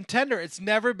number 1 contender. It's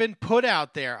never been put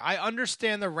out there. I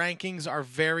understand the rankings are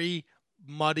very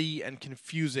muddy and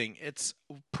confusing. It's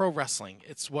pro wrestling.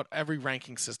 It's what every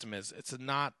ranking system is. It's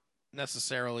not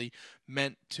necessarily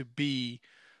meant to be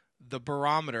the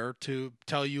barometer to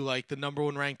tell you like the number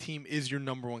 1 ranked team is your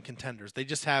number 1 contenders. They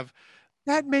just have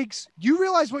That makes you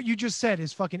realize what you just said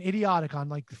is fucking idiotic on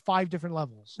like 5 different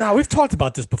levels. Now, we've talked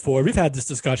about this before. We've had this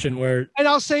discussion where And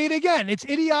I'll say it again. It's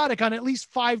idiotic on at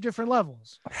least 5 different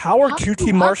levels. how are How QT can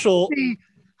you- Marshall?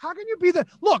 How can you be the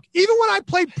look? Even when I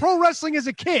played pro wrestling as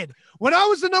a kid, when I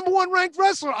was the number 1 ranked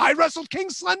wrestler, I wrestled King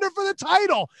Slender for the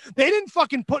title. They didn't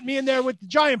fucking put me in there with the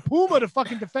Giant Puma to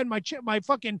fucking defend my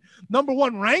fucking number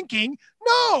 1 ranking.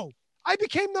 No, I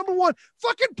became number 1.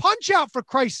 Fucking Punch Out, for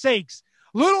Christ's sakes.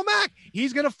 Little Mac,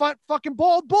 he's gonna fight fucking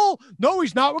Bald Bull. No,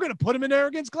 he's not. We're gonna put him in there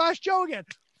against Glass Joe again.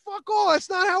 Fuck all.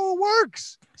 That's not how it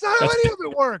works. It's not how That's any of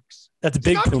it works. That's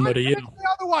big Stop Puma trying to you. make it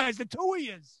otherwise, the 2 of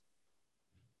yous.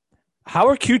 How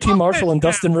are QT Fuck Marshall this and now.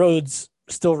 Dustin Rhodes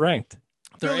still ranked?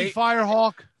 they're Billy 8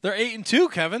 Firehawk. they're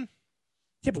 8-2, Kevin.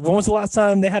 Yeah, but when was the last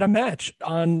time they had a match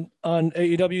on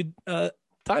AEW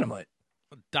Dynamite?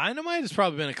 Dynamite has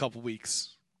probably been a couple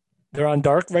weeks. They're on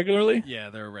Dark regularly. Yeah,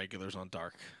 they're regulars on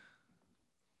Dark.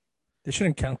 They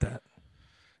shouldn't count that.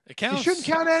 It You counts. shouldn't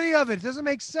count any of it. It doesn't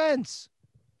make sense.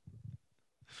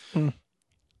 All right.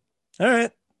 All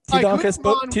right, T-Donk can we has move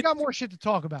on? spoke. We got more shit to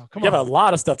talk about. Come You have on. a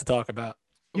lot of stuff to talk about.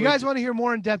 You guys want to hear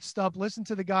more in-depth stuff? Listen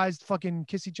to the guys fucking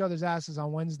kiss each other's asses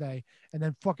on Wednesday, and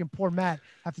then fucking poor Matt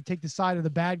have to take the side of the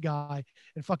bad guy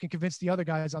and fucking convince the other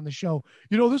guys on the show.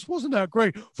 This wasn't that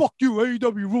great. Fuck you,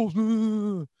 AEW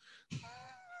rules.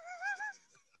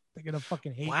 They're gonna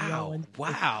fucking hate me.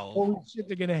 Wow. Holy shit,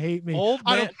 they're gonna hate me. Old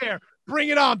I man- don't care. Bring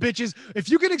it on, bitches. If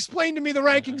you can explain to me the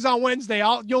rankings on Wednesday,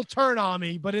 you'll turn on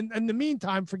me. But in the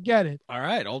meantime, forget it. All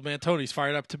right, old man Tony's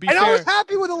fired up. To be And fair, I was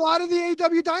happy with a lot of the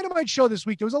AEW Dynamite show this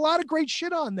week. There was a lot of great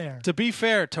shit on there. to be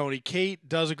fair, Tony, Kate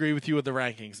does agree with you with the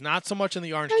rankings. Not so much in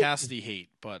the Orange Cassidy hate,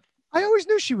 but I always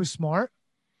knew she was smart.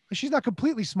 She's not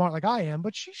completely smart like I am,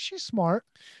 but she's smart.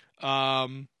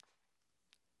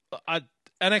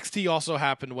 NXT also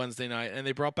happened Wednesday night, and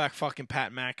they brought back fucking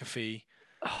Pat McAfee.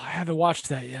 Oh, I haven't watched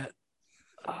that yet.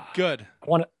 Good. I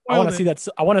want to see that.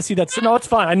 I want to see that. No, it's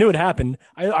fine. I knew it happened.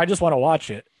 I just want to watch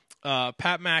it.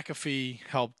 Pat McAfee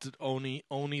helped Oni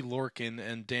Lorcan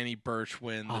and Danny Burch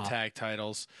win the tag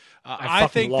titles. I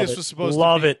think this was supposed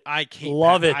to be. I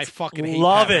fucking hate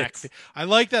Pat McAfee. I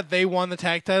like that they won the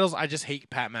tag titles. I just hate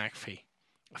Pat McAfee.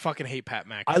 I fucking hate Pat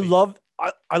McAfee.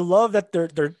 I love that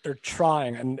they're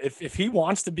trying, and if he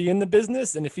wants to be in the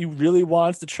business, and if he really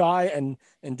wants to try and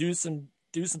do some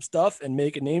stuff and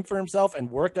make a name for himself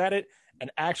and work at it and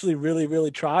actually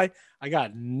really try, I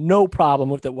got no problem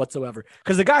with it whatsoever,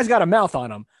 because the guy's got a mouth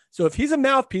on him. So if he's a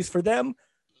mouthpiece for them,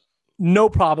 no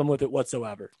problem with it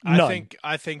whatsoever. None.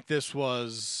 I think this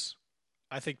was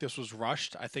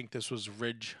rushed. I think this was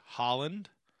Ridge Holland.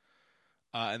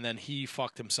 And then he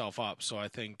fucked himself up. So I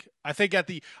think at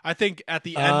the end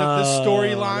of the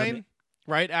storyline,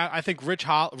 right? I think Ridge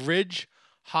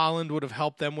Holland would have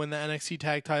helped them win the NXT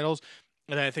tag titles,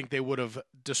 and I think they would have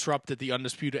disrupted the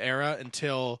Undisputed Era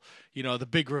until the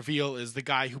big reveal is the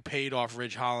guy who paid off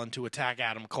Ridge Holland to attack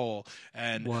Adam Cole,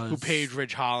 and who paid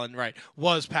Ridge Holland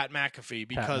was Pat McAfee,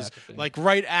 because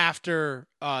right after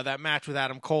that match with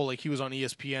Adam Cole, he was on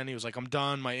ESPN, he was like, I'm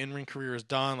done, my in-ring career is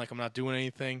done, I'm not doing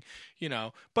anything,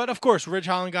 but of course Ridge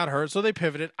Holland got hurt, so they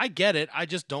pivoted. I get it, I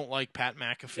just don't like Pat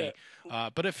McAfee.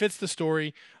 But it fits the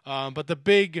story. But the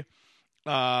big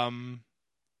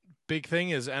thing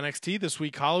is NXT this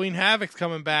week. Halloween Havoc's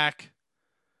coming back.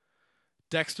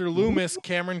 Dexter Lumis,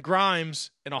 Cameron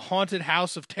Grimes in a haunted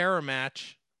House of Terror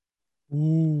match.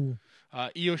 Ooh.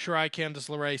 Io Shirai, Candice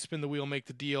LeRae spin the wheel, make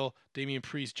the deal. Damian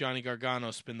Priest, Johnny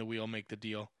Gargano spin the wheel, make the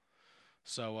deal.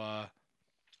 So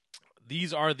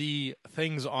these are the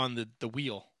things on the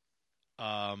wheel.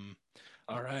 All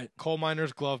right. Coal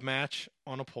Miner's glove match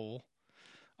on a pole.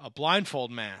 A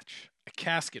blindfold match. A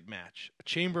casket match, a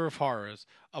Chamber of Horrors,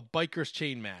 a Biker's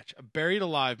Chain match, a Buried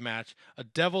Alive match, a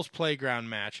Devil's Playground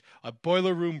match, a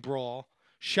Boiler Room Brawl,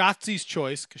 Shotzi's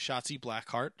Choice, because Shotzi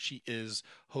Blackheart, she is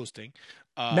hosting.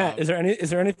 Matt, is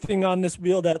there anything on this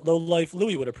wheel that Low Life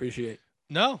Louie would appreciate?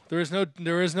 No, there is no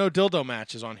dildo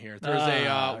matches on here.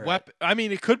 There's weapon. I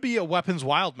mean, it could be a Weapons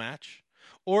Wild match,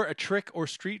 or a Trick or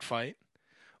Street Fight,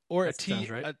 or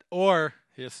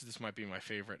this might be my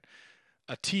favorite,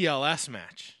 a TLS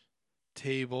match.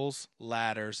 Tables,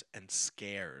 ladders, and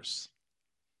scares.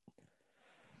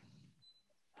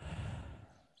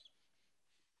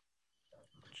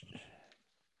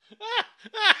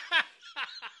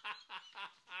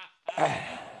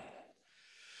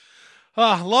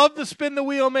 Love the spin the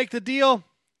wheel, make the deal.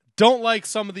 Don't like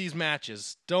some of these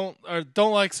matches. Don't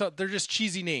like some. They're just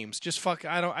cheesy names. Just fuck.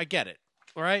 I get it.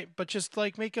 All right, but just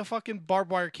make a fucking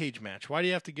barbed wire cage match. Why do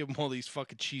you have to give them all these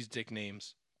fucking cheese dick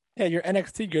names? Yeah, you're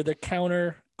NXT. You're the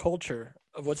counter culture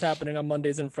of what's happening on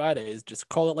Mondays and Fridays. Just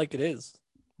call it like it is.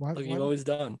 You've always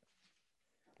done.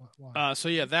 So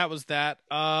yeah, that was that.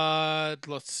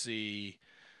 Let's see.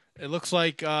 It looks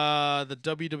like the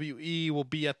WWE will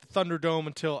be at the Thunderdome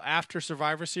until after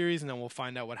Survivor Series, and then we'll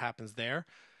find out what happens there.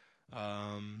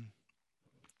 I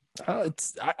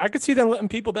could see them letting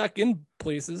people back in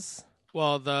places.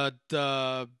 Well,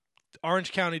 the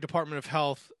Orange County Department of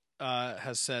Health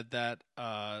has said that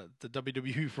the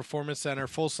WWE Performance Center,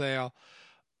 Full Sail,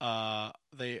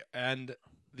 they and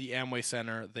the Amway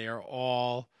Center, they are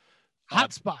all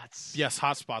hotspots. Yes,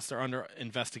 hotspots. They're under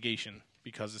investigation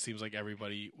because it seems like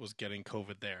everybody was getting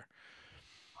COVID there.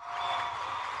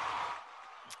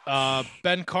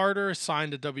 Ben Carter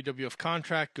signed a WWF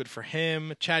contract. Good for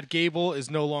him. Chad Gable is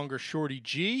no longer Shorty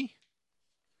G.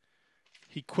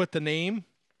 He quit the name.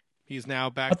 He's now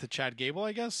back to Chad Gable,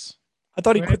 I guess. I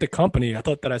thought he quit the company. I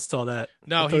thought that I saw that.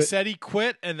 No, he said he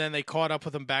quit, and then they caught up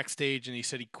with him backstage, and he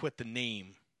said he quit the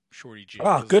name Shorty G.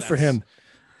 Oh, good for him.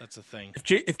 That's a thing.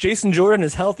 If Jason Jordan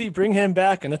is healthy, bring him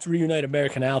back, and let's reunite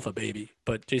American Alpha, baby.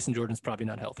 But Jason Jordan's probably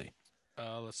not healthy.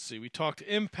 Let's see. We talked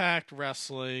Impact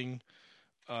Wrestling.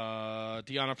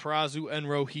 Deanna Purrazzo and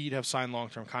Rohit have signed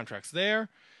long-term contracts there.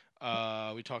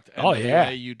 We talked to Oh, NWA,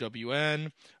 yeah.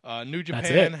 UWN. New That's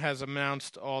Japan it. has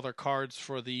announced all their cards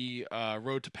for the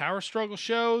Road to Power Struggle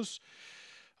shows,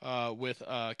 with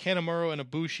Kanemaru and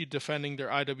Ibushi defending their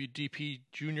IWGP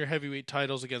Junior Heavyweight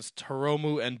titles against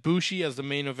Hiromu and Bushi as the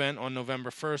main event on November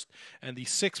 1st, and the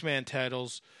six-man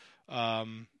titles.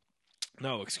 The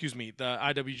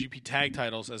IWGP tag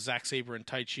titles as Zack Sabre and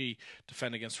Taichi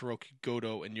defend against Hiroki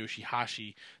Goto and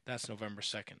Yoshihashi. That's November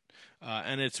 2nd.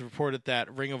 And it's reported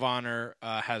that Ring of Honor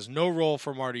has no role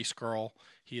for Marty Scurll.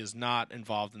 He is not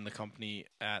involved in the company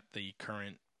at the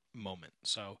current moment.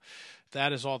 So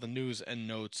that is all the news and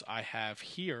notes I have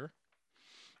here.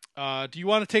 Do you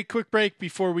want to take a quick break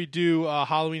before we do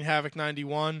Halloween Havoc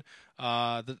 91?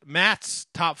 Matt's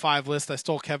top 5 list. I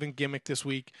stole Kevin Gimmick this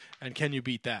week, and can you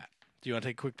beat that? Do you want to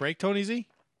take a quick break, Tony Z?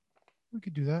 We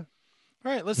could do that.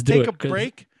 All right, let's Do take it, a 'cause-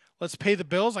 break. Let's pay the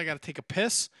bills. I got to take a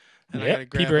piss, and I Yep, got to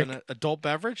pee grab break. an adult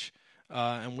beverage.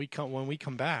 And when we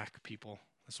come back, people,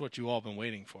 that's what you all been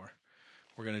waiting for.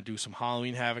 We're gonna do some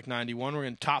Halloween Havoc 91. We're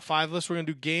gonna top 5 list. We're gonna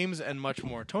do games and much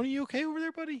more. Tony, you okay over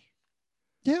there, buddy?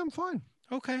 Yeah, I'm fine.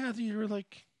 Okay, I thought you're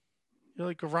like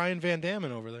Ryan Van Damme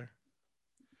over there.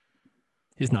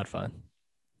 He's not fun.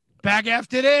 Back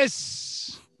after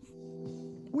this.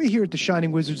 We here at the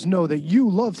Shining Wizards know that you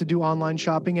love to do online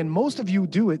shopping, and most of you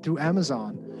do it through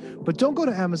Amazon. But don't go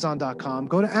to Amazon.com.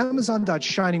 Go to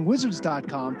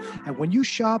Amazon.shiningwizards.com. And when you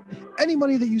shop, any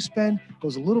money that you spend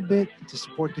goes a little bit to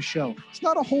support the show. It's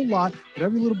not a whole lot, but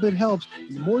every little bit helps.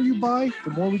 And the more you buy,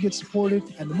 the more we get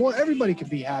supported, and the more everybody can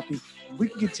be happy. And we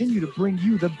can continue to bring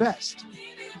you the best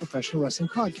professional wrestling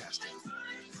podcast.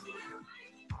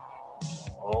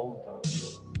 Hold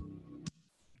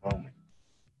on. Moment.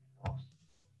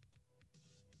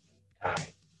 Time.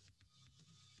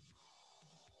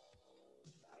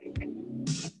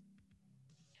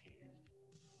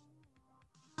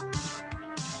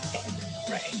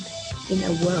 In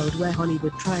a world where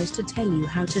Hollywood tries to tell you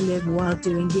how to live while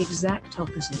doing the exact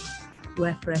opposite,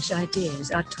 where fresh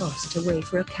ideas are tossed away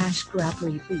for a cash grab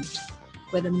reboot,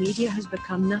 where the media has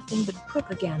become nothing but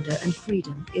propaganda and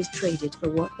freedom is traded for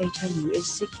what they tell you is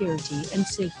security and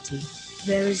safety,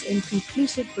 there is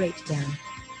Inconclusive Breakdown.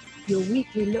 Your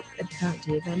weekly look at current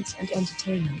events and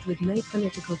entertainment with no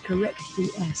political correct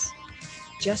BS.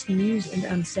 Just news and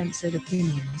uncensored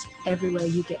opinions, everywhere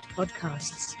you get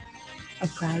podcasts. A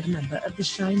proud member of the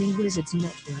Shining Wizards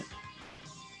Network.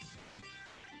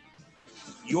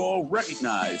 Your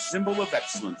recognized symbol of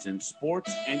excellence in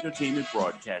sports entertainment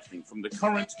broadcasting from the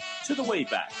current to the way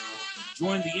back.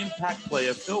 Join the impact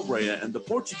player Phil Rea and the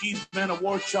Portuguese man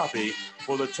Award Chape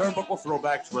for the Turnbuckle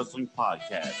Throwbacks Wrestling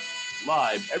Podcast.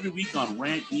 Live every week on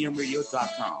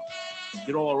rantemradio.com.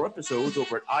 Get all our episodes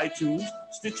over at iTunes,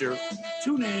 Stitcher,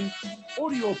 TuneIn,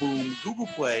 Audio Boom, Google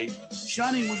Play,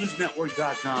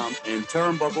 ShiningWizardsNetwork.com, and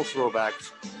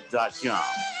TurnbuckleThrowbacks.com.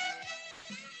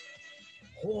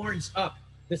 Horns up!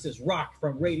 This is Rock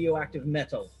from Radioactive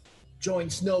Metal. Join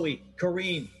Snowy,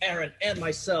 Kareem, Aaron, and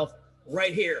myself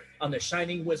right here on the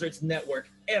Shining Wizards Network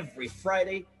every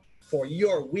Friday for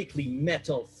your weekly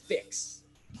metal fix.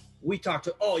 We talk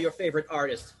to all your favorite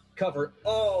artists, cover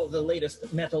all the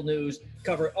latest metal news,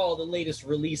 cover all the latest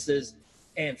releases,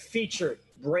 and feature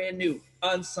brand new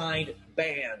unsigned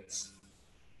bands.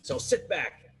 So sit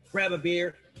back, grab a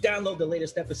beer, download the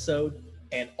latest episode,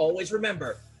 and always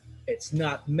remember, it's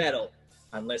not metal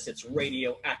unless it's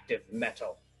radioactive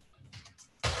metal.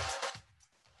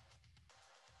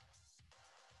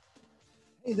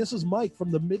 Hey, this is Mike from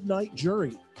the Midnight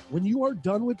Jury. When you are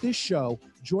done with this show,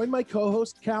 join my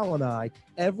co-host Cal and I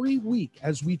every week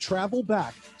as we travel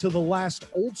back to the last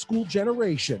old school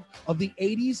generation of the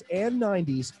 80s and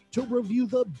 90s to review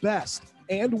the best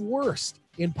and worst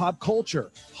in pop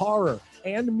culture, horror,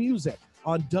 and music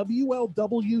on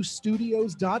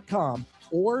WLWstudios.com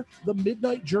or the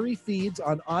Midnight Jury feeds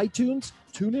on iTunes,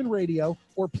 TuneIn Radio,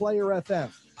 or Player FM.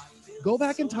 Go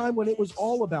back in time when it was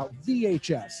all about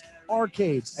VHS,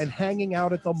 arcades, and hanging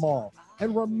out at the mall.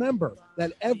 And remember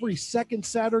that every second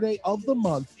Saturday of the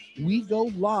month, we go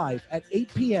live at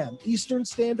 8 p.m. Eastern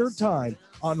Standard Time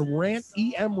on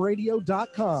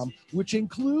rantemradio.com, which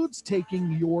includes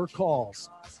taking your calls.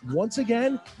 Once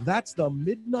again, that's the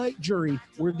Midnight Jury,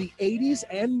 where the 80s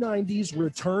and 90s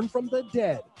return from the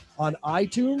dead on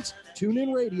iTunes,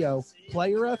 TuneIn Radio,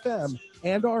 Player FM,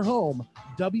 and our home,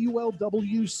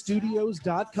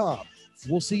 WLWstudios.com.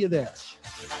 We'll see you there.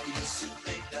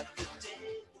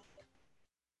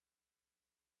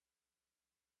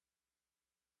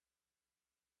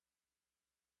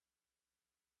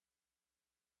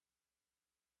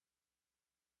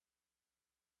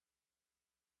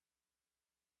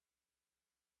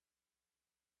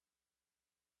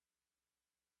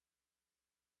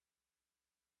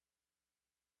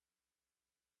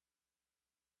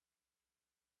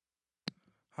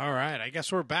 All right, I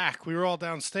guess we're back. We were all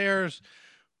downstairs.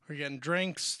 We're getting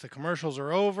drinks. The commercials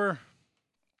are over.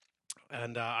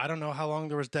 And I don't know how long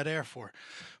there was dead air for.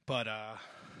 But, yeah,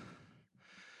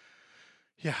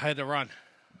 I had to run.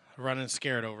 Running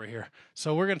scared over here.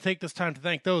 So we're going to take this time to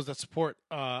thank those that support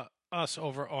us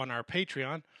over on our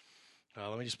Patreon.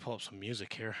 Let me just pull up some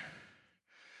music here.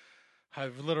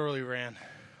 I've literally ran.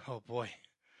 Oh, boy.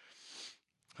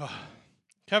 Oh.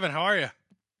 Kevin, how are you?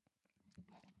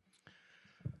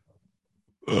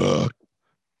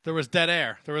 There was dead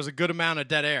air. There was a good amount of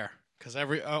dead air because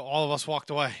all of us walked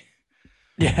away.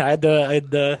 Yeah, I had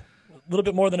a little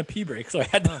bit more than a pee break, so I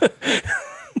had to.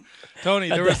 Tony,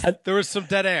 there was some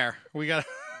dead air. We got.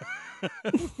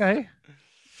 Okay.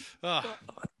 Oh.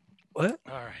 What?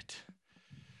 All right.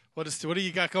 What do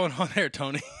you got going on there,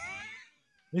 Tony?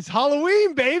 It's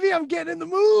Halloween, baby. I'm getting in the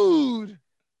mood.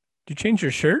 Did you change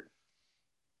your shirt?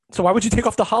 So why would you take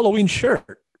off the Halloween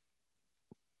shirt?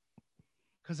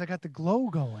 Because I got the glow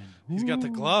going. He's got the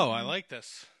glow. I like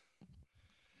this.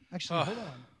 Actually, hold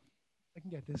on. I can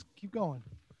get this. Keep going.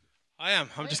 I am.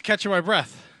 I'm just catching my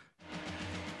breath.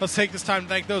 Let's take this time to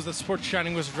thank those that support the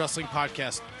Shining Wizards Wrestling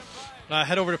Podcast.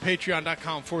 Head over to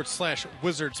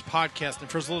patreon.com/Wizards Podcast. And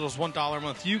for as little as $1 a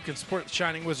month, you can support the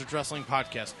Shining Wizards Wrestling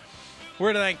Podcast.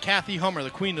 We're going to thank Kathy Hummer, the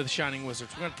queen of the Shining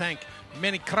Wizards. We're going to thank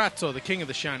Manny Crazzo, the king of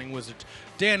the Shining Wizards.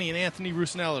 Danny and Anthony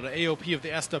Rusinello, the AOP of the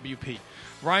SWP.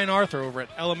 Ryan Arthur over at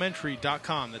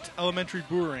elementary.com. That's Elementary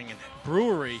Brewing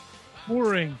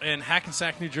in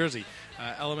Hackensack, New Jersey.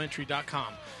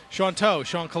 Elementary.com. Sean Toe,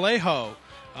 Sean Calejo,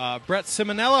 Brett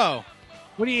Simonello.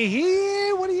 What do you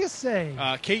hear? What do you say?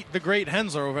 Kate the Great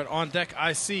Hensler over at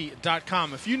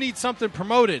OnDeckIC.com. If you need something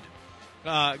promoted,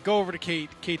 go over to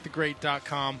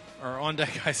KateTheGreat.com or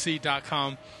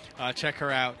OnDeckIC.com. Check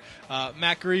her out.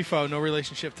 Matt Garifo, no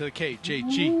relationship to the Kate.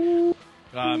 JG.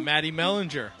 Maddie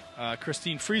Mellinger.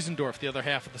 Christine Friesendorf, the other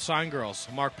half of the Sign Girls.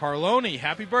 Mark Parloni.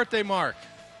 Happy birthday, Mark.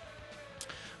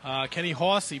 Kenny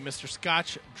Hawsey, Mr.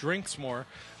 Scotch Drinks More.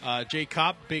 Jay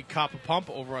Kopp, Big Coppa Pump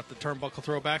over at the Turnbuckle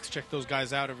Throwbacks. Check those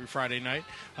guys out every Friday night.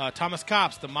 Thomas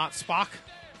Copps, the Mott Spock.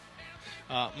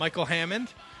 Michael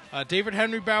Hammond. David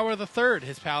Henry Bauer III.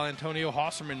 His pal Antonio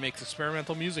Hosserman makes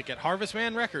experimental music at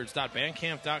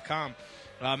harvestmanrecords.bandcamp.com.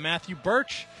 Matthew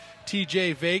Birch,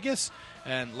 TJ Vegas.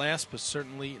 And last but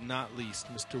certainly not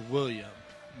least, Mr. William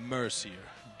Mercier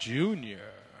Jr.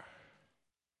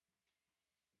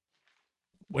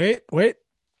 Wait.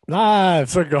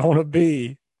 Lives are going to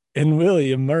be in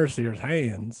William Mercier's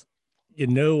hands. You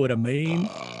know what I mean?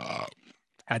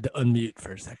 Had to unmute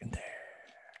for a second there.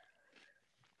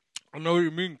 I know what you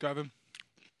mean, Kevin.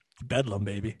 Bedlam,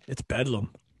 baby. It's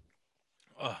Bedlam.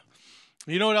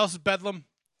 You know what else is Bedlam?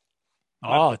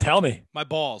 Tell me. My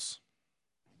balls.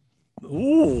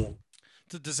 Ooh.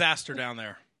 It's a disaster down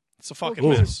there. It's a fucking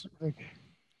mess. All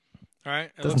right?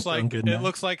 It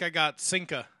looks like I got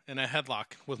Cinca in a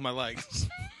headlock with my legs.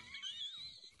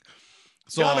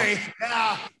 It's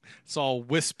all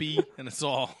wispy and it's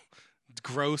all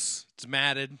gross. It's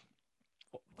matted.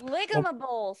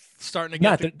 Ligamables. Starting to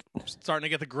get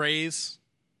the grays.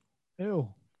 Ew.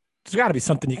 There's got to be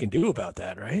something you can do about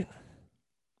that, right?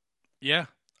 Yeah.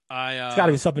 It's got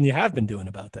to be something you have been doing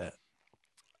about that.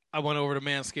 I went over to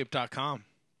manscaped.com.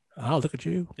 Oh, look at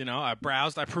you. You know, I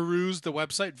perused the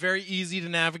website. Very easy to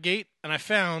navigate. And I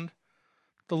found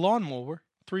the Lawnmower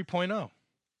 3.0.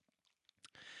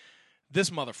 This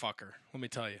motherfucker, let me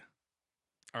tell you.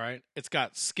 All right? It's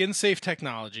got skin-safe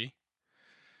technology.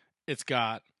 It's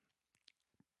got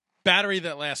battery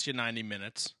that lasts you 90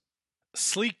 minutes.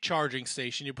 Sleek charging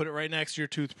station. You put it right next to your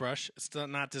toothbrush. It's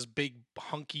not this big,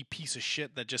 hunky piece of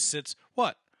shit that just sits.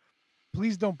 What?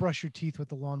 Please don't brush your teeth with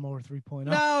the Lawnmower 3.0.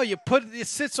 No, it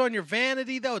sits on your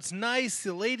vanity, though. It's nice.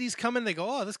 The ladies come in, they go,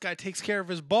 oh, this guy takes care of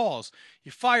his balls.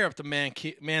 You fire up the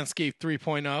Manscaped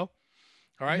 3.0. All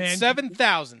right?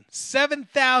 7,000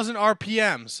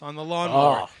 RPMs on the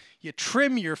lawnmower. You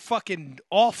trim your fucking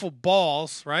awful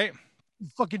balls, right? You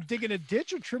fucking digging a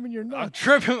ditch or trimming your nuts?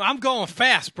 I'm going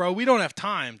fast, bro. We don't have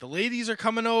time. The ladies are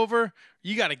coming over.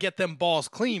 You got to get them balls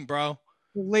clean, bro.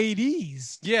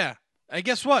 Ladies? Yeah. And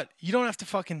guess what? You don't have to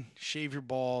fucking shave your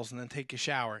balls and then take a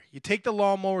shower. You take the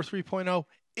Lawnmower 3.0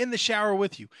 in the shower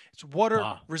with you. It's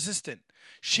water resistant.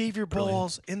 Shave your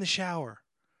balls in the shower.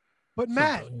 But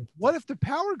Matt, what if the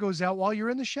power goes out while you're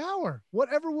in the shower?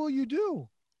 Whatever will you do?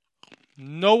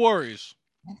 No worries.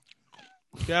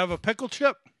 You have a pickle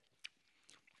chip,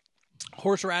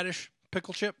 horseradish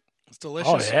pickle chip. It's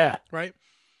delicious. Oh, yeah. Right?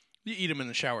 You eat them in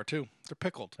the shower, too. They're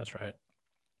pickled. That's right.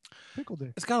 Pickled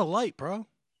it. It's got a light, bro.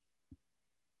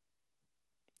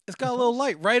 It's got a little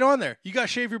light right on there. You got to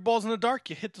shave your balls in the dark.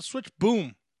 You hit the switch.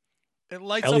 Boom. It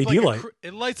lights LED up like light.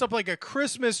 it lights up like a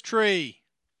Christmas tree.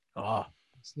 Ah,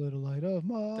 This little light of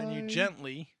mine. Then you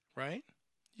gently, right?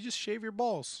 You just shave your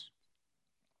balls.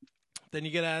 Then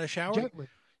you get out of the shower. Gently.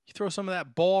 You throw some of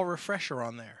that ball refresher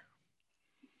on there.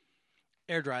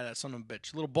 Air dry that son of a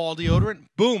bitch. A little ball deodorant.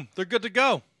 Boom. They're good to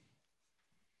go.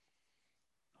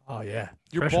 oh yeah,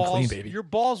 Your fresh balls, and clean, baby. your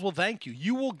balls will thank you.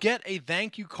 You will get a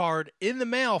thank you card in the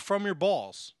mail from your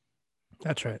balls.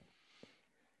 That's right.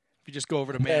 If you just go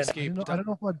over to Man, Manscaped. I don't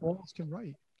know if my balls can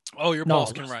write. Oh, your No,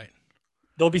 balls can listen. write.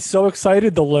 They'll be so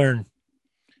excited they'll learn.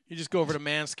 You just go over to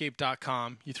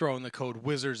manscaped.com. You throw in the code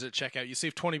WIZARDS at checkout. You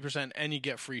save 20% and you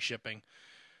get free shipping.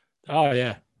 Oh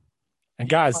yeah. And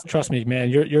guys, trust me, man,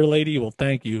 your lady will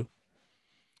thank you.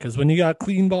 Because when you got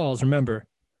clean balls, remember,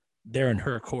 they're in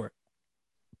her court.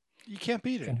 You can't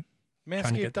beat it. Okay.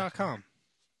 Trying to get that. Manscaped.com.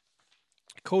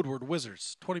 Code word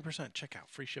WIZARDS. 20% checkout.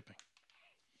 Free shipping.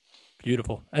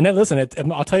 Beautiful. And then listen,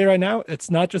 and I'll tell you right now,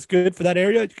 it's not just good for that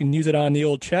area. You can use it on the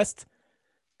old chest.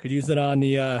 Could use it on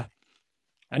the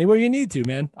anywhere you need to,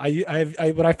 man.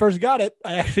 I when I first got it,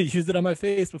 I actually used it on my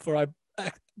face before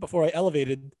I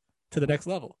elevated to the next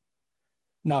level.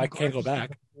 Now I can't go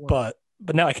back, but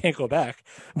now I can't go back.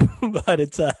 But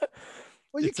it's Well,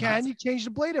 you it's can. awesome. You change the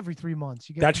blade every 3 months.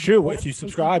 You get That's true. If you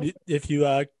subscribe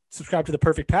to the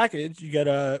perfect package, you get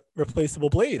a replaceable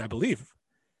blade, I believe.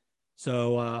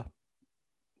 So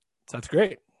that's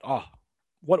great. Oh,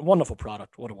 what a wonderful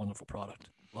product! What a wonderful product.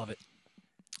 Love it.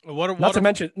 Not to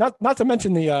mention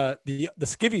the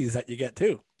skivvies that you get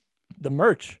too, the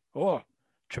merch. Oh,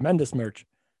 tremendous merch.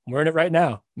 I'm wearing it right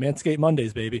now. Manscaped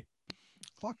Mondays, baby.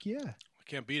 Fuck yeah. I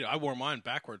can't beat it. I wore mine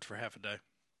backwards for half a day.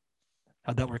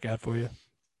 How'd that work out for you?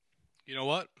 You know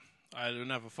what? I didn't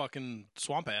have a fucking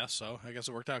swamp ass, so I guess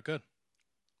it worked out good.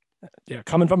 Yeah,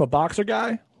 coming from a boxer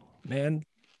guy, man,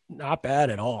 not bad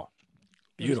at all.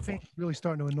 Beautiful. It's really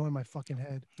starting to annoy my fucking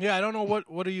head. Yeah, I don't know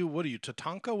what are you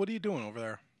Tatanka? What are you doing over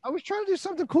there? I was trying to do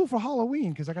something cool for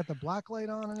Halloween because I got the black light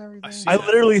on and everything. I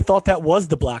literally thought that was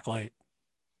the black light.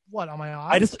 What, on my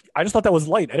eyes? I just thought that was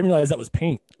light. I didn't realize that was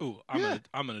paint. Ooh, I'm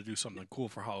gonna do something cool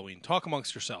for Halloween. Talk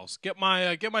amongst yourselves. Get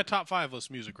my top 5 list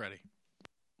music ready.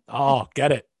 Oh,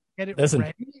 get it. Get it Listen.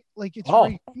 ready? Like it's Oh,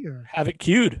 right here. have it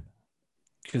queued.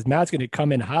 Because Matt's going to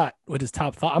come in hot with his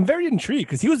top 5. I'm very intrigued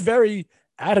because he was very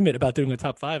adamant about doing a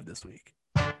top 5 this week.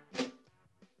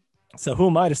 So who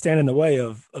am I to stand in the way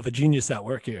of a genius at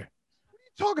work here?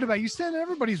 Talking about you stand in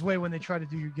everybody's way when they try to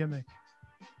do your gimmick.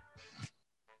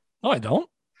 No, I don't.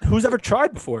 Who's ever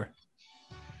tried before?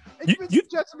 It's been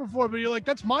suggested before, but you're like,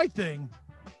 that's my thing.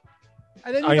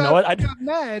 And then Oh, you know what? you got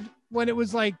mad when it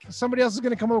was like somebody else is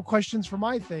going to come up with questions for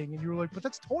my thing, and you were like, but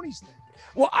that's Tony's thing.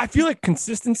 Well, I feel like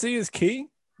consistency is key,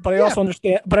 but I also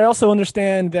understand. But I also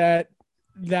understand that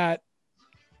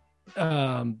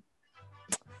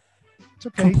it's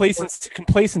okay.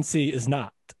 complacency is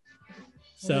not.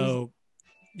 So,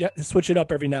 yeah, switch it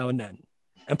up every now and then.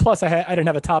 And plus, I didn't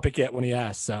have a topic yet when he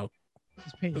asked, so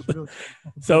This paint is really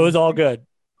so it was all good.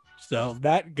 So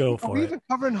that go Are for we it. even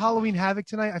covering Halloween Havoc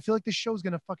tonight? I feel like this show's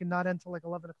going to fucking not end till like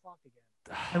 11 o'clock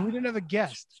again. And we didn't have a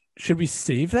guest. Should we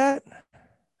save that?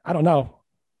 I don't know.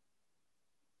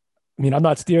 I mean, I'm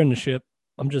not steering the ship.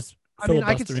 I'm just I mean,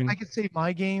 filibustering. I could say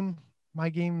my game. My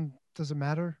game doesn't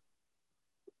matter.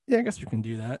 Yeah, I guess we can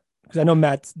do that because I know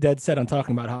Matt's dead set on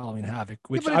talking about Halloween Havoc,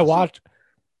 which but I it's- watched.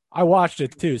 I watched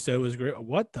it too, so it was great.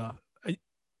 What the?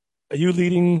 Are you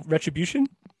leading Retribution?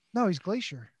 No, he's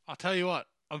Glacier. I'll tell you what.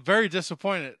 I'm very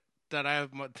disappointed that I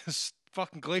have this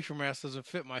fucking Glacier mask doesn't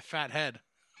fit my fat head.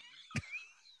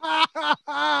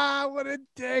 What a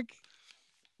dick.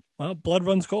 Well, blood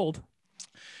runs cold.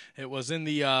 It was in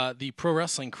the pro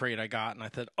wrestling crate I got, and I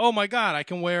thought, oh my god, I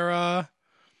can wear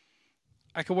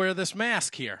this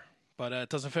mask here, but it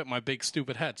doesn't fit my big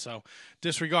stupid head. So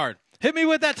disregard. Hit me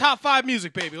with that top 5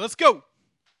 music, baby. Let's go.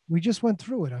 We just went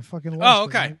through it. I fucking lost Oh, it,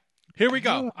 okay. right? Here we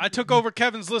go. I took over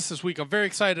Kevin's list this week. I'm very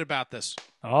excited about this.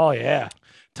 Oh yeah.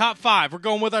 Top 5. We're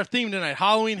going with our theme tonight,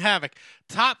 Halloween Havoc.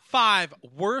 Top 5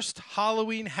 worst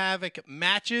Halloween Havoc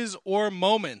matches or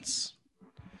moments.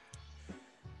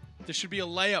 This should be a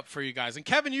layup for you guys. And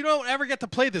Kevin, you don't ever get to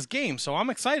play this game, so I'm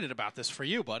excited about this for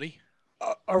you, buddy.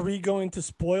 Are we going to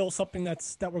spoil something that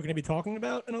we're going to be talking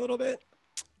about in a little bit?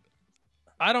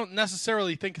 I don't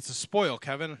necessarily think it's a spoil,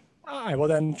 Kevin. All right. Well,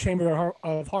 then Chamber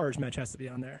of Horrors match has to be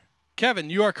on there. Kevin,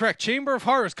 you are correct. Chamber of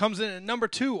Horrors comes in at number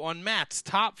 2 on Matt's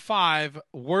top 5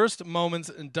 worst moments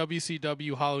in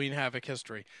WCW Halloween Havoc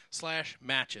history /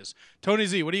 matches. Tony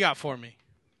Z, what do you got for me?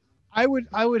 I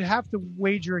would have to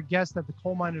wager a guess that the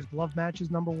Coal Miners Glove match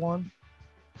is number 1.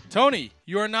 Tony,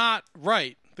 you are not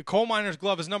right. The Coal Miner's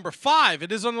Glove is number 5.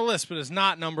 It is on the list, but it's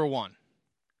not number 1.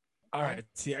 All right.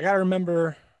 See, I got to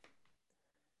remember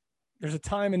there's a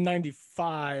time in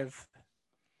 95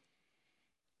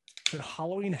 that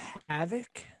Halloween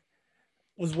Havoc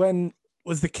was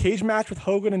the cage match with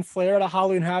Hogan and Flair at a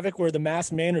Halloween Havoc where the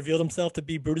masked man revealed himself to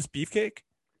be Brutus Beefcake?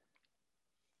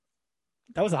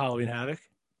 That was a Halloween Havoc.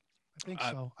 I think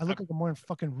so. I look like I'm wearing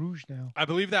fucking rouge now. I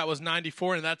believe that was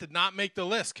 94, and that did not make the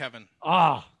list, Kevin.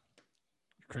 Ah,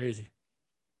 crazy.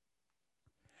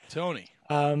 Tony.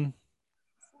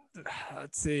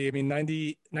 Let's see. I mean,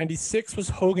 96 was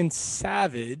Hogan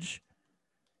Savage.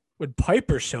 When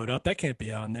Piper showed up, that can't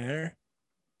be on there.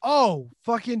 Oh,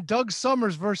 fucking Doug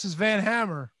Summers versus Van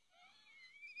Hammer.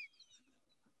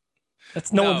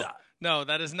 That's no,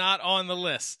 that is not on the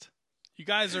list. You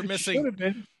guys are missing. Should have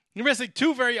been. You're missing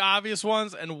two very obvious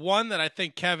ones, and one that I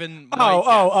think Kevin. Might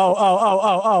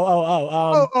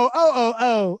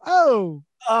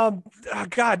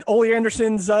God, Ole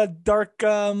Anderson's Dark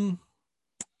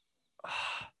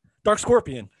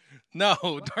Scorpion.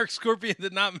 No, Dark Scorpion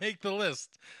did not make the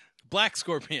list. Black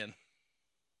Scorpion.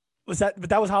 Was that? But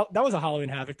that was a Halloween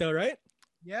Havoc, though, right?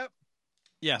 Yep.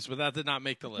 Yes, but that did not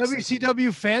make the list.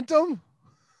 WCW Phantom.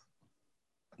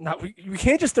 No, we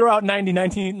can't just throw out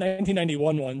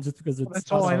 1991 ones just because it's.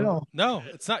 That's all I know. No,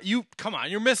 it's not. You come on.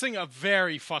 You're missing a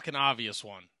very fucking obvious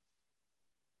one.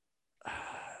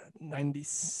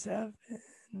 97.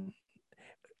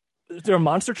 Is there a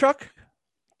monster truck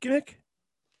gimmick?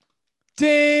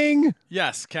 Ding!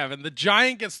 Yes, Kevin. The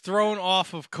Giant gets thrown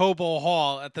off of Cobo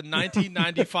Hall at the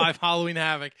 1995 Halloween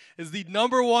Havoc is the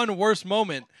 #1 worst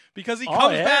moment because he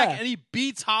comes back and he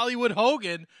beats Hollywood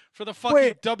Hogan for the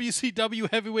fucking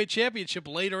WCW Heavyweight Championship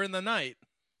later in the night.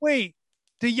 Wait,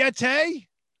 the Yeti?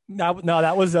 No,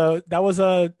 that was a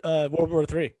World War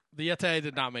III. The Yeti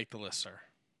did not make the list, sir.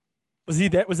 Was he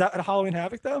there? Was that at Halloween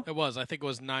Havoc though? It was. I think it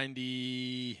was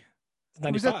 90.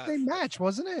 It was that same match,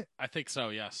 wasn't it? I think so.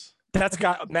 Yes. That's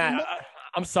got Matt.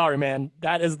 I'm sorry, man.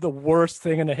 That is the worst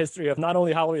thing in the history of not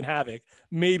only Halloween Havoc,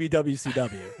 maybe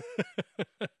WCW.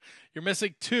 You're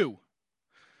missing two.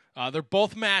 They're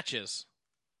both matches.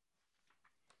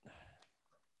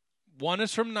 One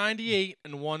is from 98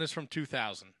 and one is from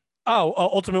 2000. Oh,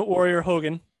 Ultimate Warrior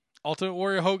Hogan. Ultimate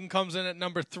Warrior Hogan comes in at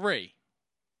number 3.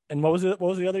 And what was it? What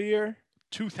was the other year?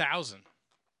 2000.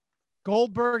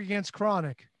 Goldberg against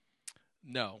Chronic.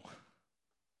 No.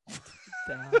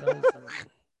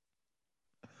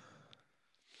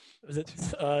 Was it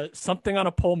something on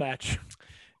a pole match?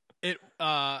 It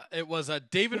was a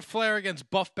David Flair against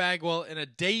Buff Bagwell in a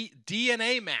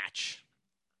DNA match.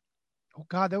 Oh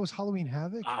God, that was Halloween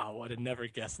Havoc. Oh, I would have never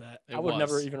guessed that. It I would was.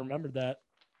 never even remembered that.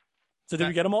 So did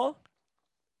we get them all?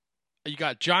 You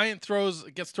got Giant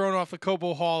gets thrown off the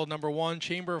Cobo Hall, #1,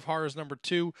 Chamber of Horrors,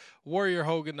 #2, Warrior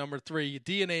Hogan, #3,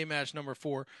 DNA match,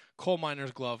 #4, Coal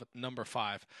Miner's Glove,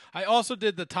 #5. I also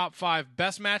did the top 5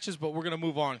 best matches, but we're going to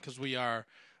move on because we are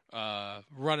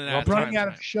running out of time. Running out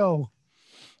of the show.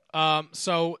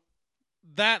 So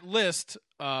that list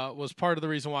was part of the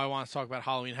reason why I wanted to talk about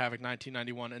Halloween Havoc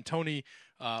 1991, and Tony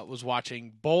was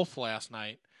watching both last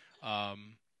night.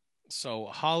 So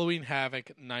Halloween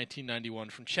Havoc 1991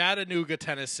 from Chattanooga,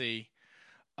 Tennessee.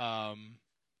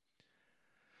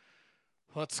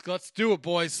 Let's do it,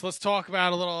 boys. Let's talk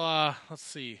about a little. Let's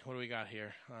see, what do we got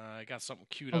here? I got something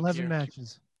queued up. 11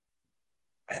 matches.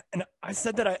 And I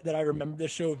said that I remember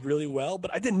this show really well, but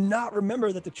I did not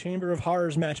remember that the Chamber of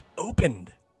Horrors match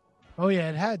opened. Oh yeah,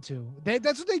 it had to.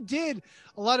 That's what they did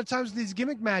a lot of times with these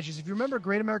gimmick matches. If you remember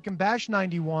Great American Bash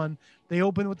 91, they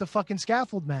opened with the fucking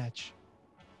scaffold match.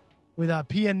 With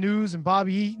PN News and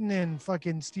Bobby Eaton and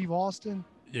fucking Steve Austin.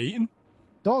 Eaton?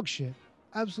 Dog shit.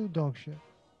 Absolute dog shit.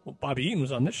 Well, Bobby Eaton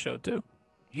was on this show too.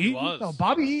 He was. No,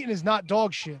 Bobby Eaton is not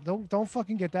dog shit. Don't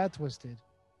fucking get that twisted.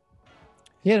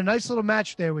 He had a nice little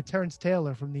match there with Terrence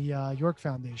Taylor from the York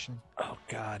Foundation. Oh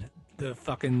God, the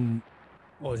fucking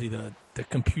what was he? The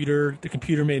computer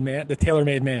made man, the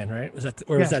tailor-made man, right? Was that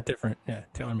was that different? Yeah,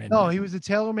 tailor-made. No, man. he was the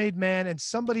tailor-made man, and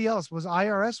somebody else was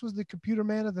IRS was the computer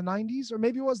man of the '90s, or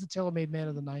maybe it was the tailor-made man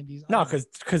of the '90s. No, because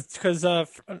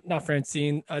not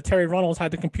Francine. Terry Runnels had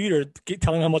the computer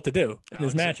telling him what to do in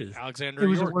his matches. Alexander It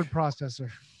was York. a word processor.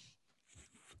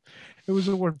 It was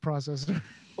a word processor.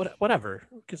 Whatever.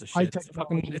 Who gives a shit?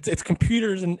 It's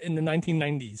computers in the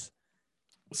 1990s.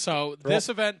 So this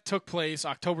event took place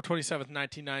October 27th,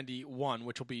 1991,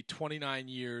 which will be 29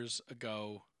 years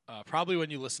ago, probably when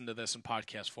you listen to this in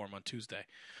podcast form on Tuesday.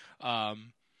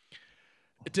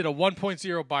 It did a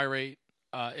 1.0 buy rate.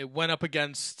 It went up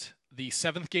against the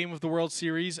 7th game of the World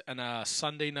Series and a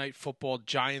Sunday Night Football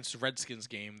Giants-Redskins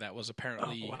game that was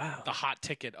apparently the hot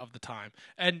ticket of the time.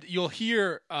 And you'll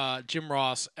hear Jim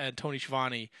Ross and Tony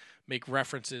Schiavone make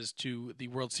references to the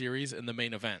World Series in the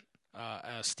main event.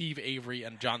 Steve Avery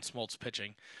and John Smoltz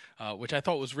pitching, which I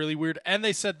thought was really weird. And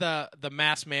they said the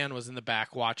masked man was in the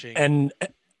back watching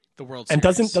the World Series.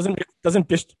 And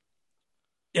doesn't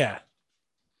yeah.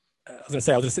 I was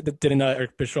gonna say, didn't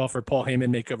Eric Bischoff or Paul Heyman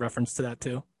make a reference to that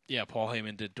too? Yeah, Paul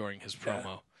Heyman did during his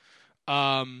promo.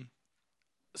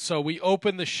 So we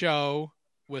open the show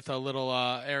with a little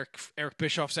Eric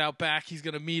Bischoff's out back. He's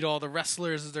gonna meet all the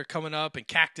wrestlers as they're coming up, and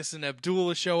Cactus and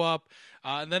Abdullah show up,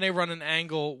 and then they run an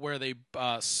angle where they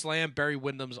slam Barry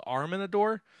Windham's arm in a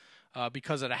door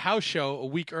because at a house show a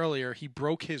week earlier he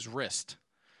broke his wrist.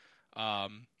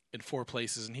 In 4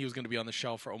 places, and he was going to be on the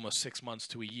show for almost 6 months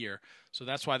to a year. So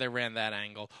that's why they ran that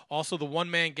angle. Also, the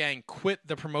one-man gang quit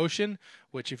the promotion,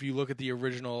 which if you look at the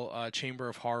original Chamber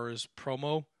of Horrors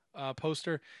promo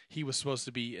poster, he was supposed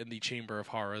to be in the Chamber of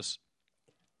Horrors.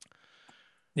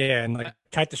 Yeah, and like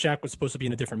Cactus Jack was supposed to be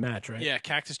in a different match, right? Yeah,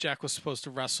 Cactus Jack was supposed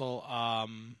to wrestle...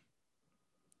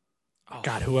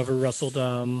 whoever wrestled...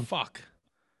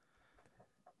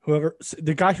 Whoever...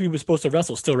 The guy who was supposed to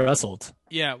wrestle still wrestled.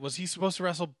 Yeah, was he supposed to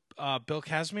wrestle Bill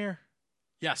Casimir?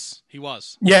 Yes, he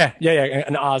was. Yeah.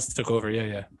 And Oz took over.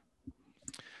 Yeah.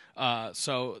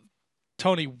 So,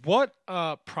 Tony, what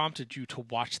prompted you to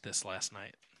watch this last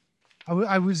night?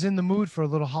 I was in the mood for a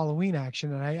little Halloween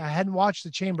action, and I hadn't watched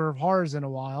the Chamber of Horrors in a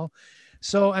while.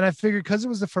 So, and I figured because it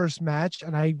was the first match,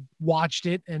 and I watched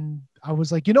it, and I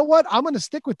was like, you know what? I'm going to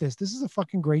stick with this. This is a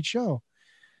fucking great show.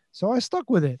 So I stuck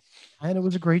with it, and it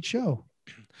was a great show.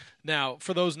 Now,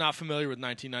 for those not familiar with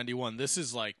 1991, this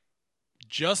is like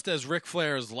just as Ric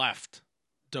Flair has left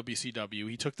WCW.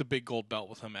 He took the big gold belt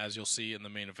with him, as you'll see in the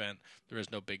main event. There is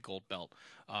no big gold belt.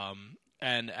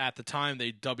 And at the time,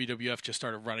 WWF just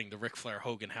started running the Ric Flair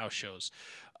Hogan house shows.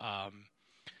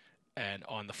 And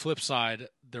on the flip side,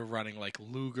 they're running like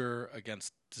Luger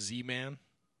against Z-Man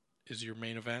is your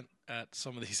main event at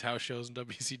some of these house shows in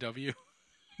WCW.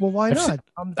 Well, why not?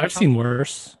 I've seen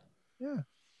worse. Yeah.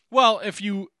 Well, if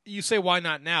you say why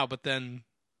not now, but then,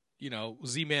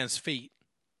 Z-Man's fate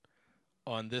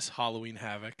on this Halloween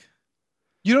Havoc.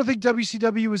 You don't think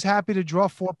WCW was happy to draw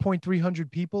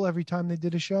 4,300 people every time they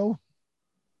did a show?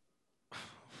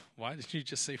 Why did you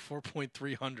just say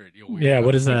 4,300? Yeah,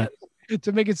 what is that?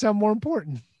 To make it sound more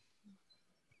important.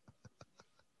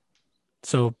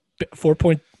 So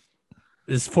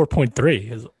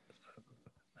 4.3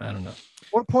 I don't know.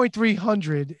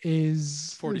 4,300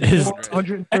 is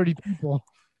 430 people.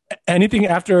 Anything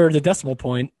after the decimal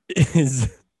point is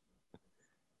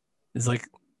like,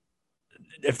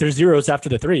 if there's zeros after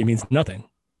the 3, it means nothing.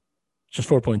 It's just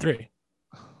 4.3.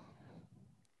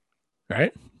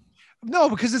 Right? No,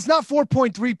 because it's not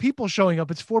 4.3 people showing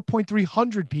up. It's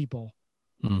 4,300 people.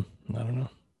 I don't know.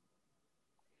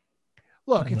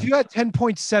 Look, if you had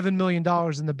 $10.7 million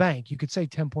in the bank, you could say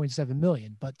 10.7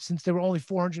 million. But since there were only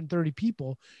 430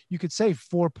 people, you could say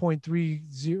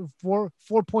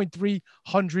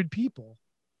 4,300 people.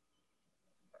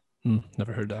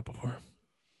 Never heard that before.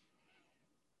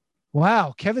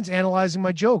 Wow. Kevin's analyzing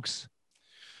my jokes.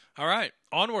 All right.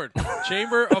 Onward.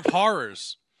 Chamber of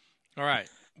Horrors. All right.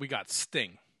 We got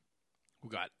Sting. We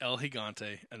got El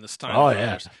Gigante and the Steiner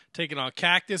Brothers taking on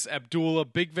Cactus, Abdullah,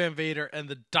 Big Van Vader, and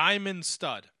the Diamond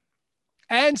Stud.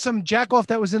 And some jack-off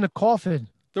that was in a coffin.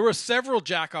 There were several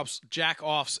jack-offs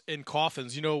in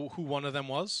coffins. You know who one of them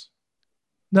was?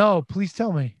 No, please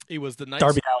tell me. He was the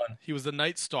Darby Allin. He was the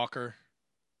Night Stalker.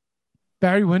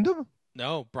 Barry Windham?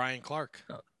 No, Brian Clark.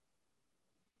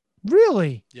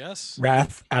 Really? Yes.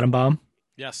 Wrath, Adam Bomb.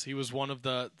 Yes, he was one of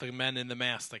the men in the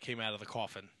mask that came out of the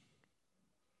coffin.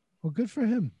 Well, good for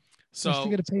him. So, to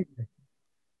get a paper.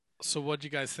 So what do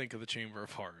you guys think of the Chamber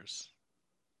of Horrors?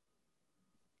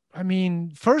 I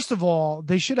mean, first of all,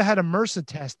 they should have had a MRSA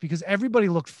test because everybody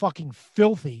looked fucking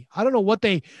filthy. I don't know what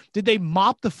did they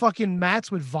mop the fucking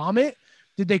mats with vomit?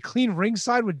 Did they clean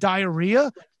ringside with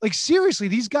diarrhea? Like, seriously,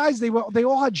 these guys, they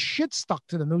all had shit stuck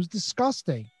to them. It was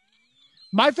disgusting.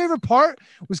 My favorite part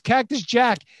was Cactus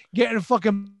Jack getting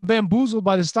fucking bamboozled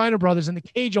by the Steiner brothers and the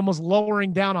cage almost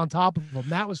lowering down on top of him.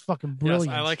 That was fucking brilliant.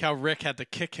 Yes, I like how Rick had to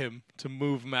kick him to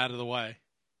move him out of the way.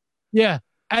 Yeah.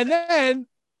 And then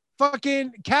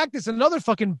fucking Cactus, another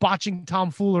fucking botching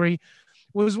tomfoolery,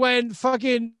 was when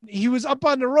fucking he was up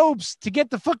on the ropes to get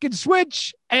the fucking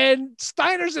switch and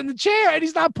Steiner's in the chair and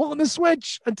he's not pulling the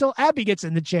switch until Abby gets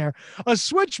in the chair. A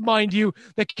switch, mind you,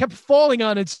 that kept falling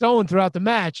on its own throughout the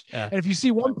match. Yeah. And if you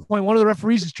see one point, one of the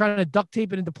referees is trying to duct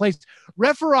tape it into place.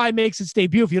 Referee makes its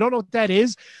debut. If you don't know what that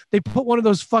is, they put one of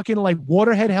those fucking like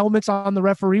waterhead helmets on the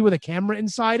referee with a camera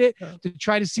inside it to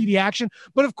try to see the action.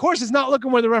 But of course, it's not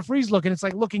looking where the referee's looking. It's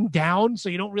like looking down, so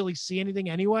you don't really see anything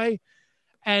anyway.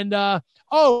 And I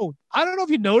don't know if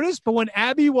you noticed, but when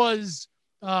Abby was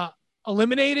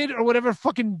eliminated or whatever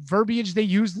fucking verbiage they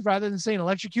used rather than saying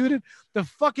electrocuted, the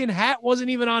fucking hat wasn't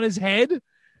even on his head.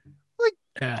 Like,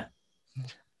 yeah.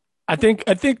 I think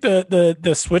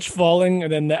the switch falling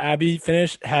and then the Abby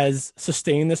finish has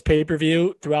sustained this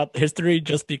pay-per-view throughout history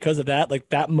just because of that. Like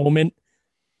that moment,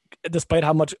 despite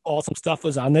how much awesome stuff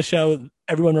was on this show,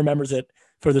 everyone remembers it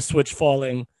for the switch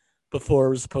falling before it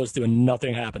was supposed to and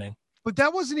nothing happening. But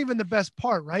that wasn't even the best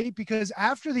part, right? Because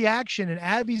after the action and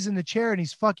Abby's in the chair and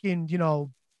he's fucking,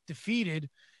 defeated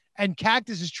and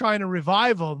Cactus is trying to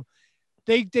revive him,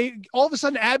 they all of a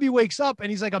sudden Abby wakes up and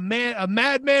he's like a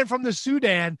madman from the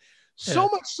Sudan. So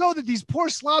much so that these poor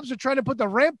slobs are trying to put the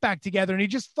ramp back together and he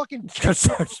just fucking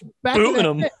starts back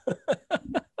booting him.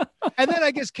 And then I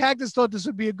guess Cactus thought this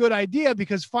would be a good idea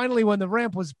because finally when the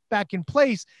ramp was back in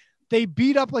place, they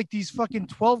beat up like these fucking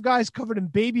 12 guys covered in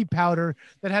baby powder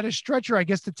that had a stretcher, I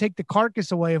guess, to take the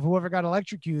carcass away of whoever got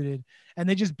electrocuted. And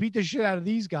they just beat the shit out of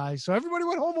these guys. So everybody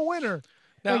went home a winner.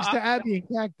 Now, thanks to Abby and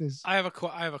Cactus. I have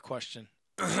a question.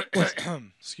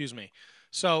 Excuse me.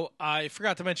 So I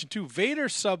forgot to mention too, Vader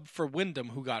subbed for Wyndham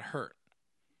who got hurt.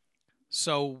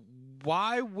 So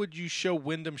why would you show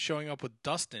Wyndham showing up with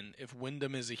Dustin if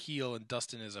Wyndham is a heel and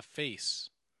Dustin is a face?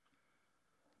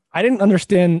 I didn't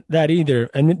understand that either.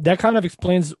 And that kind of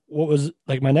explains what was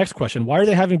like my next question. Why are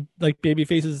they having like baby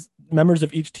faces, members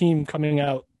of each team coming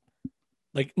out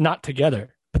like not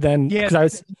together? But then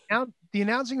the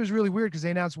announcing was really weird because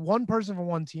they announced one person from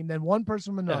one team, then one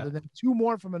person from another, then two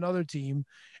more from another team.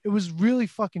 It was really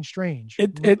fucking strange.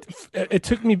 It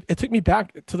took me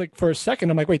back to like for a second.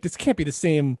 I'm like, wait, this can't be the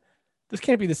same. This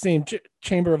can't be the same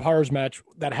Chamber of Horrors match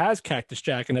that has Cactus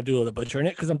Jack and Abdullah the Butcher in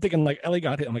it. Because I'm thinking like Ellie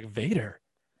got hit. I'm like Vader.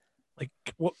 Like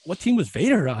what team was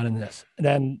Vader on in this? And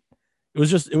then it was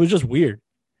just weird.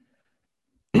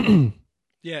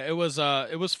 Yeah, it was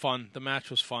fun. The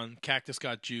match was fun. Cactus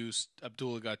got juice.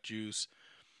 Abdullah got juice.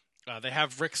 They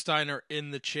have Rick Steiner in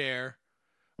the chair.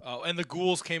 And the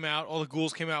ghouls came out. All the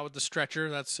ghouls came out with the stretcher.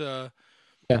 That's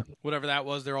whatever that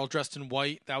was. They're all dressed in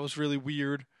white. That was really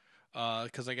weird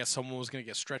because I guess someone was going to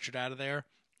get stretchered out of there.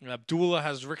 Abdullah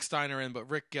has Rick Steiner in, but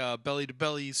Rick belly to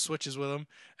belly switches with him,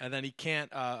 and then he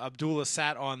can't. Abdullah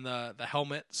sat on the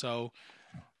helmet, so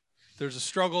there's a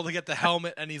struggle to get the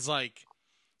helmet, and he's like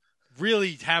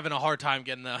really having a hard time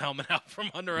getting the helmet out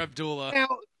from under Abdullah.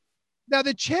 Now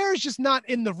the chair is just not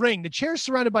in the ring. The chair is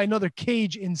surrounded by another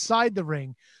cage inside the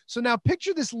ring. So now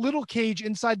picture this little cage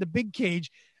inside the big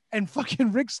cage, and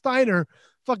fucking Rick Steiner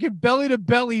fucking belly to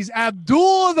bellies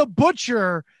Abdullah the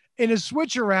Butcher in a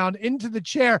switch around into the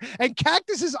chair, and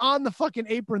Cactus is on the fucking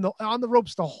apron, on the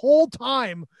ropes the whole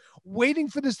time, waiting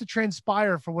for this to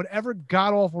transpire for whatever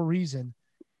god awful reason.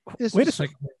 Wait a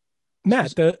second,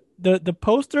 Matt. The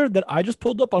poster that I just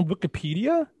pulled up on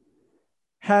Wikipedia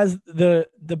has the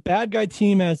bad guy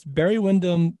team as Barry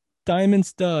Windham, Diamond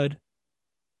Stud,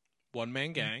 One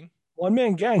Man Gang,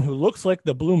 who looks like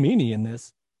the Blue Meanie in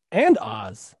this, and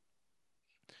Oz.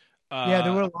 Yeah,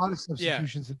 there were a lot of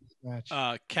substitutions in this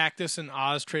match. Cactus and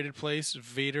Oz traded place.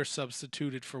 Vader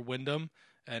substituted for Wyndham,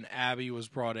 and Abby was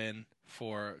brought in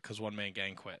because One Man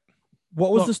Gang quit.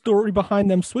 What was the story behind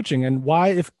them switching, and why,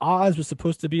 if Oz was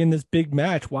supposed to be in this big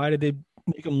match, why did they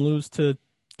make him lose to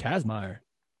Kazmaier?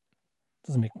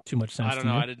 Doesn't make too much sense. I don't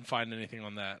know. I didn't find anything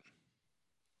on that.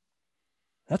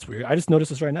 That's weird. I just noticed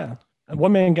this right now. And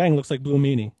One Man Gang looks like Blue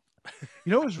Meanie.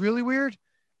 You know what was really weird?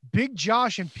 Big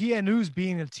Josh and PNU's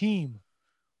being a team.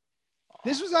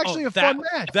 This was actually a fun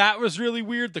match. That was really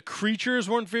weird. The creatures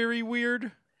weren't very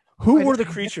weird. Who were the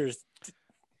creatures?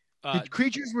 The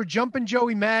creatures were Jumpin'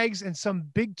 Joey Maggs and some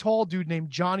big tall dude named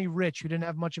Johnny Rich who didn't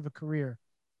have much of a career.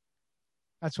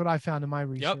 That's what I found in my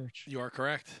research. Yep, you are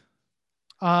correct.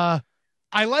 I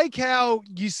like how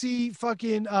you see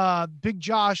fucking Big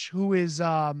Josh, who is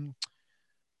why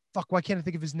can't I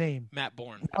think of his name? Matt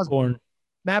Bourne.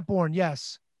 Matt Bourne,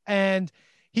 yes. And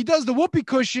he does the whoopee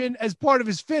cushion as part of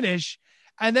his finish,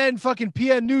 and then fucking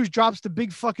PN News drops the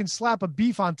big fucking slap of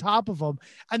beef on top of him.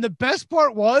 And the best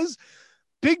part was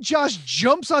Big Josh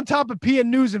jumps on top of PN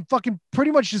News and fucking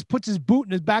pretty much just puts his boot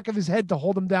in the back of his head to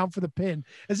hold him down for the pin,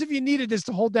 as if you needed this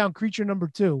to hold down creature number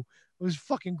 2. It was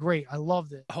fucking great. I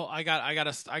loved it. Oh, I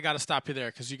gotta stop you there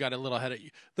because you got a little ahead of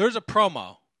you. There's a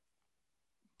promo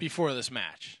before this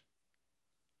match.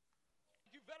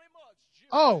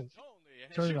 Oh,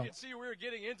 as you can see, we're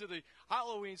getting into the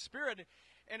Halloween spirit.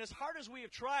 And as hard as we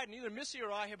have tried, neither Missy or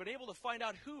I have been able to find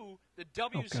out who the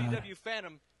WCW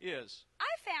Phantom is. I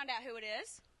found out who it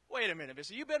is. Wait a minute,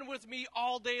 Missy. You've been with me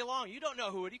all day long. You don't know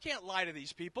who it is. You can't lie to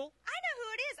these people. I know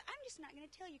who it is. I'm just not going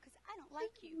to tell you because I don't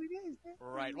like you.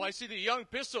 Right. Well, I see the Young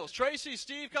Pistols. Tracy,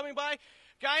 Steve coming by.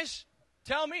 Guys,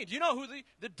 tell me, do you know who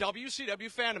the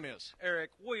WCW Phantom is?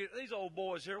 Eric, these old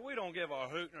boys here, we don't give a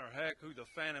hoot nor heck who the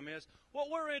Phantom is. What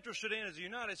we're interested in is the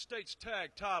United States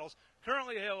tag titles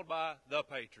currently held by the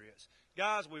Patriots.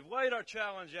 Guys, we've laid our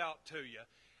challenge out to you.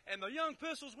 And the Young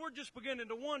Pistols, we're just beginning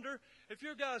to wonder if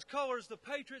your guys' colors, the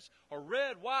Patriots, are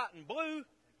red, white, and blue,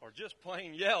 or just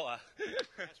plain yellow.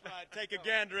 That's right. Take a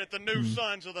gander at the new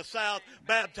sons of the South,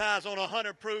 baptized on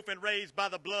 100 proof and raised by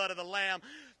the blood of the Lamb.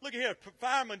 Look at here,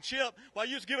 Fireman Chip, while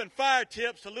you was giving fire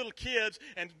tips to little kids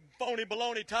and phony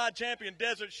baloney Todd Champion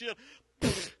Desert Shield.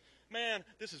 Man,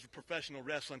 this is professional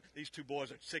wrestling. These two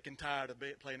boys are sick and tired of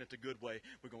playing it the good way.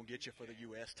 We're going to get you for the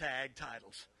U.S. tag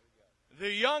titles. The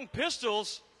Young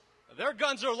Pistols, their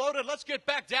guns are loaded. Let's get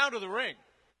back down to the ring.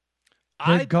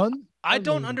 Their gun? I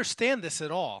don't understand this at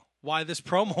all. Why this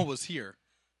promo was here?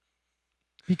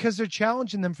 Because they're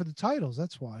challenging them for the titles.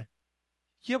 That's why.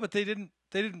 Yeah, but they didn't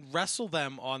wrestle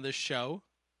them on this show.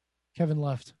 Kevin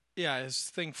left. Yeah, his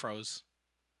thing froze.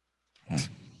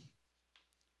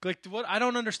 Like, what? I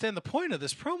don't understand the point of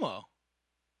this promo.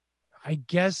 I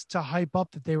guess to hype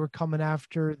up that they were coming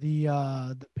after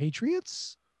the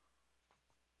Patriots.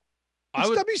 It's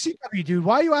WCW, dude.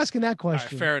 Why are you asking that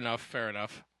question? All right, fair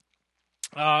enough.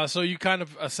 So you kind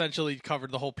of essentially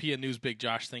covered the whole PN News Big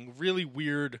Josh thing. Really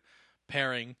weird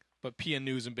pairing, but PN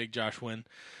News and Big Josh win.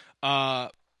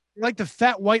 Like the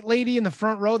fat white lady in the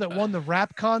front row that won the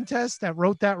rap contest, that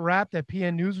wrote that rap that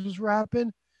PN News was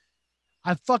rapping.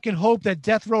 I fucking hope that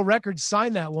Death Row Records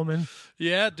signed that woman.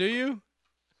 Yeah, do you?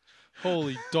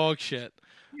 Holy dog shit.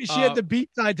 She had the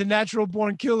beat side to Natural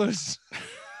Born Killers.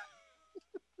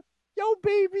 Yo,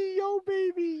 baby, yo.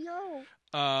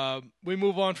 We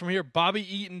move on from here. Bobby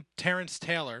Eaton, Terrence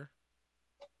Taylor.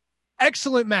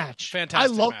 Excellent match.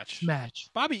 Fantastic I love match. this match.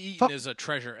 Bobby Eaton is a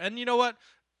treasure. And you know what?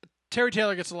 Terry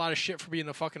Taylor gets a lot of shit for being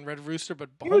a fucking Red Rooster, but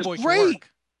He was homeboy can great.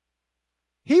 work.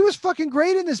 He was fucking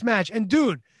great in this match. And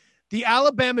dude, the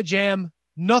Alabama Jam,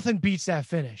 nothing beats that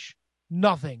finish.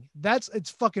 Nothing. It's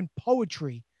fucking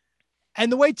poetry.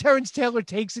 And the way Terrence Taylor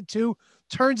takes it too,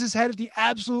 turns his head at the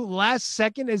absolute last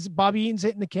second as Bobby Eaton's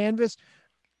hitting the canvas.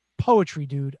 Poetry,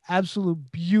 dude.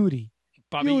 Absolute beauty.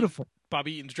 Beautiful.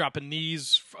 Bobby Eaton's dropping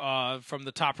knees from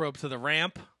the top rope to the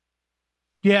ramp.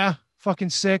 Yeah, fucking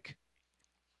sick.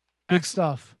 Good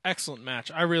stuff. Excellent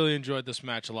match. I really enjoyed this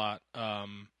match a lot. The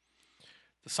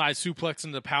side suplex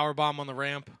and the power bomb on the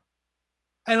ramp.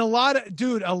 And a lot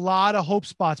of hope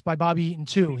spots by Bobby Eaton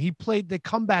too. He played, the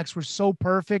comebacks were so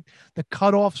perfect. The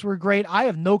cutoffs were great. I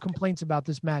have no complaints about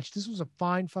this match. This was a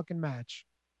fine fucking match.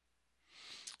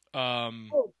 You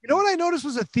know what I noticed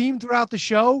was a theme throughout the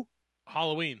show?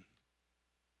 Halloween.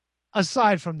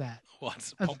 Aside from that,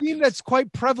 What's a theme that's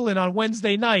quite prevalent on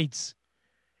Wednesday nights.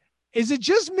 Is it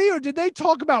just me, or did they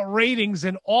talk about ratings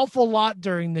an awful lot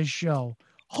during this show?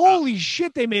 Holy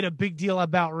shit, they made a big deal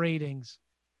about ratings.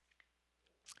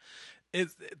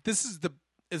 This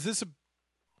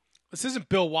isn't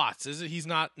Bill Watts, is it? He's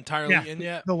not entirely in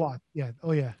yet. Bill Watts. Yeah.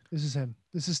 Oh yeah. This is him.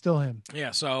 This is still him.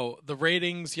 Yeah. So the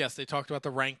ratings, yes, they talked about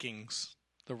the rankings.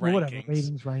 Whatever.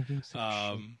 Rankings.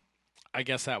 I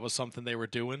guess that was something they were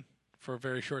doing for a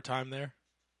very short time there.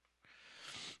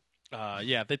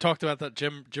 Yeah, they talked about that.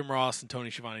 Jim Ross and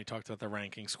Tony Schiavone talked about the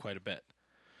rankings quite a bit.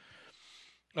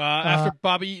 After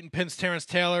Bobby Eaton pins Terrence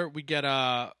Taylor, we get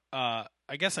I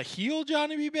guess a heel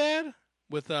Johnny B. Bad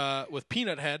with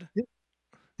Peanut Head.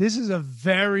 This is a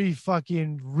very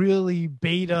fucking really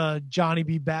beta Johnny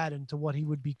B. Bad into what he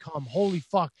would become. Holy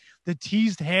fuck. The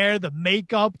teased hair, the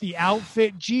makeup, the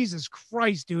outfit. Jesus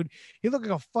Christ, dude. He looked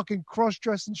like a fucking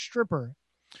cross-dressing stripper.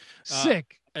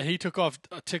 Sick. And he took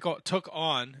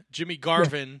on Jimmy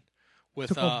Garvin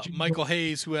with Michael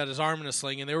Hayes, who had his arm in a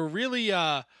sling. And they were really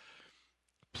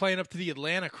playing up to the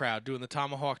Atlanta crowd, doing the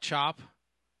tomahawk chop,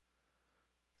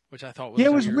 which I thought was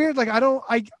it was weird. Like,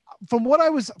 from what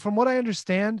I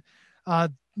understand,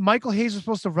 Michael Hayes was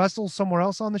supposed to wrestle somewhere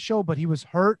else on the show, but he was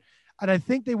hurt. And I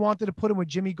think they wanted to put him with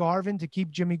Jimmy Garvin to keep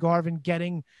Jimmy Garvin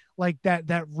getting like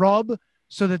that rub,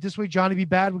 so that this way Johnny B.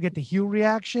 Bad would get the heel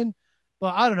reaction.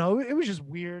 But I don't know. It was just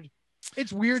weird.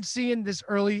 It's weird seeing this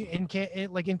early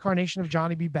incarnation of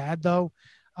Johnny B. Bad though.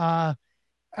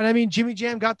 And I mean, Jimmy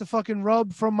Jam got the fucking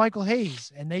rub from Michael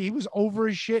Hayes, and he was over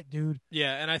his shit, dude.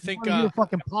 Yeah, and I think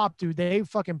fucking popped, dude. They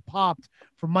fucking popped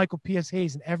for Michael P.S.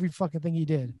 Hayes and every fucking thing he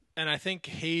did. And I think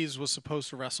Hayes was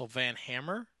supposed to wrestle Van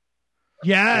Hammer.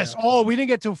 Yes. Yeah. Oh, we didn't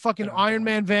get to fucking Iron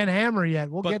Man Van Hammer yet.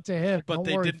 We'll get to him. But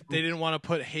they didn't want to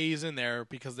put Hayes in there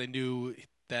because they knew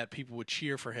that people would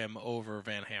cheer for him over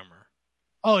Van Hammer.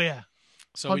 Oh yeah.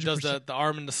 So he does 100%. the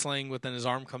arm in the sling, but then his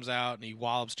arm comes out and he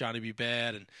wallops Johnny B.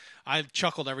 Bad. And I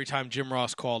chuckled every time Jim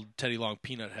Ross called Teddy Long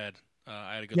Peanut Head.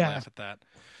 I had a good Yeah. laugh at that.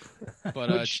 But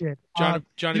Good shit. Johnny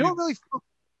you know what really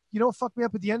you know what fucked me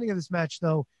up at the ending of this match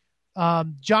though?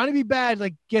 Johnny B. Bad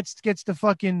like gets the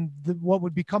fucking what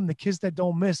would become the kiss that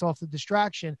don't miss off the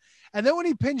distraction, and then when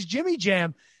he pins Jimmy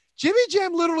Jam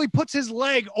literally puts his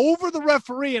leg over the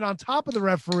referee and on top of the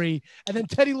referee, and then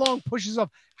Teddy Long pushes off.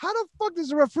 How the fuck does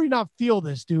the referee not feel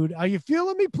this, dude? Are you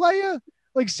feeling me, playa?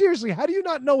 Like seriously, how do you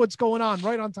not know what's going on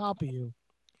right on top of you?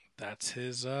 That's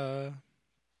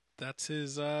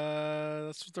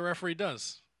what the referee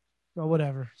does. Or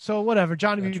whatever. So whatever.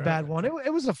 Johnny B. That's Bad right. one.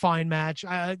 It was a fine match.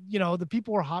 The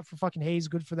people were hot for fucking Hayes.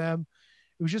 Good for them.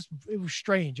 It was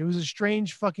strange. It was a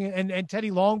strange fucking and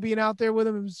Teddy Long being out there with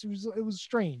him. It was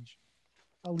strange.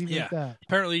 I'll leave it Yeah. at that.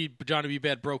 Apparently, Johnny B.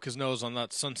 Bad broke his nose on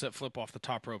that sunset flip off the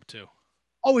top rope too.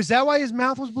 Oh, is that why his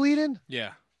mouth was bleeding?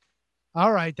 Yeah.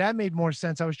 All right, that made more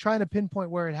sense. I was trying to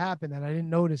pinpoint where it happened, and I didn't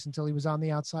notice until he was on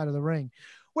the outside of the ring.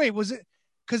 Wait, was it?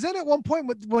 Because then at one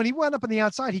point, when he went up on the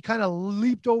outside, he kind of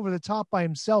leaped over the top by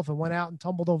himself and went out and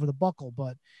tumbled over the buckle.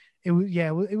 But it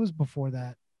was before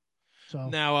that. So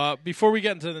Now, before we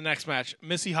get into the next match,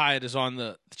 Missy Hyatt is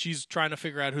she's trying to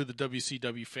figure out who the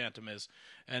WCW Phantom is.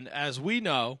 And as we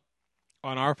know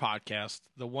on our podcast,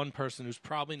 the one person who's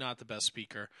probably not the best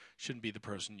speaker shouldn't be the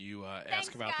person you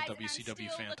ask about guys, the and I'm WCW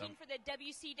still Phantom. looking for the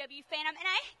WCW Phantom, and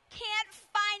I can't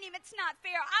find him. It's not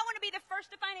fair. I want to be the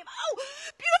first to find him. Oh,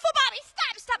 beautiful Bobby,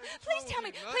 stop. Please tell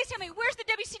me, where's the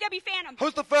WCW Phantom?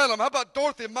 Who's the Phantom? How about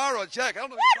Dorothy, Mara, Jack? I don't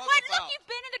know What? what you're talking Look, you've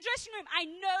been in the dressing room. I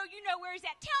know you know where he's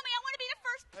at. Tell me, I want to be the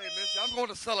first. about. Hey, Missy, I'm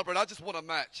going to celebrate. I just want a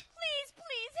match.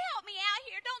 Please help me out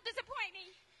here. Don't disappoint me.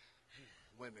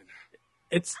 Women.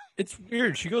 It's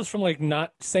weird. She goes from like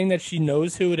not saying that she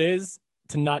knows who it is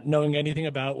to not knowing anything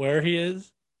about where he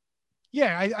is.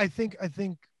 yeah, I think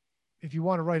if you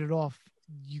want to write it off,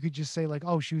 you could just say like,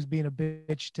 oh, she was being a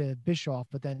bitch to Bischoff,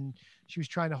 but then she was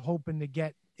trying to hoping to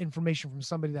get information from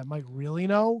somebody that might really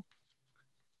know.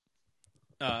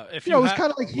 If You know, it was ha-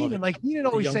 kind of like Heenan. Like Heenan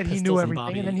always Young said he Pistols knew and everything,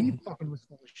 Bobby and then he Eaton. fucking was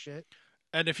full of shit.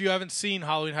 And if you haven't seen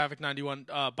Halloween Havoc 91,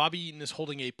 Bobby Eaton is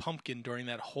holding a pumpkin during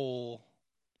that whole.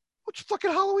 What's fucking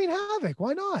Halloween Havoc?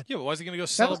 Why not? Yeah, but why is he going to go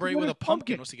celebrate with a winner's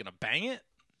pumpkin? pumpkin. Was he going to bang it?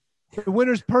 The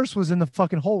winner's purse was in the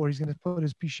fucking hole where he's going to put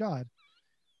his pishad.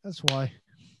 That's why.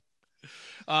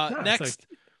 it's Next,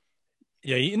 like-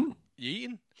 Yeah, Eaton.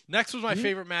 Eaton. Next was my Mm-hmm.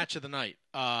 favorite match of the night.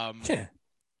 Yeah.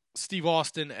 Steve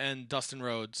Austin and Dustin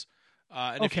Rhodes.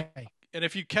 And Okay.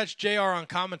 if you catch JR on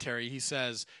commentary, he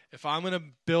says, if I'm going to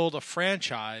build a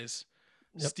franchise,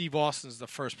 Steve Austin's the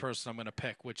first person I'm going to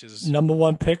pick, which is Number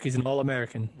one pick. He's an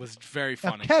All-American. was very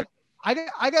Now, funny. Kev,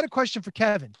 I got a question for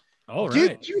Kevin. All right.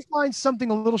 Did you find something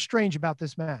a little strange about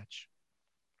this match?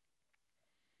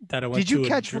 That I went Did you to a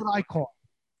catch dr- what I caught?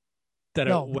 That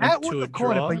No, I went Matt to would a have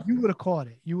caught draw. it, but you would have caught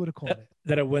it. You would have caught it.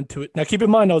 That I went to it. Now, keep in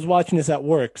mind, I was watching this at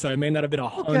work, so I may not have been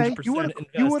Okay, 100% you would have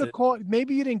invested. caught.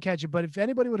 Maybe you didn't catch it, but if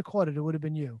anybody would have caught it, it would have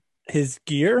been you. His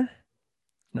gear?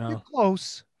 You're No.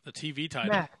 close, The TV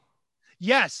title. Matt.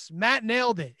 Yes, Matt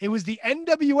nailed it. It was the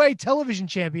NWA Television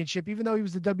Championship, even though he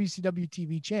was the WCW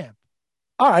TV champ.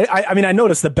 All right. I mean, I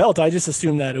noticed the belt. I just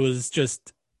assumed that it was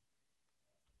just,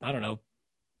 I don't know,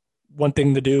 one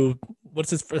thing to do.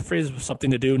 What's this phrase?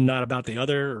 Something to do, not about the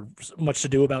other, or much to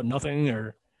do about nothing,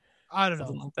 or I don't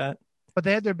something know, like that. but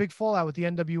they had their big fallout with the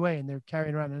NWA, and they're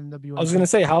carrying around an NWA. I was going to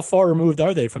say, how far removed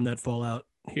are they from that fallout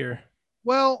here?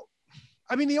 Well,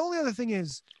 I mean, the only other thing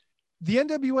is the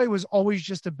NWA was always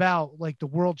just about like the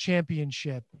world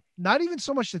championship, not even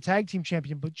so much the tag team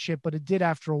championship, but it did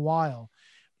after a while.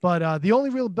 But the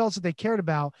only real belts that they cared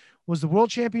about was the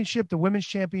world championship, the women's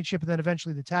championship, and then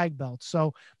eventually the tag belt.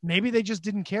 So maybe they just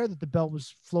didn't care that the belt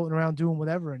was floating around doing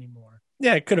whatever anymore.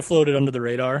 Yeah, it could have floated under the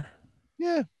radar.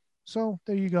 Yeah. So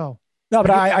there you go. No, but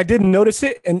I didn't notice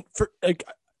it, and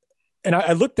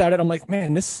I looked at it. I'm like,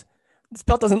 man, this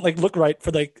belt doesn't like look right for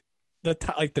like the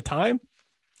time,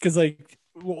 because like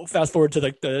we'll fast forward to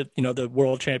like the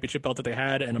world championship belt that they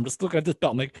had, and I'm just looking at this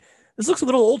belt. I'm like, this looks a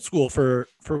little old school for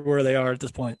where they are at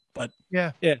this point. But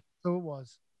Yeah. yeah, So it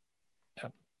was.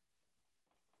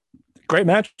 great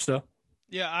match though.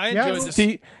 Yeah, I enjoyed this.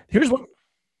 See, here's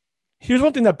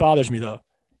one thing that bothers me though.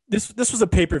 This was a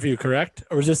pay-per-view, correct?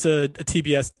 Or was this a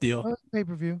TBS deal?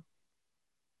 Pay-per-view.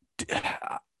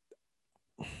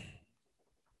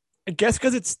 I guess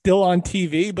because it's still on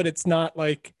TV, but it's not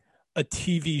like a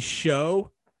TV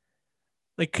show.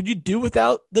 Like, could you do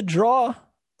without the draw?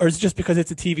 Or is it just because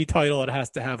it's a TV title, it has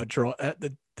to have a draw?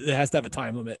 It has to have a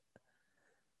time limit.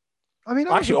 I mean,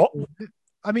 Actually,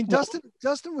 I mean,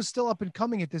 Dustin was still up and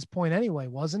coming at this point anyway,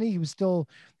 wasn't he? He was still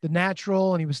the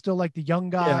natural, and he was still like the young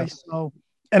guy. Yeah. So,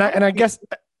 And I guess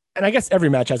every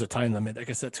match has a time limit. I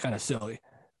guess that's kind of silly,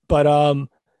 but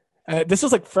this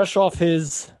was like fresh off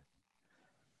his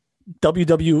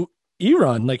WWE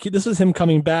run. Like this is him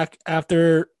coming back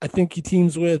after I think he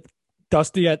teams with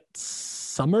Dusty at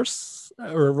Summers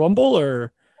or Rumble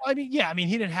or. I mean, yeah, I mean,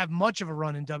 he didn't have much of a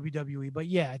run in WWE, but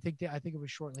yeah, I think it was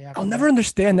shortly after. I'll never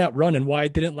understand that run and why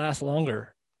it didn't last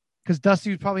longer. Because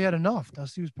Dusty probably had enough.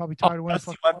 Dusty was probably tired of winning.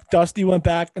 Dusty went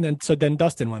back, and then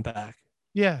Dustin went back.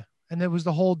 Yeah, and there was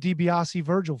the whole DiBiase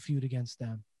Virgil feud against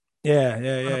them.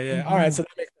 Yeah. All right, so that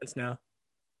makes sense now.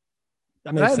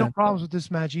 That makes I had sense. no problems with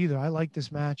this match either. I liked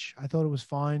this match. I thought it was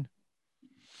fine.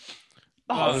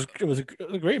 It was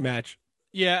a great match.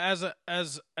 Yeah,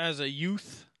 as a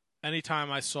youth, anytime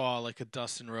I saw like a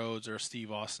Dustin Rhodes or a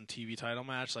Steve Austin TV title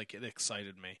match, like it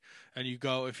excited me. And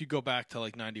if you go back to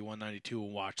like 91, 92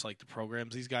 and watch like the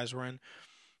programs these guys were in,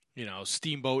 you know,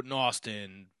 Steamboat and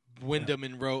Austin, Wyndham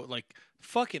and Rhodes, like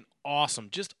fucking awesome,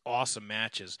 just awesome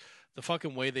matches. The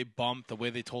fucking way they bumped, the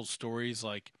way they told stories,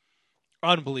 like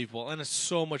unbelievable. And it's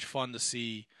so much fun to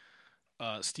see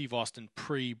Steve Austin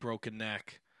pre-broken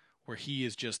neck, where he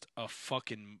is just a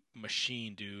fucking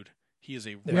machine, dude. He is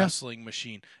a wrestling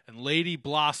machine. And Lady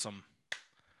Blossom.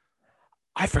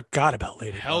 I forgot about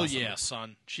Lady Hell Blossom. yeah,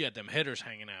 son. She had them hitters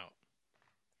hanging out.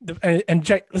 And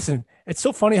Jay, listen, it's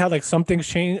so funny how like some things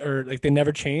change or like they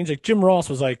never change. Like Jim Ross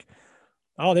was like,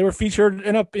 oh, they were featured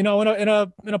in a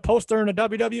poster in a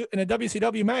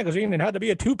WCW magazine and had to be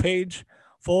a 2-page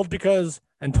fold because,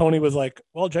 and Tony was like,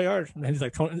 well, JR, and he's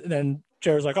like, Tony, and then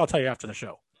JR's like, I'll tell you after the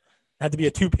show. It had to be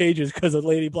a 2 pages because of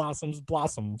Lady Blossom's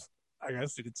blossoms, I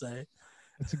guess you could say.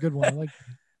 That's a good one. I like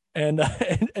that. And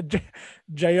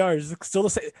JR is still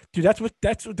the same. Dude, that's what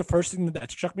the first thing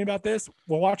that struck me about this.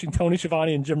 We're watching Tony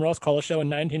Schiavone and Jim Ross call a show in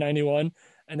 1991,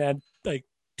 and then like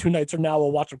 2 nights from now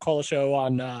we'll watch them call a show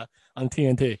on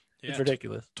TNT. It's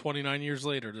ridiculous. 29 years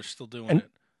later, they're still doing And, it.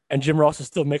 and Jim Ross is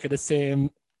still making the same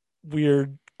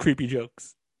weird, creepy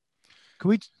jokes.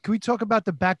 Can we talk about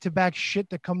the back-to-back shit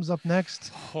that comes up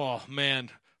next? Oh man,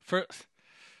 man,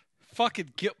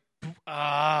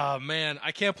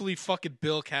 I can't believe fucking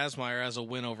Bill Kazmaier has a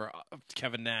win over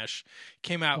Kevin Nash.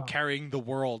 Came out carrying the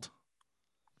world.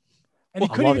 And he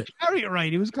couldn't even carry it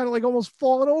right. He was kind of like almost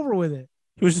falling over with it.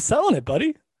 He was just selling it,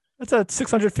 buddy. That's a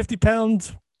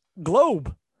 650-pound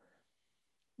globe.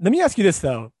 Let me ask you this,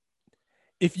 though.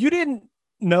 If you didn't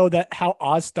know that how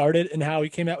Oz started and how he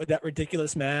came out with that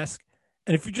ridiculous mask,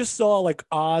 and if you just saw like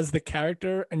Oz, the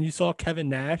character, and you saw Kevin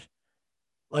Nash,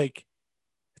 like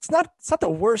it's not the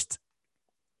worst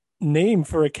name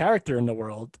for a character in the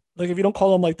world. Like if you don't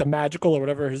call him like the magical or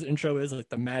whatever his intro is, like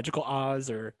the magical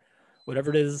Oz or whatever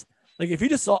it is. Like if you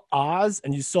just saw Oz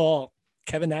and you saw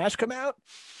Kevin Nash come out,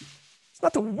 it's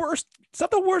not the worst. It's not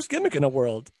the worst gimmick in the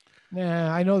world.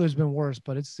 Nah, I know there's been worse,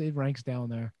 but it ranks down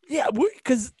there. Yeah,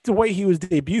 because the way he was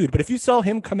debuted. But if you saw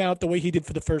him come out the way he did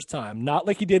for the first time, not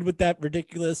like he did with that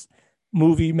ridiculous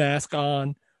movie mask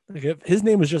on, like if his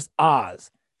name was just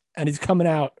Oz, and he's coming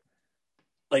out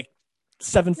like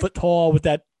 7 foot tall with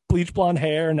that bleach blonde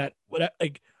hair and that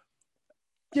like.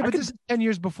 Yeah, but this is 10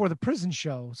 years before the prison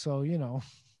show, so you know.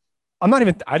 I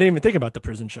didn't even think about the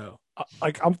prison show.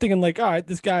 Like I'm thinking like, all right,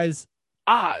 this guy's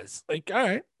Oz. Like, all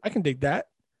right, I can dig that.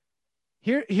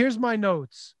 Here's my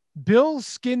notes. Bill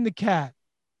skinned the cat.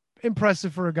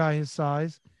 Impressive for a guy his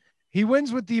size. He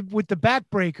wins with the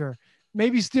backbreaker.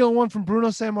 Maybe stealing one from Bruno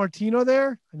Sammartino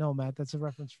there. I know, Matt, that's a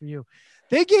reference for you.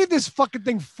 They gave this fucking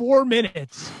thing 4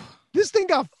 minutes. This thing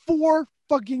got 4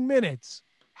 fucking minutes.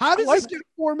 How does this get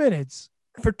 4 minutes?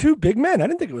 For 2 big men, I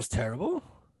didn't think it was terrible.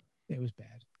 It was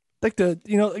bad. Like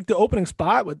the opening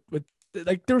spot with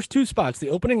like there was 2 spots, the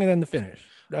opening and then the finish.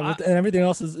 And everything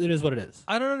else is what it is.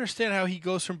 I don't understand how he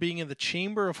goes from being in the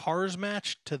Chamber of Horrors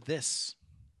match to this.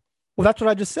 Well, that's what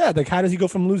I just said. Like, how does he go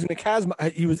from losing to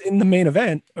Kazmaier? He was in the main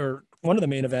event or one of the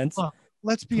main events.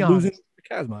 Let's be honest. Losing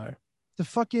to Kazmaier.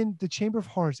 The Chamber of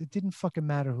Horrors, it didn't fucking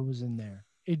matter who was in there.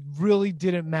 It really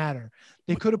didn't matter.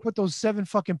 They could have put those 7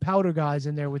 fucking powder guys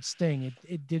in there with Sting.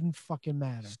 It didn't fucking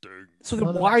matter. Sting. So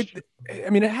then why? I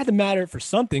mean, it had to matter for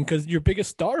something because your biggest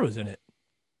star was in it.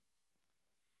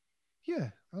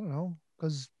 Yeah, I don't know,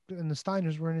 because and the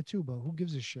Steiners were in it too, but who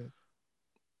gives a shit?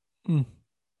 Mm.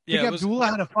 Yeah, Abdullah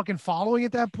had a fucking following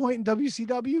at that point in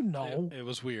WCW. No, it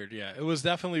was weird. Yeah, it was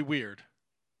definitely weird.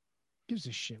 Gives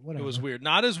a shit. Whatever. It was weird.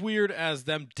 Not as weird as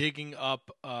them digging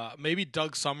up. Maybe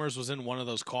Doug Summers was in one of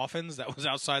those coffins that was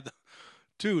outside the.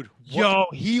 Dude, yo,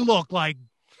 he looked like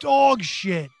dog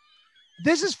shit.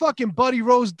 This is fucking Buddy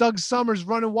Rose, Doug Summers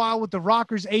running wild with the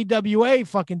Rockers, AWA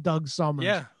fucking Doug Summers.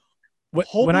 Yeah.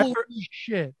 Holy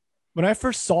shit. When I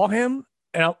first saw him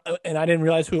and I didn't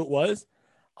realize who it was,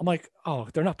 I'm like, oh,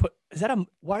 they're not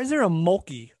why is there a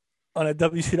Mulkey on a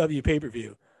WCW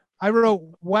pay-per-view? I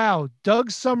wrote, wow,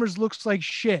 Doug Summers looks like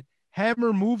shit.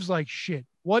 Hammer moves like shit.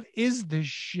 What is this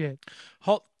shit?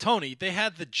 Tony, they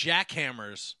had the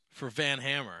jackhammers for Van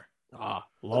Hammer. Ah,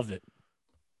 loved it.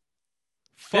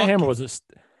 Van Hammer was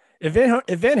if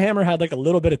Van Hammer had like a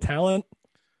little bit of talent,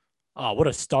 what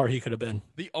a star he could have been.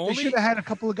 They should have had a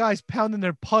couple of guys pounding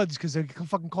their puds because they could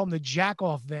fucking call him the jack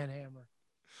off Van Hammer.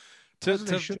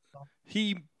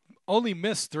 He only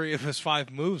missed 3 of his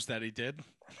 5 moves that he did.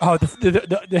 Oh,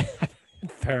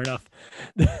 fair enough.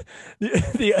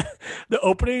 The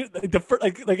opening,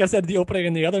 like I said, the opening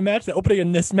in the other match, the opening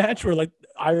in this match, where like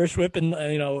Irish Whip and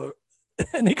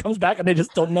and he comes back and they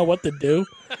just don't know what to do.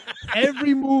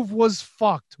 Every move was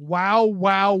fucked. Wow,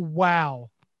 wow, wow.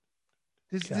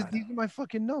 These are my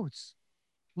fucking notes.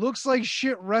 Looks like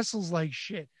shit, wrestles like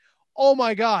shit. Oh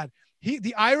my god.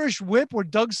 The Irish Whip where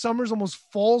Doug Summers almost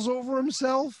falls over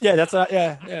himself. Yeah, that's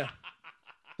yeah.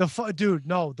 Dude,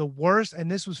 no, the worst, and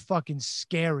this was fucking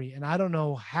scary, and I don't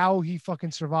know how he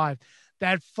fucking survived.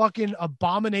 That fucking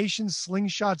abomination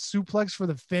slingshot suplex for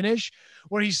the finish,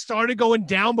 where he started going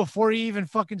down before he even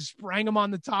fucking sprang him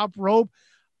on the top rope.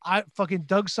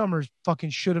 Doug Summers fucking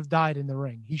should have died in the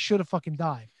ring. He should have fucking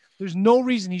died. There's no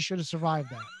reason he should have survived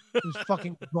that. It was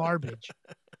fucking garbage.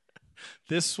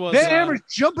 This was Van Hammer's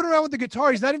jumping around with the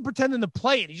guitar. He's not even pretending to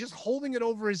play it. He's just holding it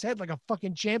over his head like a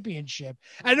fucking championship.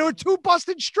 And there were 2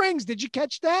 busted strings. Did you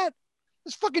catch that?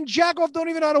 This fucking jackoff don't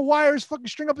even know how to wire his fucking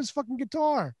string up his fucking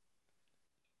guitar.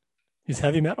 He's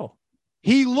heavy metal.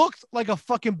 He looked like a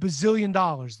fucking bazillion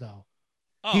dollars, though.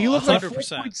 Oh, he looked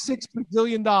 100%. like $4.6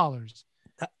 bazillion.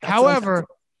 However,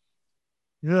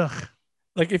 ugh.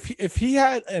 Like if he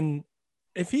had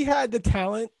the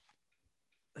talent,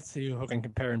 let's see who I can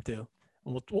compare him to.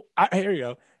 Here you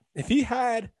go. If he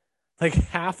had like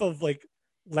half of like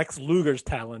Lex Luger's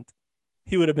talent,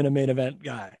 he would have been a main event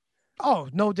guy. Oh,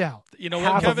 no doubt. You know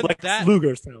Half what, Kevin? of Lex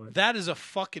Luger's talent. That is a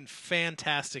fucking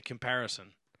fantastic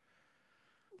comparison.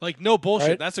 Like, no bullshit.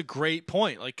 Right? That's a great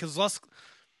point. Like, because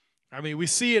we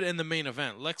see it in the main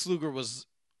event. Lex Luger was,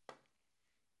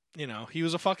 he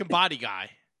was a fucking body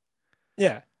guy.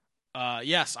 Yeah.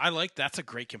 Yes, that's a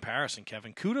great comparison,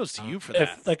 Kevin. Kudos to you for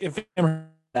that. If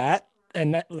that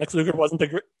and Lex Luger wasn't the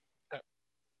great,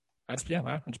 I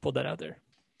just pulled that out there.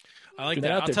 I like do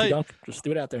that. Out I'll there, tell you. Just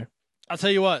do it out there. I'll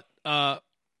tell you what.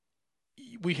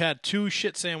 We had 2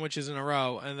 shit sandwiches in a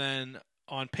row, and then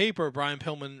on paper, Brian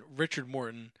Pillman, Richard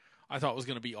Morton, I thought was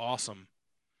going to be awesome.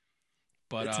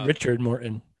 But It's Richard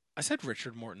Morton. I said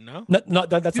Richard Morton. No,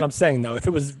 that's what I'm saying though. If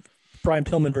it was Brian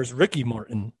Pillman versus Ricky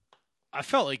Morton, I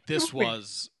felt like this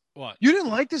was what? You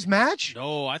didn't like this match?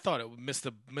 No, I thought it would miss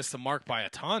the mark by a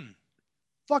ton.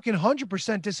 Fucking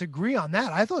 100% disagree on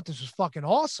that. I thought this was fucking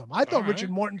awesome. I thought Richard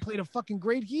Morton played a fucking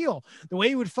great heel. The way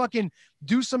he would fucking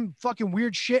do some fucking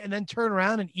weird shit and then turn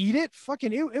around and eat it.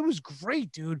 Fucking, it was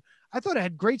great, dude. I thought it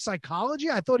had great psychology.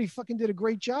 I thought he fucking did a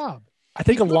great job. I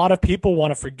think a lot of people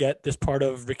want to forget this part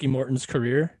of Ricky Morton's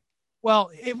career.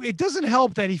 Well, it doesn't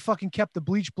help that he fucking kept the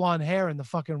bleach blonde hair and the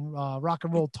fucking rock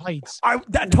and roll tights.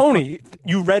 Tony,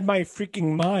 you read my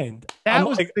freaking mind. That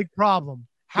was a big problem.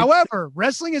 However,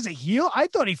 wrestling as a heel, I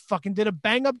thought he fucking did a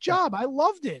bang up job. I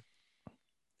loved it.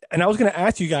 And I was going to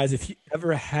ask you guys if he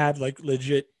ever had like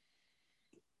legit,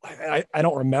 I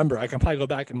don't remember. I can probably go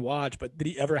back and watch, but did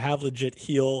he ever have legit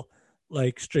heel,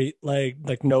 like straight leg,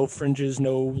 like no fringes,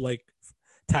 no like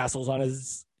tassels on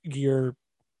his gear?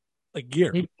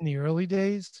 Maybe in the early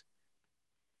days,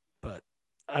 but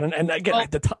I don't. And again,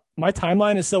 my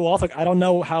timeline is so off. Like I don't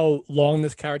know how long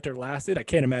this character lasted. I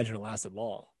can't imagine it lasted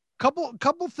long.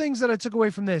 Couple things that I took away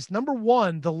from this. Number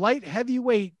one, the light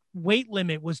heavyweight weight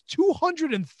limit was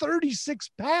 236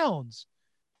 pounds.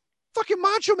 Fucking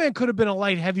Macho Man could have been a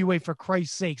light heavyweight for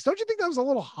Christ's sakes. Don't you think that was a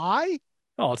little high?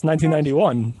 Oh, it's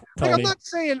 1991. Like, I'm not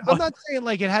saying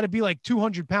like it had to be like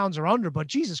 200 pounds or under, but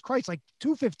Jesus Christ, like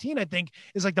 215, I think,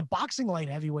 is like the boxing light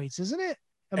heavyweights, isn't it?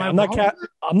 I'm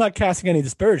not casting any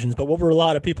dispersions, but what were a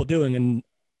lot of people doing in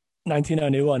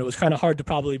 1991? It was kind of hard to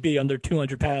probably be under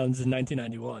 200 pounds in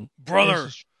 1991. Brother,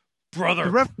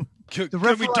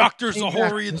 give me Dr.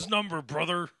 Zahorian's number,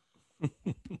 brother.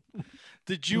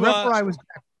 Did you? The referee was.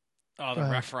 Oh, the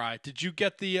referee. Did you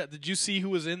get the? Did you see who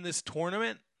was in this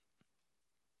tournament?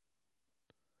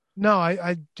 No,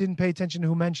 I didn't pay attention to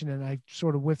who mentioned it. I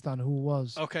sort of whiffed on who it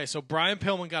was. Okay, so Brian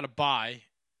Pillman got a bye,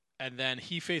 and then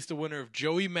he faced the winner of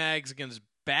Joey Maggs against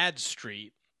Bad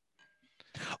Street.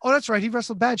 Oh, that's right. He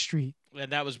wrestled Bad Street.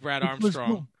 And that was Brad Which was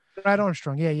Armstrong. cool. Brad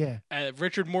Armstrong. Yeah.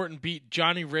 Richard Morton beat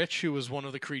Johnny Rich, who was one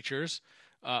of the creatures.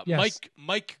 Yes.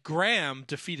 Mike Graham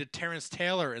defeated Terrence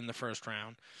Taylor in the first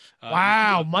round.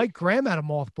 Wow, Mike Graham had a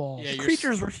mothball. Yeah,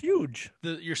 Creatures were huge.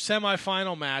 Your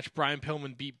semifinal match, Brian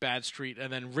Pillman beat Bad Street,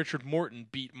 and then Richard Morton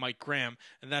beat Mike Graham,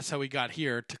 and that's how we got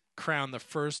here to crown the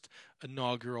first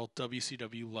inaugural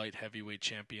WCW Light Heavyweight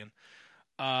Champion.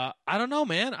 I don't know,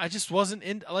 man. I just wasn't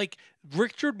in. Like,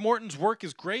 Richard Morton's work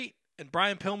is great, and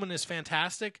Brian Pillman is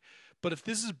fantastic, but if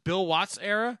this is Bill Watts'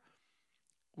 era,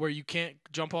 where you can't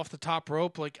jump off the top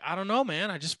rope, like, I don't know,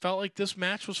 man. I just felt like this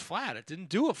match was flat. It didn't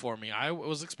do it for me. I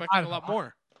was expecting a lot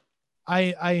more.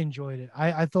 I enjoyed it.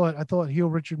 I thought heel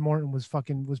Richard Morton was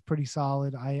pretty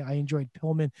solid. I enjoyed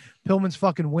Pillman. Pillman's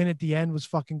fucking win at the end was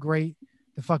fucking great.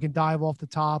 The fucking dive off the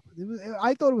top.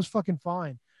 I thought it was fucking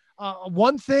fine.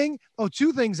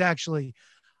 Two things actually.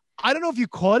 I don't know if you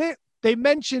caught it. They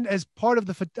mentioned as part of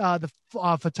the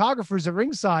photographers at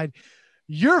ringside,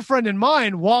 your friend and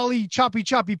mine, Wally Choppy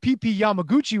PP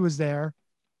Yamaguchi, was there.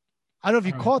 I don't know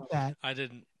if you caught that. I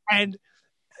didn't. And,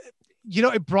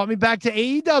 it brought me back to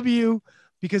AEW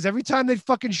because every time they'd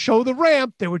fucking show the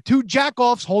ramp, there were two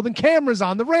jackoffs holding cameras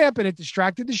on the ramp, and it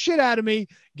distracted the shit out of me.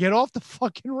 Get off the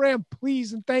fucking ramp,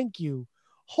 please, and thank you.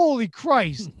 Holy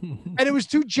Christ. And it was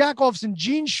two jackoffs in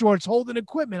jean shorts holding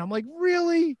equipment. I'm like,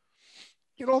 really?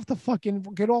 Get off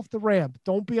the ramp.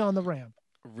 Don't be on the ramp.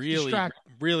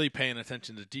 Really paying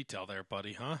attention to detail there,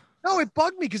 buddy, huh? No, it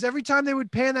bugged me because every time they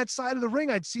would pan that side of the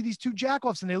ring, I'd see these two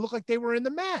jackoffs and they look like they were in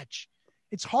the match.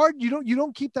 It's hard. You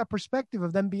don't keep that perspective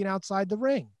of them being outside the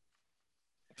ring.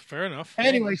 Fair enough.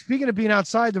 Anyway, speaking of being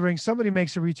outside the ring, somebody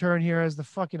makes a return here as the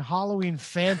fucking Halloween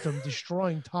Phantom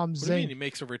destroying Tom What do you mean Zink. he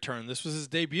makes a return? This was his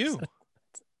debut.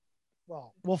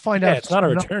 Well, we'll find out. It's not a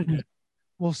soon enough. return.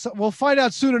 We'll find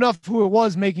out soon enough who it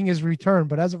was making his return.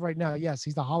 But as of right now, yes,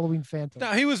 he's the Halloween Phantom.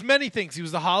 No, he was many things. He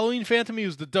was the Halloween Phantom. He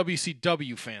was the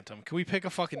WCW Phantom. Can we pick a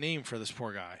fucking name for this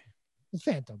poor guy? The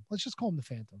Phantom. Let's just call him the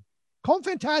Phantom. Call him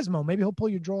Phantasmo. Maybe he'll pull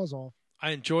your drawers off. I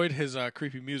enjoyed his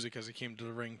creepy music as he came to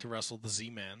the ring to wrestle the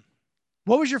Z-Man.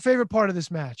 What was your favorite part of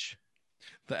this match?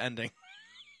 The ending.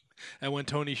 And when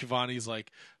Tony Schiavone's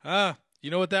like, you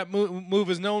know what that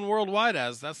move is known worldwide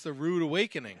as? That's the Rude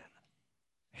Awakening.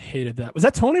 Hated that. Was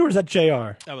that Tony or was that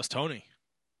JR? That was Tony.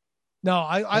 No,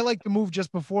 I like the move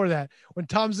just before that. When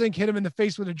Tom Zink hit him in the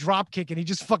face with a drop kick and he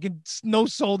just fucking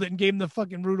no-sold it and gave him the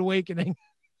fucking Rude Awakening.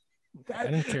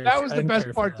 That was the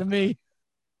best part to me.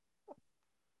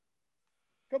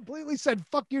 Completely said,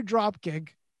 fuck your drop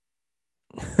kick.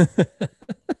 Good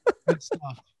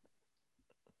stuff.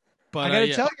 But I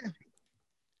gotta tell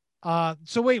you.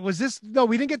 So wait, was this? No,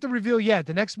 we didn't get the reveal yet.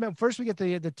 The next first we get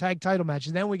the tag title match,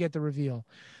 and then we get the reveal.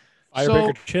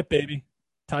 Firebreaker Chip, baby.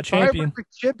 Todd Champion. Firebreaker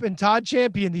Chip and Todd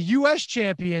Champion, the U.S.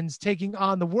 champions, taking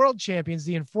on the world champions,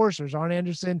 the Enforcers, Arn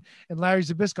Anderson and Larry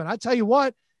Zbyszko. And I tell you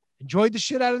what, enjoyed the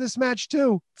shit out of this match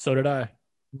too. So did I.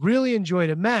 Really enjoyed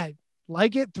it, Matt.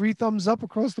 Like it? 3 thumbs up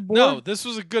across the board. No, this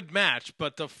was a good match,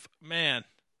 but man.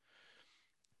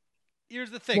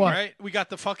 Here's the thing, What? right? We got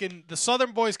the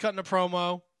Southern Boys cutting a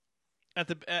promo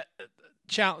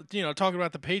talking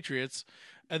about the Patriots,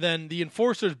 and then the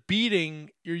Enforcers beating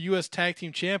your U.S. Tag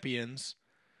Team Champions.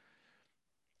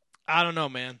 I don't know,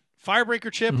 man. Firebreaker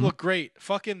Chip looked great.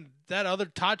 Fucking that other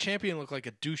Todd Champion looked like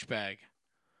a douchebag.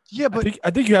 Yeah, but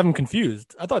I think you have him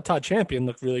confused. I thought Todd Champion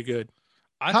looked really good.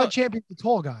 Todd Champion's the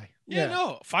tall guy. Yeah,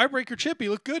 no. Firebreaker Chip, he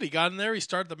looked good. He got in there. He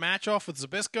started the match off with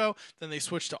Zbyszko. Then they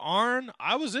switched to Arn.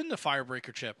 I was into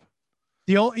Firebreaker Chip.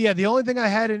 The only thing I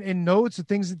had in notes, the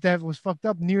things that was fucked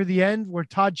up near the end, where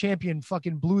Todd Champion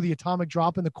fucking blew the atomic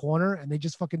drop in the corner, and they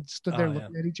just fucking stood there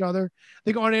looking at each other. I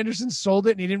think Arn Anderson sold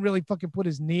it, and he didn't really fucking put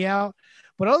his knee out.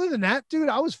 But other than that, dude,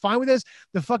 I was fine with this.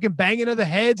 The fucking banging of the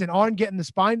heads and Arn getting the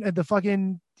spine,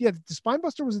 the spine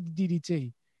buster was it the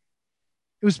DDT?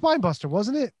 It was spine buster,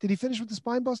 wasn't it? Did he finish with the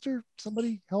spine buster?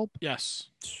 Somebody help? Yes.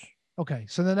 Okay,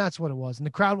 so then that's what it was. And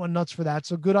the crowd went nuts for that,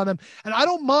 so good on them. And I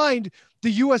don't mind the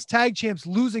U.S. Tag Champs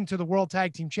losing to the World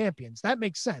Tag Team Champions. That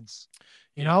makes sense,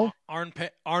 you know? Arn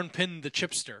pinned the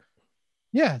Chipster.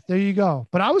 Yeah, there you go.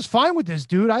 But I was fine with this,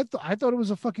 dude. I thought it was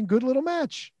a fucking good little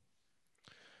match.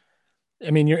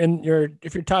 I mean,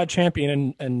 if you're Todd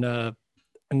Champion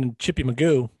and Chippy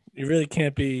Magoo, you really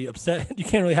can't be upset. You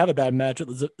can't really have a bad match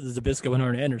with Zbyszko and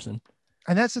Arn Anderson.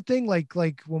 And that's the thing, like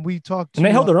when we talked to, and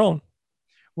they held their own.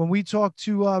 When we talked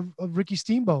to Ricky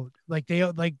Steamboat, like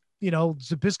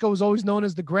Zbyszko was always known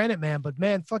as the Granite Man, but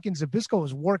man, fucking Zbyszko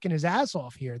was working his ass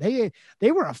off here.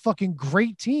 They were a fucking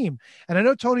great team. And I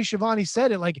know Tony Schiavone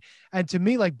said it, and to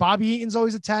me, Bobby Eaton's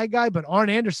always a tag guy, but Arn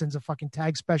Anderson's a fucking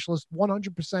tag specialist,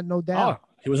 100%, no doubt. Oh,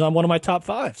 he was on one of my top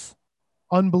 5s.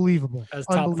 Unbelievable. As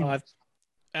top 5.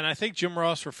 And I think Jim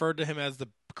Ross referred to him as the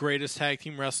greatest tag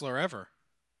team wrestler ever.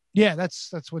 Yeah,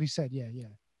 that's what he said. Yeah.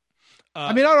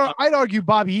 I'd argue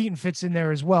Bobby Eaton fits in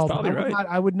there as well. But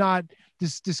I would not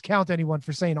discount anyone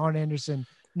for saying Arn Anderson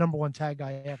number 1 tag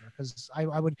guy ever, because I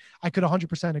could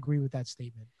 100% agree with that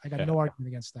statement. I got no argument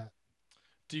against that.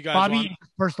 Do you guys Bobby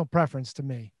Eaton's personal preference to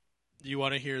me? Do you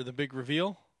want to hear the big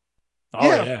reveal?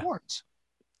 Yeah, of course.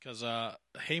 Because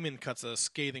Heyman cuts a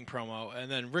scathing promo,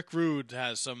 and then Rick Rude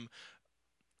has some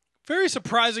very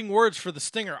surprising words for the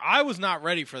Stinger. I was not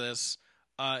ready for this.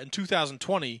 In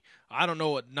 2020, I don't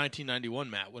know what 1991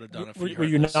 Matt would have done if he heard Were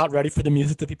you this. not ready for the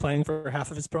music to be playing for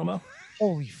half of his promo?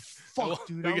 Holy fuck,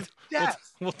 dude.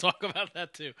 We'll talk about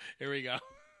that too. Here we go.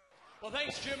 Well,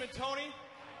 thanks, Jim and Tony.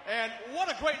 And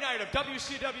what a great night of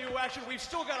WCW action. We've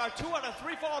still got our 2 out of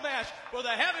 3 fall match for the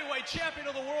heavyweight champion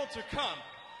of the world to come.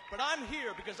 But I'm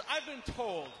here because I've been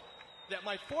told that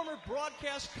my former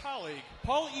broadcast colleague,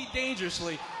 Paul E.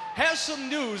 Dangerously, has some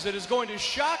news that is going to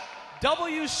shock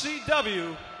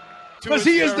WCW because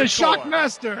he is the shock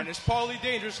master. And as Paulie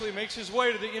Dangerously makes his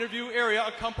way to the interview area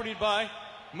accompanied by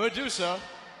Medusa,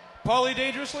 Paulie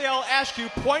Dangerously, I'll ask you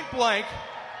point blank,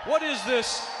 what is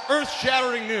this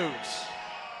earth-shattering news?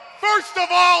 First of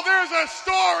all, there's a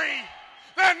story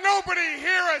that nobody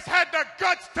here has had the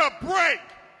guts to break.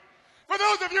 For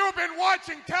those of you who have been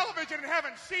watching television and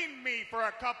haven't seen me for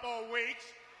a couple of weeks,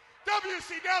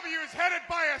 WCW is headed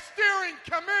by a steering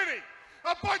committee.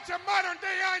 A bunch of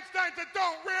modern-day Einsteins that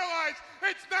don't realize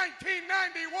it's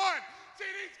 1991. See,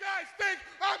 these guys think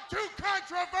I'm too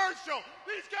controversial.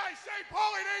 These guys say,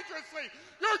 Paulie Dangerously,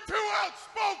 you're too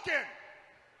outspoken.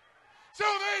 So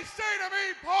they say to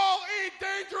me, Paul E.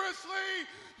 Dangerously,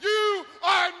 you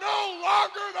are no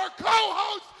longer the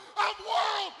co-host of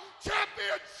World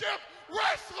Championship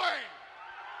Wrestling.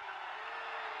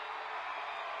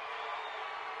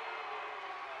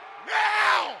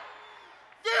 Now,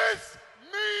 this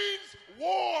means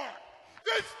war.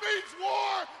 This means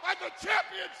war on the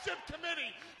championship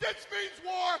committee. This means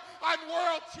war on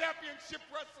World Championship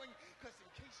Wrestling. Because in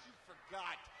case you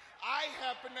forgot, I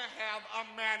happen to have a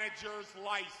manager's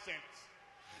license.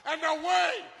 And the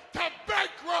way to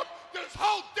bankrupt this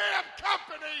whole damn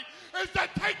company is to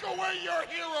take away your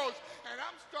heroes. And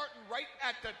I'm starting right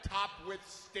at the top with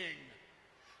Sting.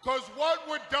 Because what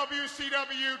would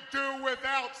WCW do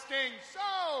without Sting?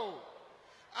 So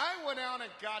I went out and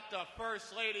got the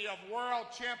First Lady of World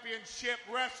Championship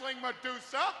Wrestling,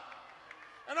 Medusa.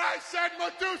 And I said,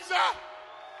 Medusa,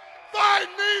 find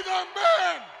me the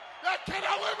man that can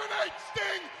eliminate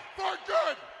Sting for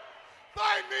good.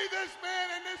 Find me this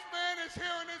man, and this man is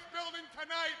here in this building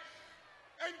tonight.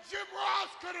 And Jim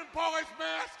Ross couldn't pull his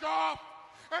mask off.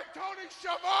 And Tony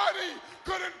Schiavone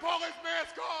couldn't pull his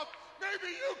mask off.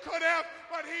 Maybe you could have,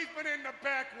 but he's been in the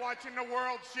back watching the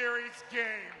World Series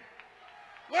game.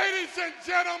 Ladies and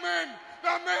gentlemen,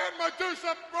 the man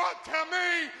Medusa brought to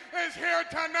me is here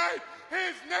tonight.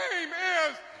 His name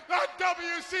is the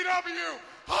WCW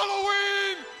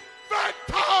Halloween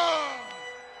Phantom.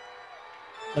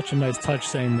 Such a nice touch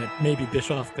saying that maybe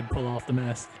Bischoff could pull off the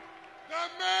mask. The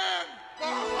man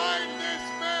behind this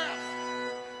mask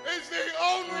is the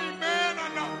only man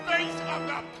on the face of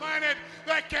the planet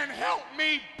that can help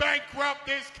me bankrupt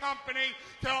this company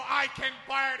till I can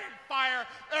buy it and fire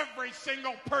every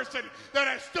single person that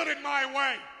has stood in my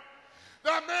way.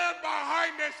 The man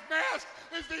behind this mask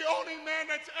is the only man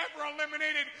that's ever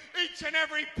eliminated each and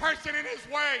every person in his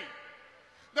way.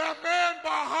 The man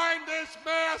behind this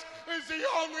mask is the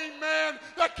only man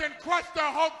that can crush the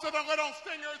hopes of the Little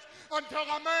Stingers until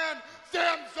a man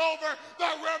stands over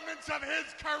the remnants of his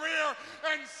career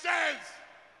and says,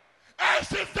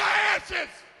 ashes to ashes,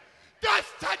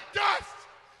 dust to dust.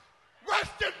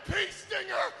 Rest in peace,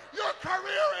 Stinger. Your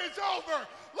career is over.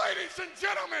 Ladies and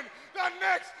gentlemen, the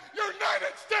next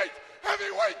United States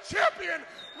Heavyweight Champion,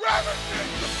 Ravishing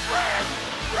Brad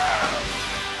Brown.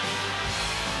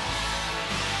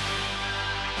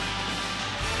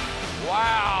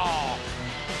 Wow.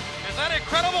 Is that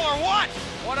incredible or what?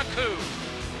 What a coup.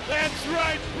 That's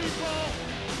right, people.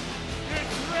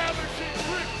 It's Ravishing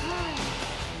Rick Rude.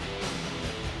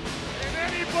 And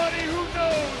anybody who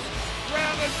knows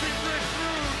Ravishing Rick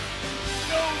Rude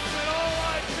knows that all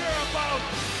I care about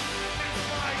is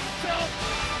myself,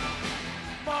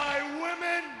 my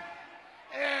women,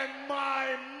 and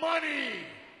my money.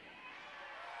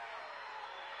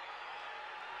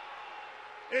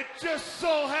 It just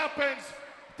so happens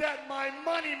that my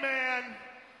money man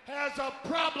has a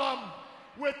problem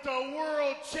with the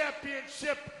World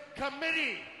Championship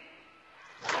Committee.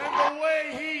 And the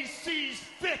way he sees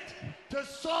fit to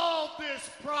solve this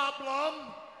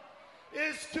problem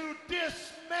is to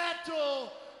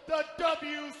dismantle the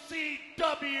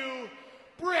WCW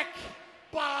brick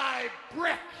by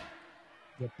brick.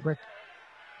 The brick.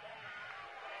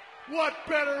 What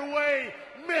better way,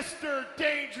 Mr.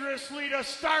 Dangerously, to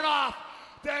start off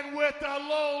than with a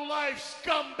low-life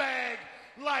scumbag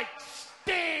like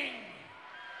Sting?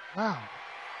 Wow.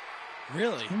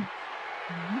 Really?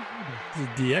 This is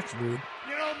DX, dude.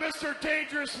 You know, Mr.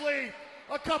 Dangerously,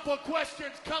 a couple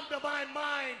questions come to my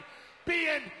mind,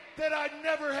 being that I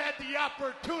never had the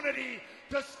opportunity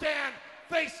to stand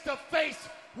face-to-face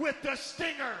with the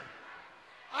Stinger.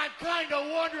 I'm kind of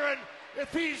wondering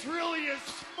if he's really as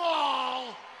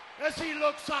small as he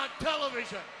looks on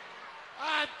television.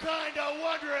 I'm kind of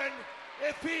wondering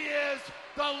if he is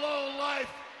the low-life,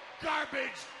 garbage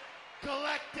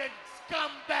collecting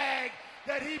scumbag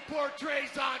that he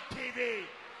portrays on TV.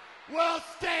 Well,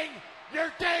 Sting,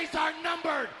 your days are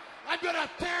numbered. I'm going to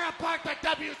tear apart the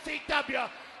WCW,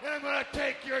 and I'm going to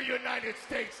take your United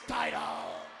States title.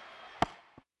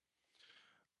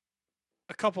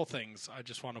 A couple things. I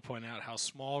just want to point out how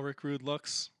small Rick Rude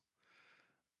looks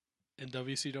in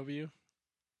WCW.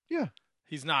 Yeah.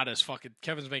 He's not as fucking...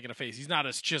 Kevin's making a face. He's not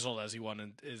as chiseled as he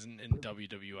is in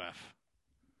WWF.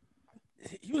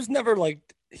 He was never like...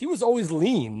 He was always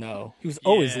lean, though. He was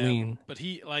always lean. But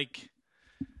he, like...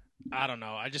 I don't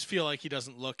know. I just feel like he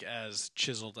doesn't look as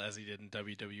chiseled as he did in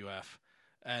WWF.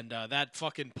 And that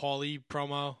fucking Paulie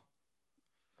promo...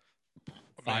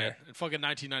 Fire. Man, in fucking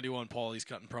 1991, Paulie's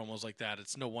cutting promos like that.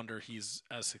 It's no wonder he's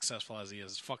as successful as he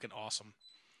is. It's fucking awesome.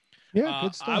 Yeah,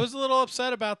 good stuff. I was a little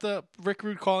upset about the Rick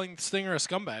Rude calling Stinger a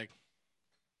scumbag.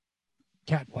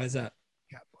 Cat. Why is that?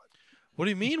 What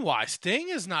do you mean, why? Sting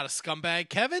is not a scumbag,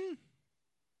 Kevin.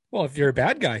 Well, if you're a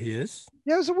bad guy, he is.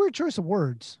 Yeah, it was a weird choice of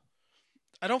words.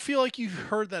 I don't feel like you've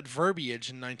heard that verbiage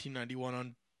in 1991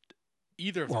 on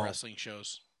either of the Well, wrestling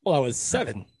shows. Well, I was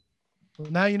 7. Well,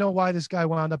 now you know why this guy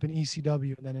wound up in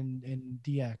ECW and then in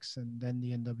DX and then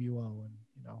the NWO, and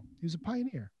he was a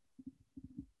pioneer.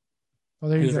 Oh,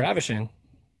 there He you was go. ravishing.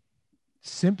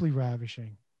 Simply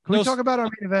ravishing. Can we talk about our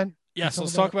main event? Yes,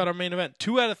 let's talk about our main event.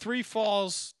 2 out of 3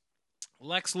 falls.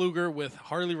 Lex Luger with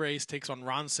Harley Race takes on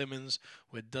Ron Simmons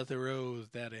with Dutty Rose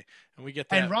Daddy. And we get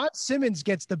that. And Ron Simmons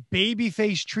gets the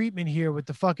babyface treatment here with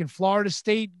the fucking Florida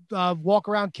State walk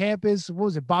around campus. What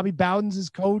was it? Bobby Bowden's his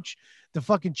coach. The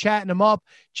fucking chatting him up,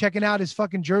 checking out his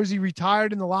fucking jersey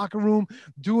retired in the locker room,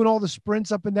 doing all the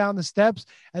sprints up and down the steps.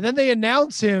 And then they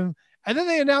announce him. And then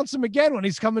they announce him again when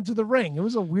he's coming to the ring. It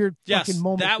was a weird fucking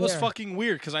moment. That was there. fucking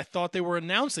weird because I thought they were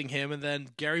announcing him, and then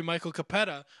Gary Michael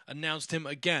Capetta announced him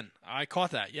again. I caught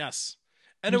that, yes,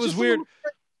 and it was weird.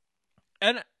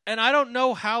 And I don't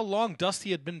know how long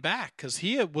Dusty had been back because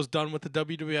he was done with the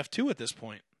WWF 2 at this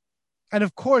point. And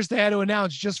of course, they had to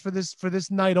announce just for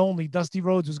this night only, Dusty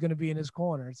Rhodes was going to be in his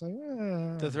corner. It's like,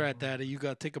 The threat, Daddy. You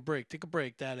got to take a break. Take a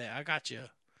break, Daddy. I got you.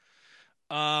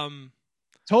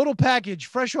 Total package,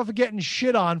 fresh off of getting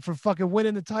shit on for fucking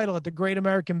winning the title at the Great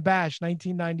American Bash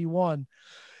 1991.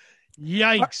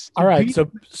 Yikes! All right,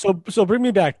 so bring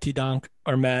me back, T-Donk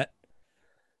or Matt.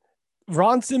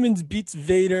 Ron Simmons beats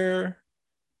Vader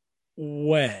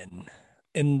when?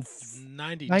 In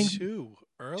 92,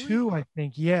 early? 2, I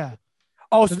think. Yeah.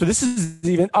 Oh, so this is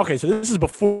even okay. So this is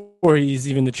before he's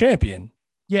even the champion.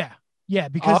 Yeah,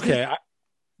 because okay.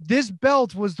 this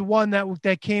belt was the one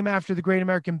that came after the Great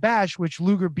American Bash, which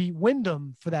Luger beat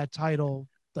Wyndham for that title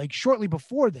like shortly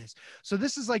before this. So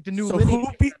this is like the new. So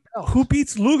lineage. who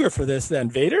beats Luger for this then?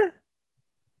 Vader?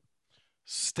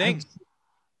 Sting.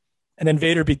 And then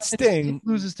Vader beats Sting.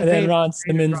 Loses to and then Vader, Ron Vader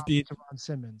Simmons drops beats to Ron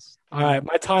Simmons. All right,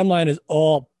 my timeline is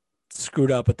all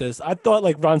screwed up with this. I thought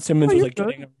like Ron Simmons was like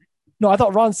getting I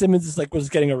thought Ron Simmons was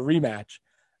getting a rematch.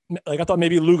 Like I thought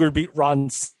maybe Luger beat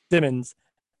Ron Simmons,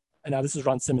 and now this is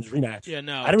Ron Simmons' rematch. Yeah,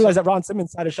 no. I didn't realize that Ron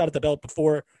Simmons had a shot at the belt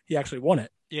before he actually won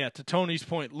it. Yeah, to Tony's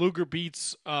point, Luger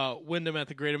beats Wyndham at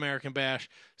the Great American Bash.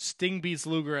 Sting beats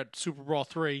Luger at Super Brawl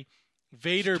 3.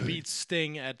 Vader beats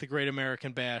Sting at the Great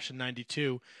American Bash in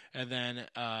 92. And then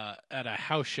at a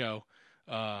house show,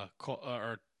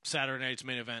 or Saturday night's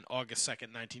main event, August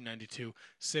 2nd, 1992,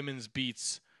 Simmons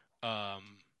beats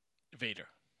Vader.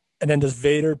 And then does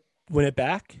Vader win it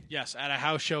back? Yes, at a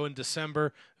house show in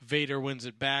December, Vader wins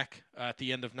it back at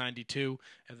the end of 92.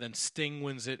 And then Sting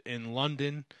wins it in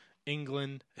London,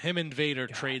 England. Him and Vader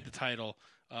trade the title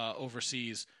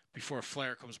overseas before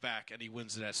Flair comes back, and he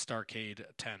wins it at Starrcade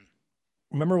 10.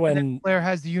 Remember And then when? Flair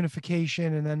has the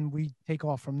unification, and then we take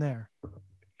off from there.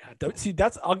 See,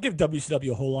 I'll give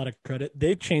WCW a whole lot of credit.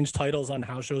 They've changed titles on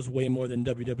house shows way more than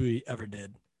WWE ever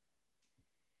did.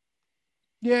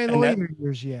 Yeah, in the And later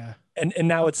years, yeah. And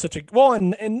now it's such a well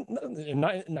in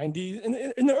 90s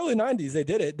in the early 90s they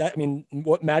did it. That I mean,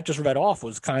 what Matt just read off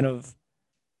was kind of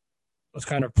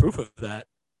proof of that.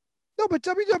 No, but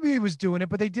WWE was doing it,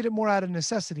 but they did it more out of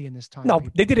necessity in this time. No,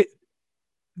 people. they did it.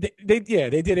 They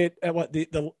did it at what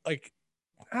the like.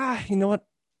 You know what?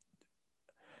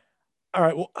 All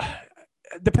right. Well,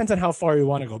 it depends on how far you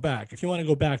want to go back. If you want to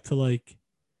go back to like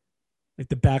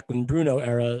the Backlund Bruno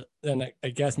era, then I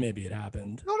guess maybe it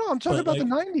happened. No, I'm talking about like,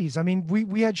 the 90s. I mean,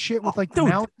 we had shit with like the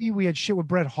Mountie. We had shit with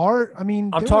Bret Hart. I mean,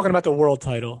 I'm talking about the world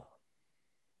title.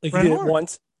 Like Bret you did Hart. it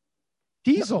once.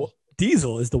 Diesel.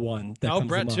 Diesel is the one that No, comes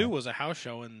Brett to too mind. was a house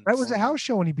show, and That was a house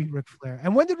show when he beat Ric Flair.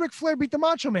 And when did Ric Flair beat the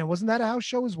Macho Man? Wasn't that a house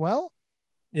show as well?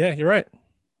 Yeah, you're right.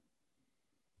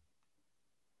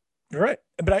 You're right.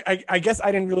 But I guess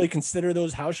I didn't really consider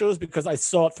those house shows because I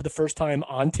saw it for the first time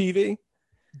on TV.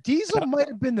 Diesel might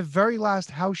have been the very last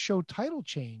house show title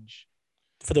change.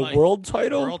 For the Like, world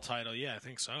title? World title, yeah, I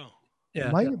think so. Yeah.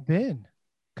 It might have been.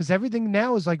 Because everything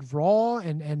now is like Raw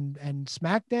and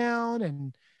SmackDown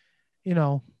and, you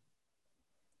know.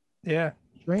 Yeah.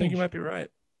 I Strange. think you might be right.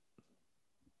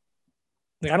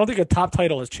 Like, I don't think a top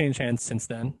title has changed hands since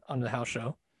then on the house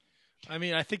show. I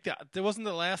mean, I think that there wasn't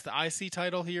the last IC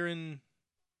title here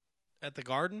at the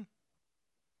Garden.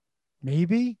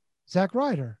 Maybe Zack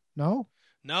Ryder. No?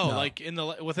 No, No. like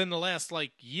within the last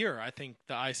like year, I think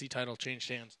the IC title changed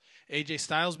hands. AJ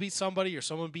Styles beat somebody, or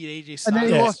someone beat AJ And then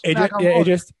Styles. he lost back on Raw,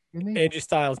 didn't he? AJ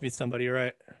Styles beat somebody, you're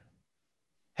right.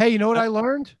 Hey, you know what I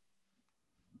learned?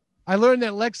 I learned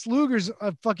that Lex Luger's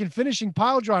fucking finishing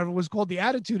pile driver was called the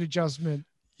Attitude Adjustment.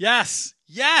 Yes,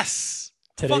 yes.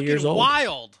 Today Fucking years old.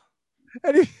 wild.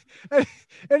 And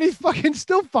he fucking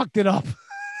still fucked it up.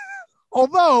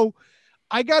 Although,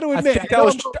 I got to I admit, think that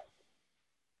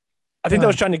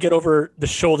was trying to get over the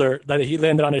shoulder, that he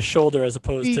landed on his shoulder as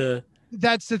opposed to.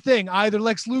 that's the thing. Either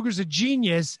Lex Luger's a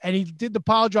genius and he did the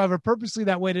pile driver purposely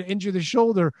that way to injure the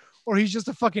shoulder, or he's just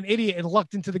a fucking idiot and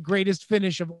lucked into the greatest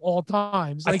finish of all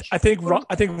times. Like I think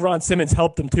Ron Simmons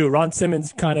helped him too. Ron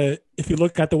Simmons kind of, if you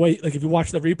look at the way, like if you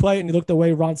watch the replay and you look the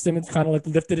way Ron Simmons kind of like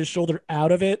lifted his shoulder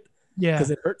out of it, yeah,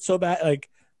 because it hurt so bad. Like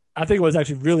I think it was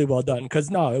actually really well done. Because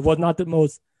no, it was not the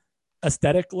most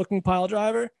aesthetic looking pile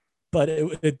driver, but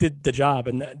it did the job.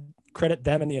 And credit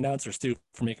them and the announcers too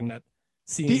for making that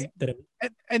scene.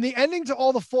 And the ending to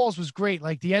all the falls was great.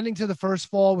 Like the ending to the first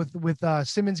fall with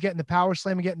Simmons getting the power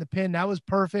slam and getting the pin, that was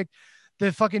perfect.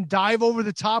 The fucking dive over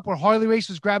the top where Harley Race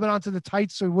was grabbing onto the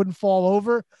tights so he wouldn't fall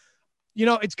over. You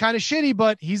know, it's kind of shitty,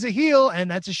 but he's a heel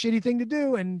and that's a shitty thing to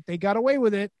do, and they got away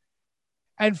with it.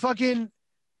 And fucking,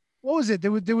 what was it?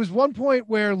 There was one point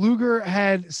where Luger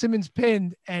had Simmons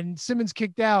pinned and Simmons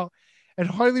kicked out, and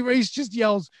Harley Race just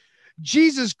yells,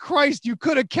 "Jesus Christ, you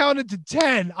could have counted to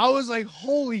 10. I was like,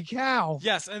 holy cow.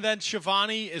 Yes, and then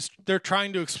Shivani they're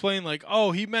trying to explain like,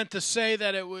 oh, he meant to say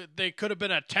that they could have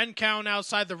been a 10 count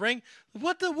outside the ring.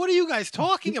 What are you guys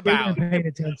talking about? They weren't paying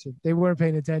attention. They weren't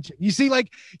paying attention. You see, like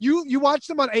you watch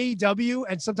them on AEW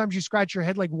and sometimes you scratch your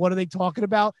head like, what are they talking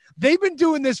about? They've been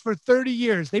doing this for 30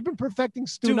 years. They've been perfecting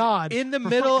Stunad. In the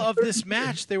middle of this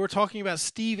match, they were talking about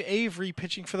Steve Avery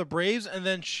pitching for the Braves, and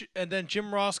then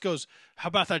Jim Ross goes, how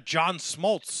about that John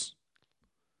Smoltz?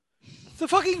 It's the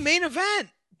fucking main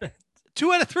event.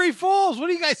 2 out of 3 falls. What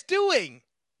are you guys doing?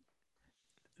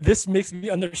 This makes me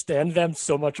understand them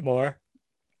so much more.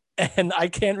 And I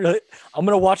can't really. I'm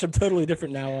gonna watch them totally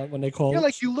different now when they call. Yeah,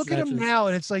 like you look at them matches. now,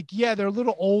 and it's like, yeah, they're a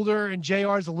little older, and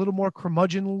JR's a little more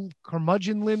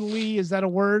curmudgeonly. Is that a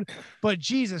word? But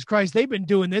Jesus Christ, they've been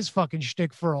doing this fucking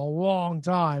shtick for a long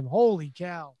time. Holy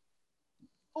cow!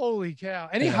 Holy cow!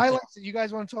 Any Yeah. highlights that you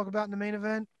guys want to talk about in the main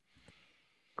event?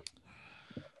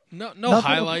 No Nothing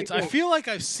highlights. okay. I feel like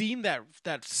I've seen that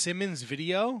Simmons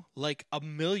video like a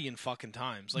million fucking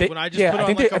times. Like when I just put on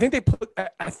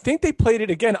I think they played it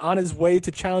again on his way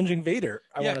to challenging Vader.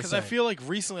 Yeah, because I feel like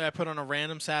recently I put on a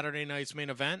random Saturday night's main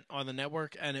event on the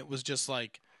network, and it was just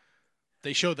like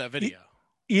they showed that video.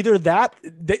 Either that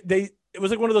it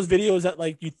was like one of those videos that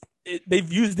like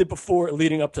they've used it before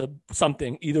leading up to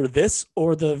something, either this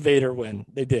or the Vader win.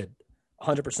 They did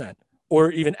 100%,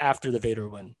 or even after the Vader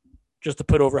win, just to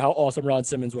put over how awesome Ron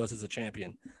Simmons was as a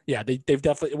champion. Yeah, they've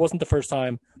definitely. It wasn't the first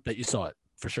time that you saw it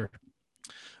for sure.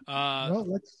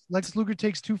 Well, Lex Luger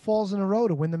takes 2 falls in a row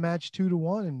to win the match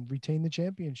 2-1 and retain the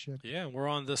championship. Yeah, we're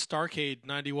on the Starrcade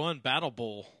 '91 Battle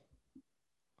Bowl.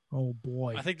 Oh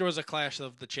boy! I think there was a clash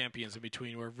of the champions in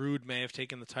between where Rude may have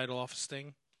taken the title off of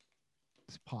Sting.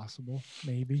 It's possible,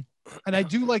 maybe. And I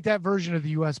do like that version of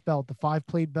the U.S. belt, the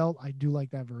 5-plate belt. I do like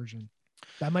that version.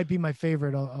 That might be my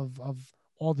favorite of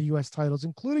all the U.S. titles,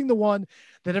 including the one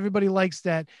that everybody likes.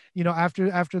 That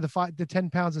after the 10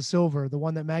 pounds of silver, the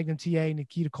one that Magnum TA,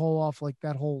 Nikita Koloff, like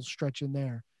that whole stretch in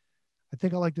there. I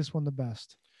think I like this one the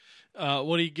best.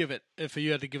 What do you give it if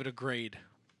you had to give it a grade?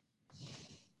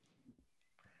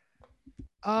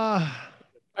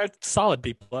 Solid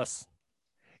B plus.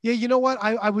 Yeah, you know what?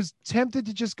 I was tempted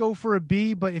to just go for a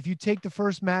B, but if you take the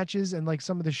first matches and like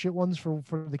some of the shit ones for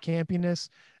the campiness,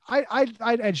 I'd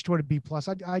edge toward a B plus.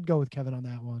 I'd go with Kevin on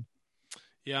that one.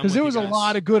 Yeah, because there was a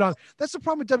lot of good on. That's the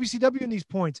problem with WCW in these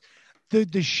points.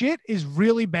 The shit is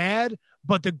really bad,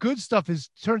 but the good stuff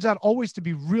turns out always to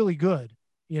be really good.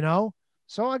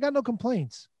 So I got no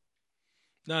complaints.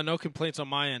 No complaints on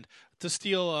my end. To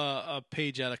steal a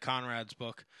page out of Conrad's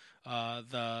book,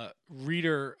 the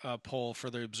reader poll for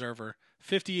the Observer,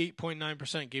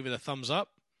 58.9% gave it a thumbs up,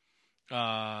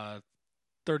 32%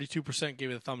 gave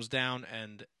it a thumbs down,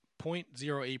 and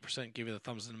 0.08% gave it a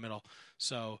thumbs in the middle.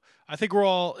 So I think we're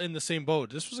all in the same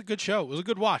boat. This was a good show. It was a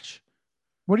good watch.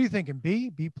 What are you thinking?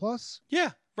 B plus?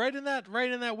 Yeah, right in that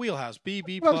wheelhouse. B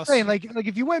What I'm plus. saying, like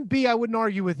if you went B, I wouldn't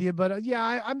argue with you, but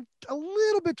I'm a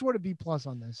little bit toward a B plus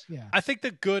on this. Yeah, I think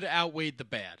the good outweighed the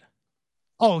bad.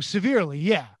 Oh, severely,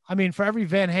 yeah. I mean, for every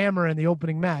Van Hammer in the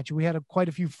opening match, we had quite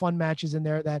a few fun matches in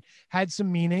there that had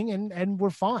some meaning and were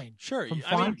fine. Sure, From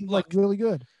fine to like really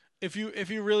good. If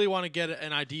you really want to get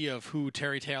an idea of who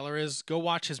Terry Taylor is, go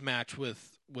watch his match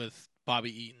with Bobby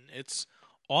Eaton. It's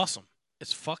awesome.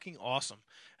 It's fucking awesome.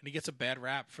 And he gets a bad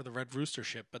rap for the Red Rooster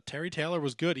shit, but Terry Taylor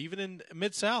was good. Even in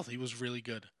Mid-South, he was really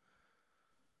good.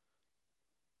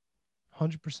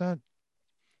 100%.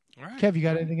 All right. Kev, you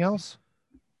got anything else?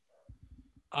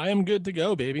 I am good to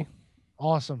go, baby.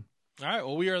 Awesome. All right.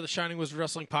 Well, we are the Shining Wizard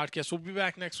Wrestling Podcast. We'll be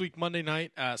back next week, Monday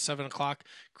night at 7 o'clock.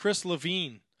 Chris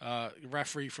Levine,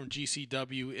 referee from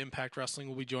GCW Impact Wrestling,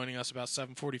 will be joining us about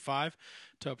 7:45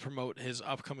 to promote his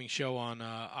upcoming show on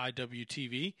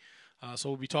IWTV. So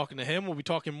we'll be talking to him. We'll be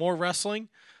talking more wrestling.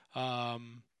 I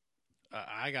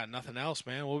got nothing else,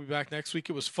 man. We'll be back next week.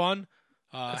 It was fun.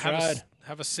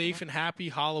 Have a safe and happy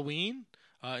Halloween.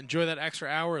 Enjoy that extra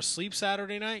hour of sleep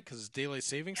Saturday night because it's daylight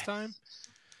savings time.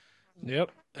 Yep.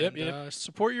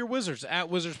 Support your Wizards at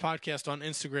Wizards Podcast on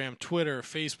Instagram, Twitter,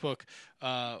 Facebook.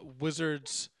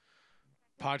 Wizards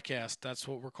Podcast. That's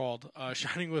what we're called.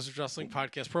 Shining Wizards Wrestling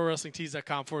Podcast.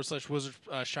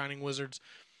 ProWrestlingTees.com/Wizards. Shining Wizards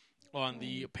on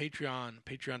the Patreon,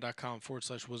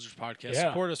 patreon.com/Wizards Podcast. Yeah.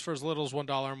 Support us for as little as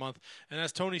 $1 a month. And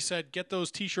as Tony said, get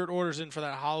those T-shirt orders in for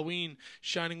that Halloween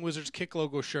Shining Wizards Kick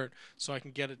logo shirt so I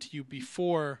can get it to you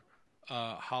before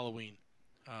Halloween.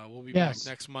 We'll be back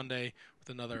next Monday with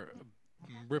another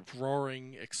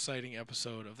rip-roaring, exciting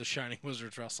episode of the Shining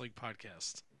Wizards Wrestling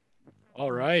Podcast.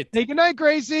 All right. Hey, good night,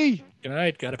 Gracie. Good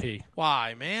night. Gotta pee.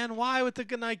 Why, man? Why with the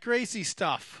goodnight Gracie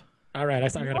stuff? All right. I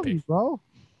gotta pee. Bro.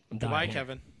 I'm Goodbye, dying.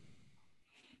 Kevin.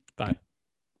 Bye.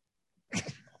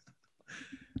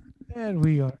 And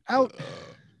we are out.